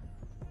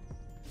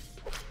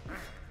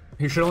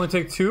 He should only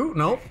take 2?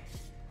 Nope.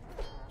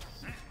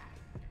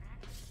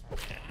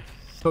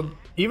 So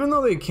even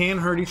though they can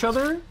hurt each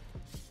other,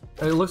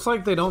 it looks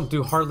like they don't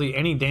do hardly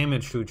any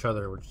damage to each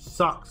other, which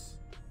sucks.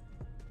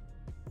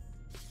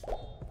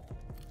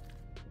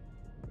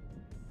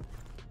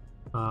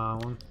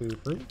 One, two,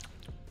 three.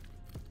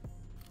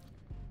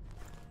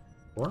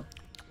 4.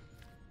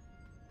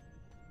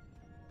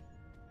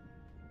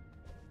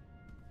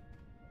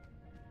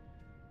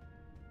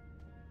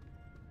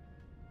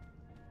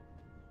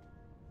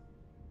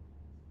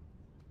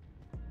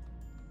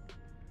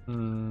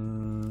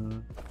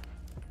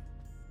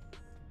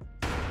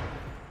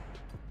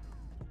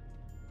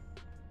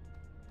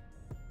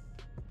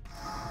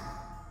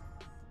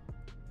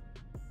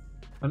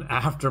 An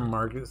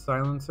aftermarket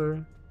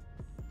silencer?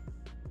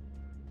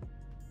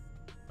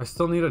 I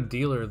still need a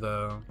dealer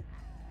though.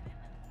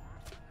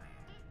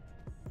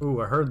 Ooh,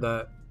 I heard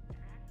that.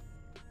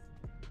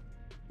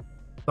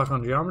 Stuck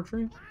on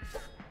geometry?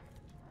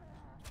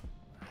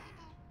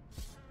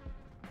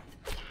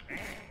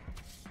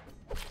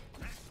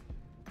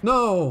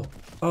 No!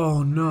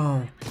 Oh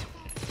no.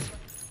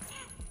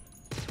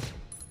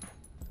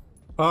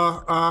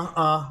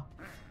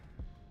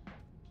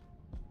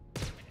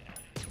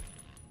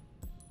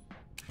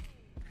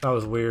 That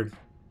was weird.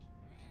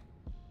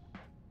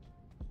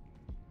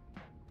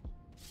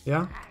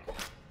 Yeah?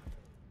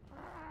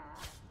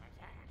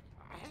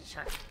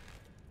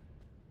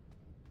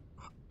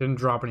 Didn't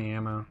drop any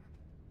ammo.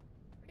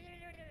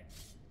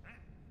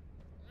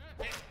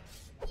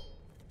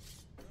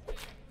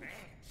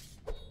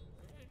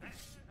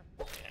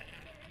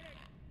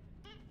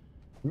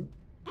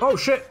 Oh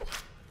shit!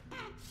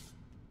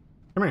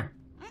 Come here.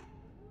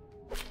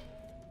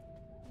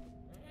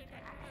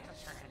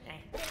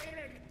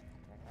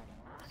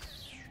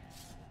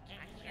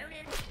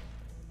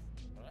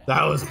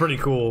 That was pretty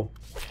cool.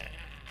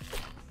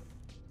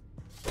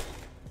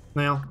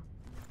 Now,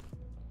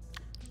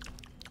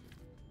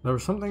 there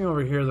was something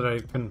over here that I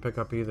couldn't pick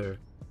up either.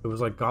 It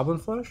was like goblin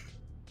flesh?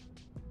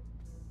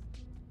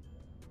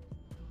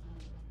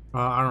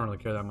 I don't really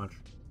care that much.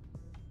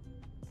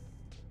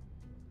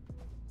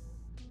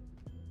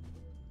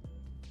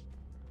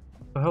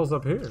 What the hell's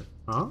up here?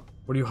 Huh?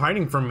 What are you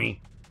hiding from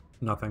me?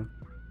 Nothing.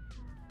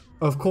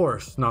 Of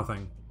course,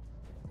 nothing.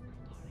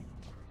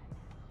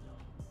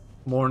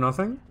 More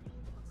nothing?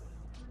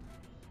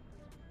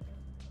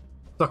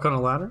 Stuck on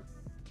a ladder?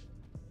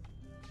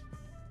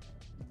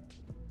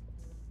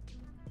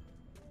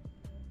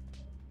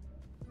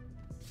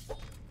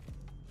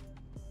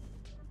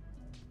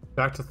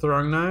 Back to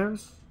throwing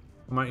knives.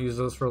 I might use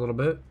those for a little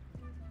bit.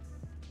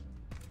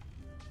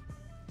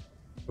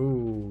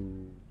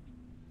 Ooh.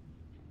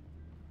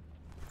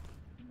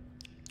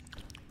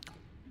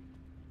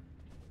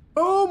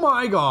 Oh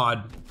my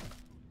god!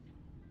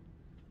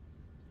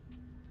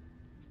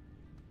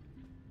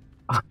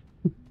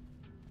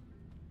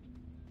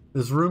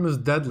 This room is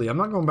deadly. I'm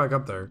not going back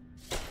up there.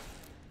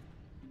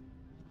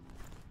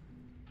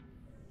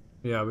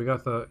 Yeah, we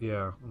got the...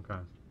 Yeah,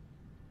 okay.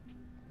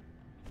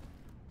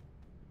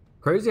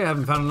 Crazy I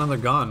haven't found another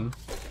gun.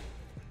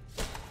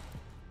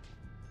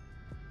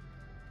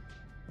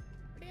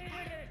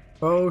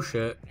 Oh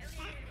shit.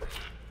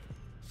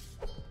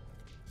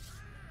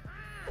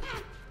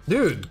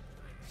 Dude.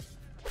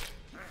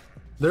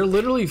 They're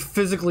literally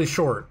physically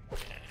short.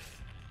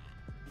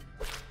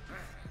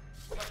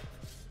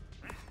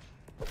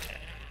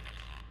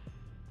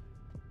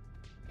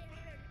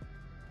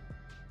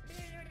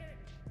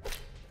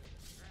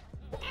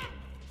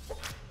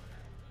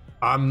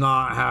 I'm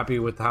not happy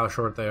with how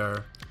short they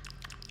are.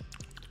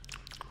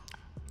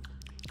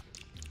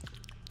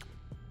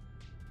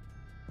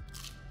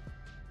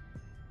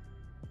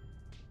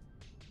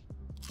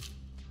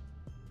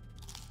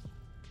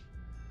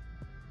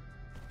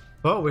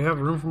 Oh, we have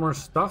room for more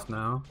stuff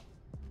now.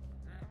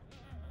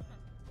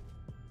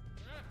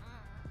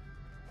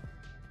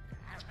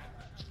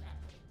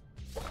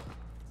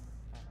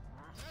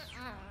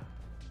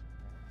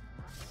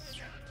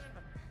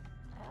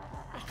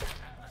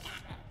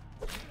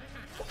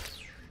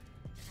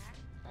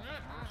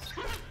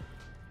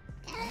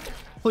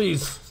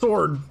 Please,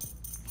 sword.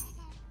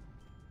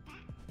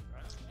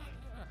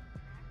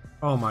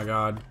 Oh my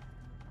god.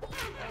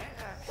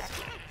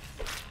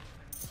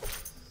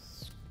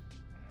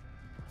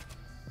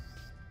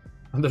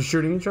 They're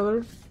shooting each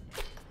other?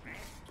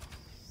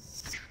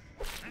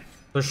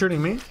 They're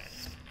shooting me?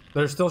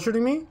 They're still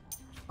shooting me?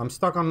 I'm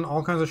stuck on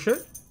all kinds of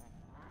shit?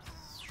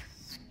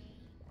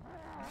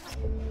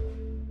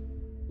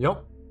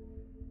 Yep.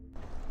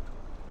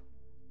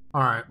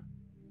 Alright.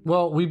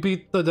 Well, we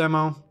beat the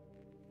demo.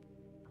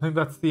 I think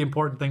that's the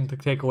important thing to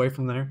take away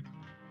from there.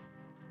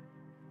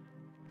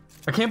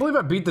 I can't believe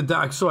I beat the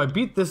deck. So I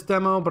beat this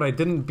demo, but I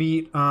didn't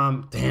beat,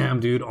 damn,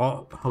 dude.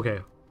 Okay.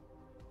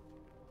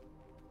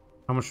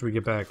 How much should we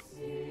get back?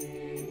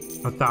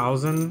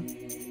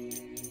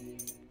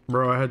 1,000?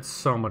 Bro, I had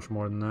so much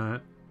more than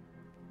that.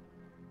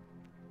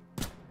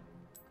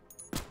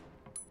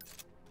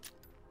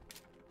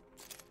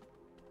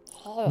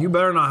 You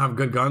better not have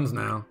good guns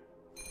now.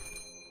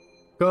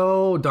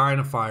 Go die in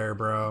a fire,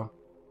 bro.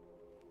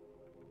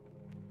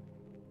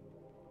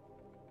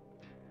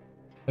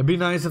 It'd be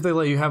nice if they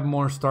let you have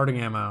more starting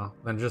ammo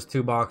than just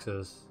 2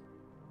 boxes.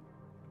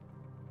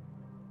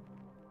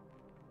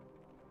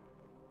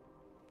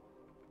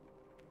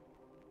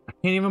 I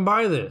can't even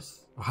buy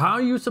this. How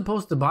are you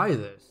supposed to buy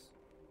this?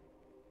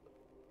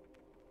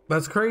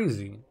 That's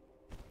crazy.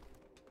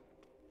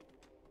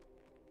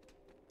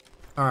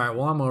 Alright,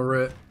 well, I'm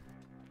over it.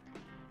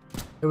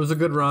 It was a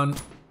good run.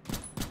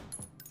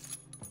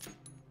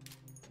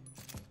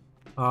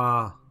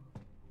 Glad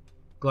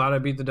I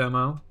beat the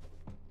demo.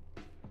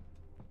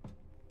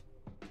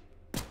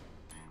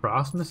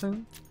 Cross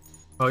missing?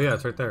 Oh yeah,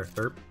 it's right there.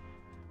 Derp.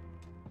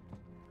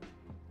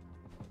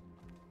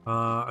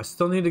 I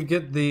still need to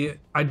get the...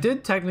 I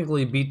did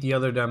technically beat the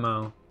other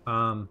demo.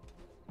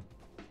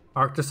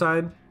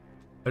 Arcticide.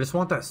 I just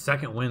want that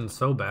second wind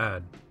so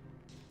bad.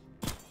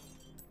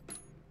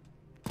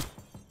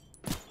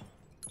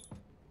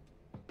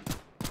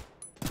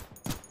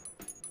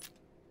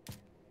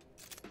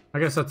 I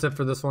guess that's it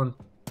for this one.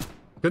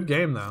 Good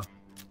game though.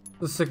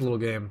 This is a sick little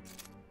game.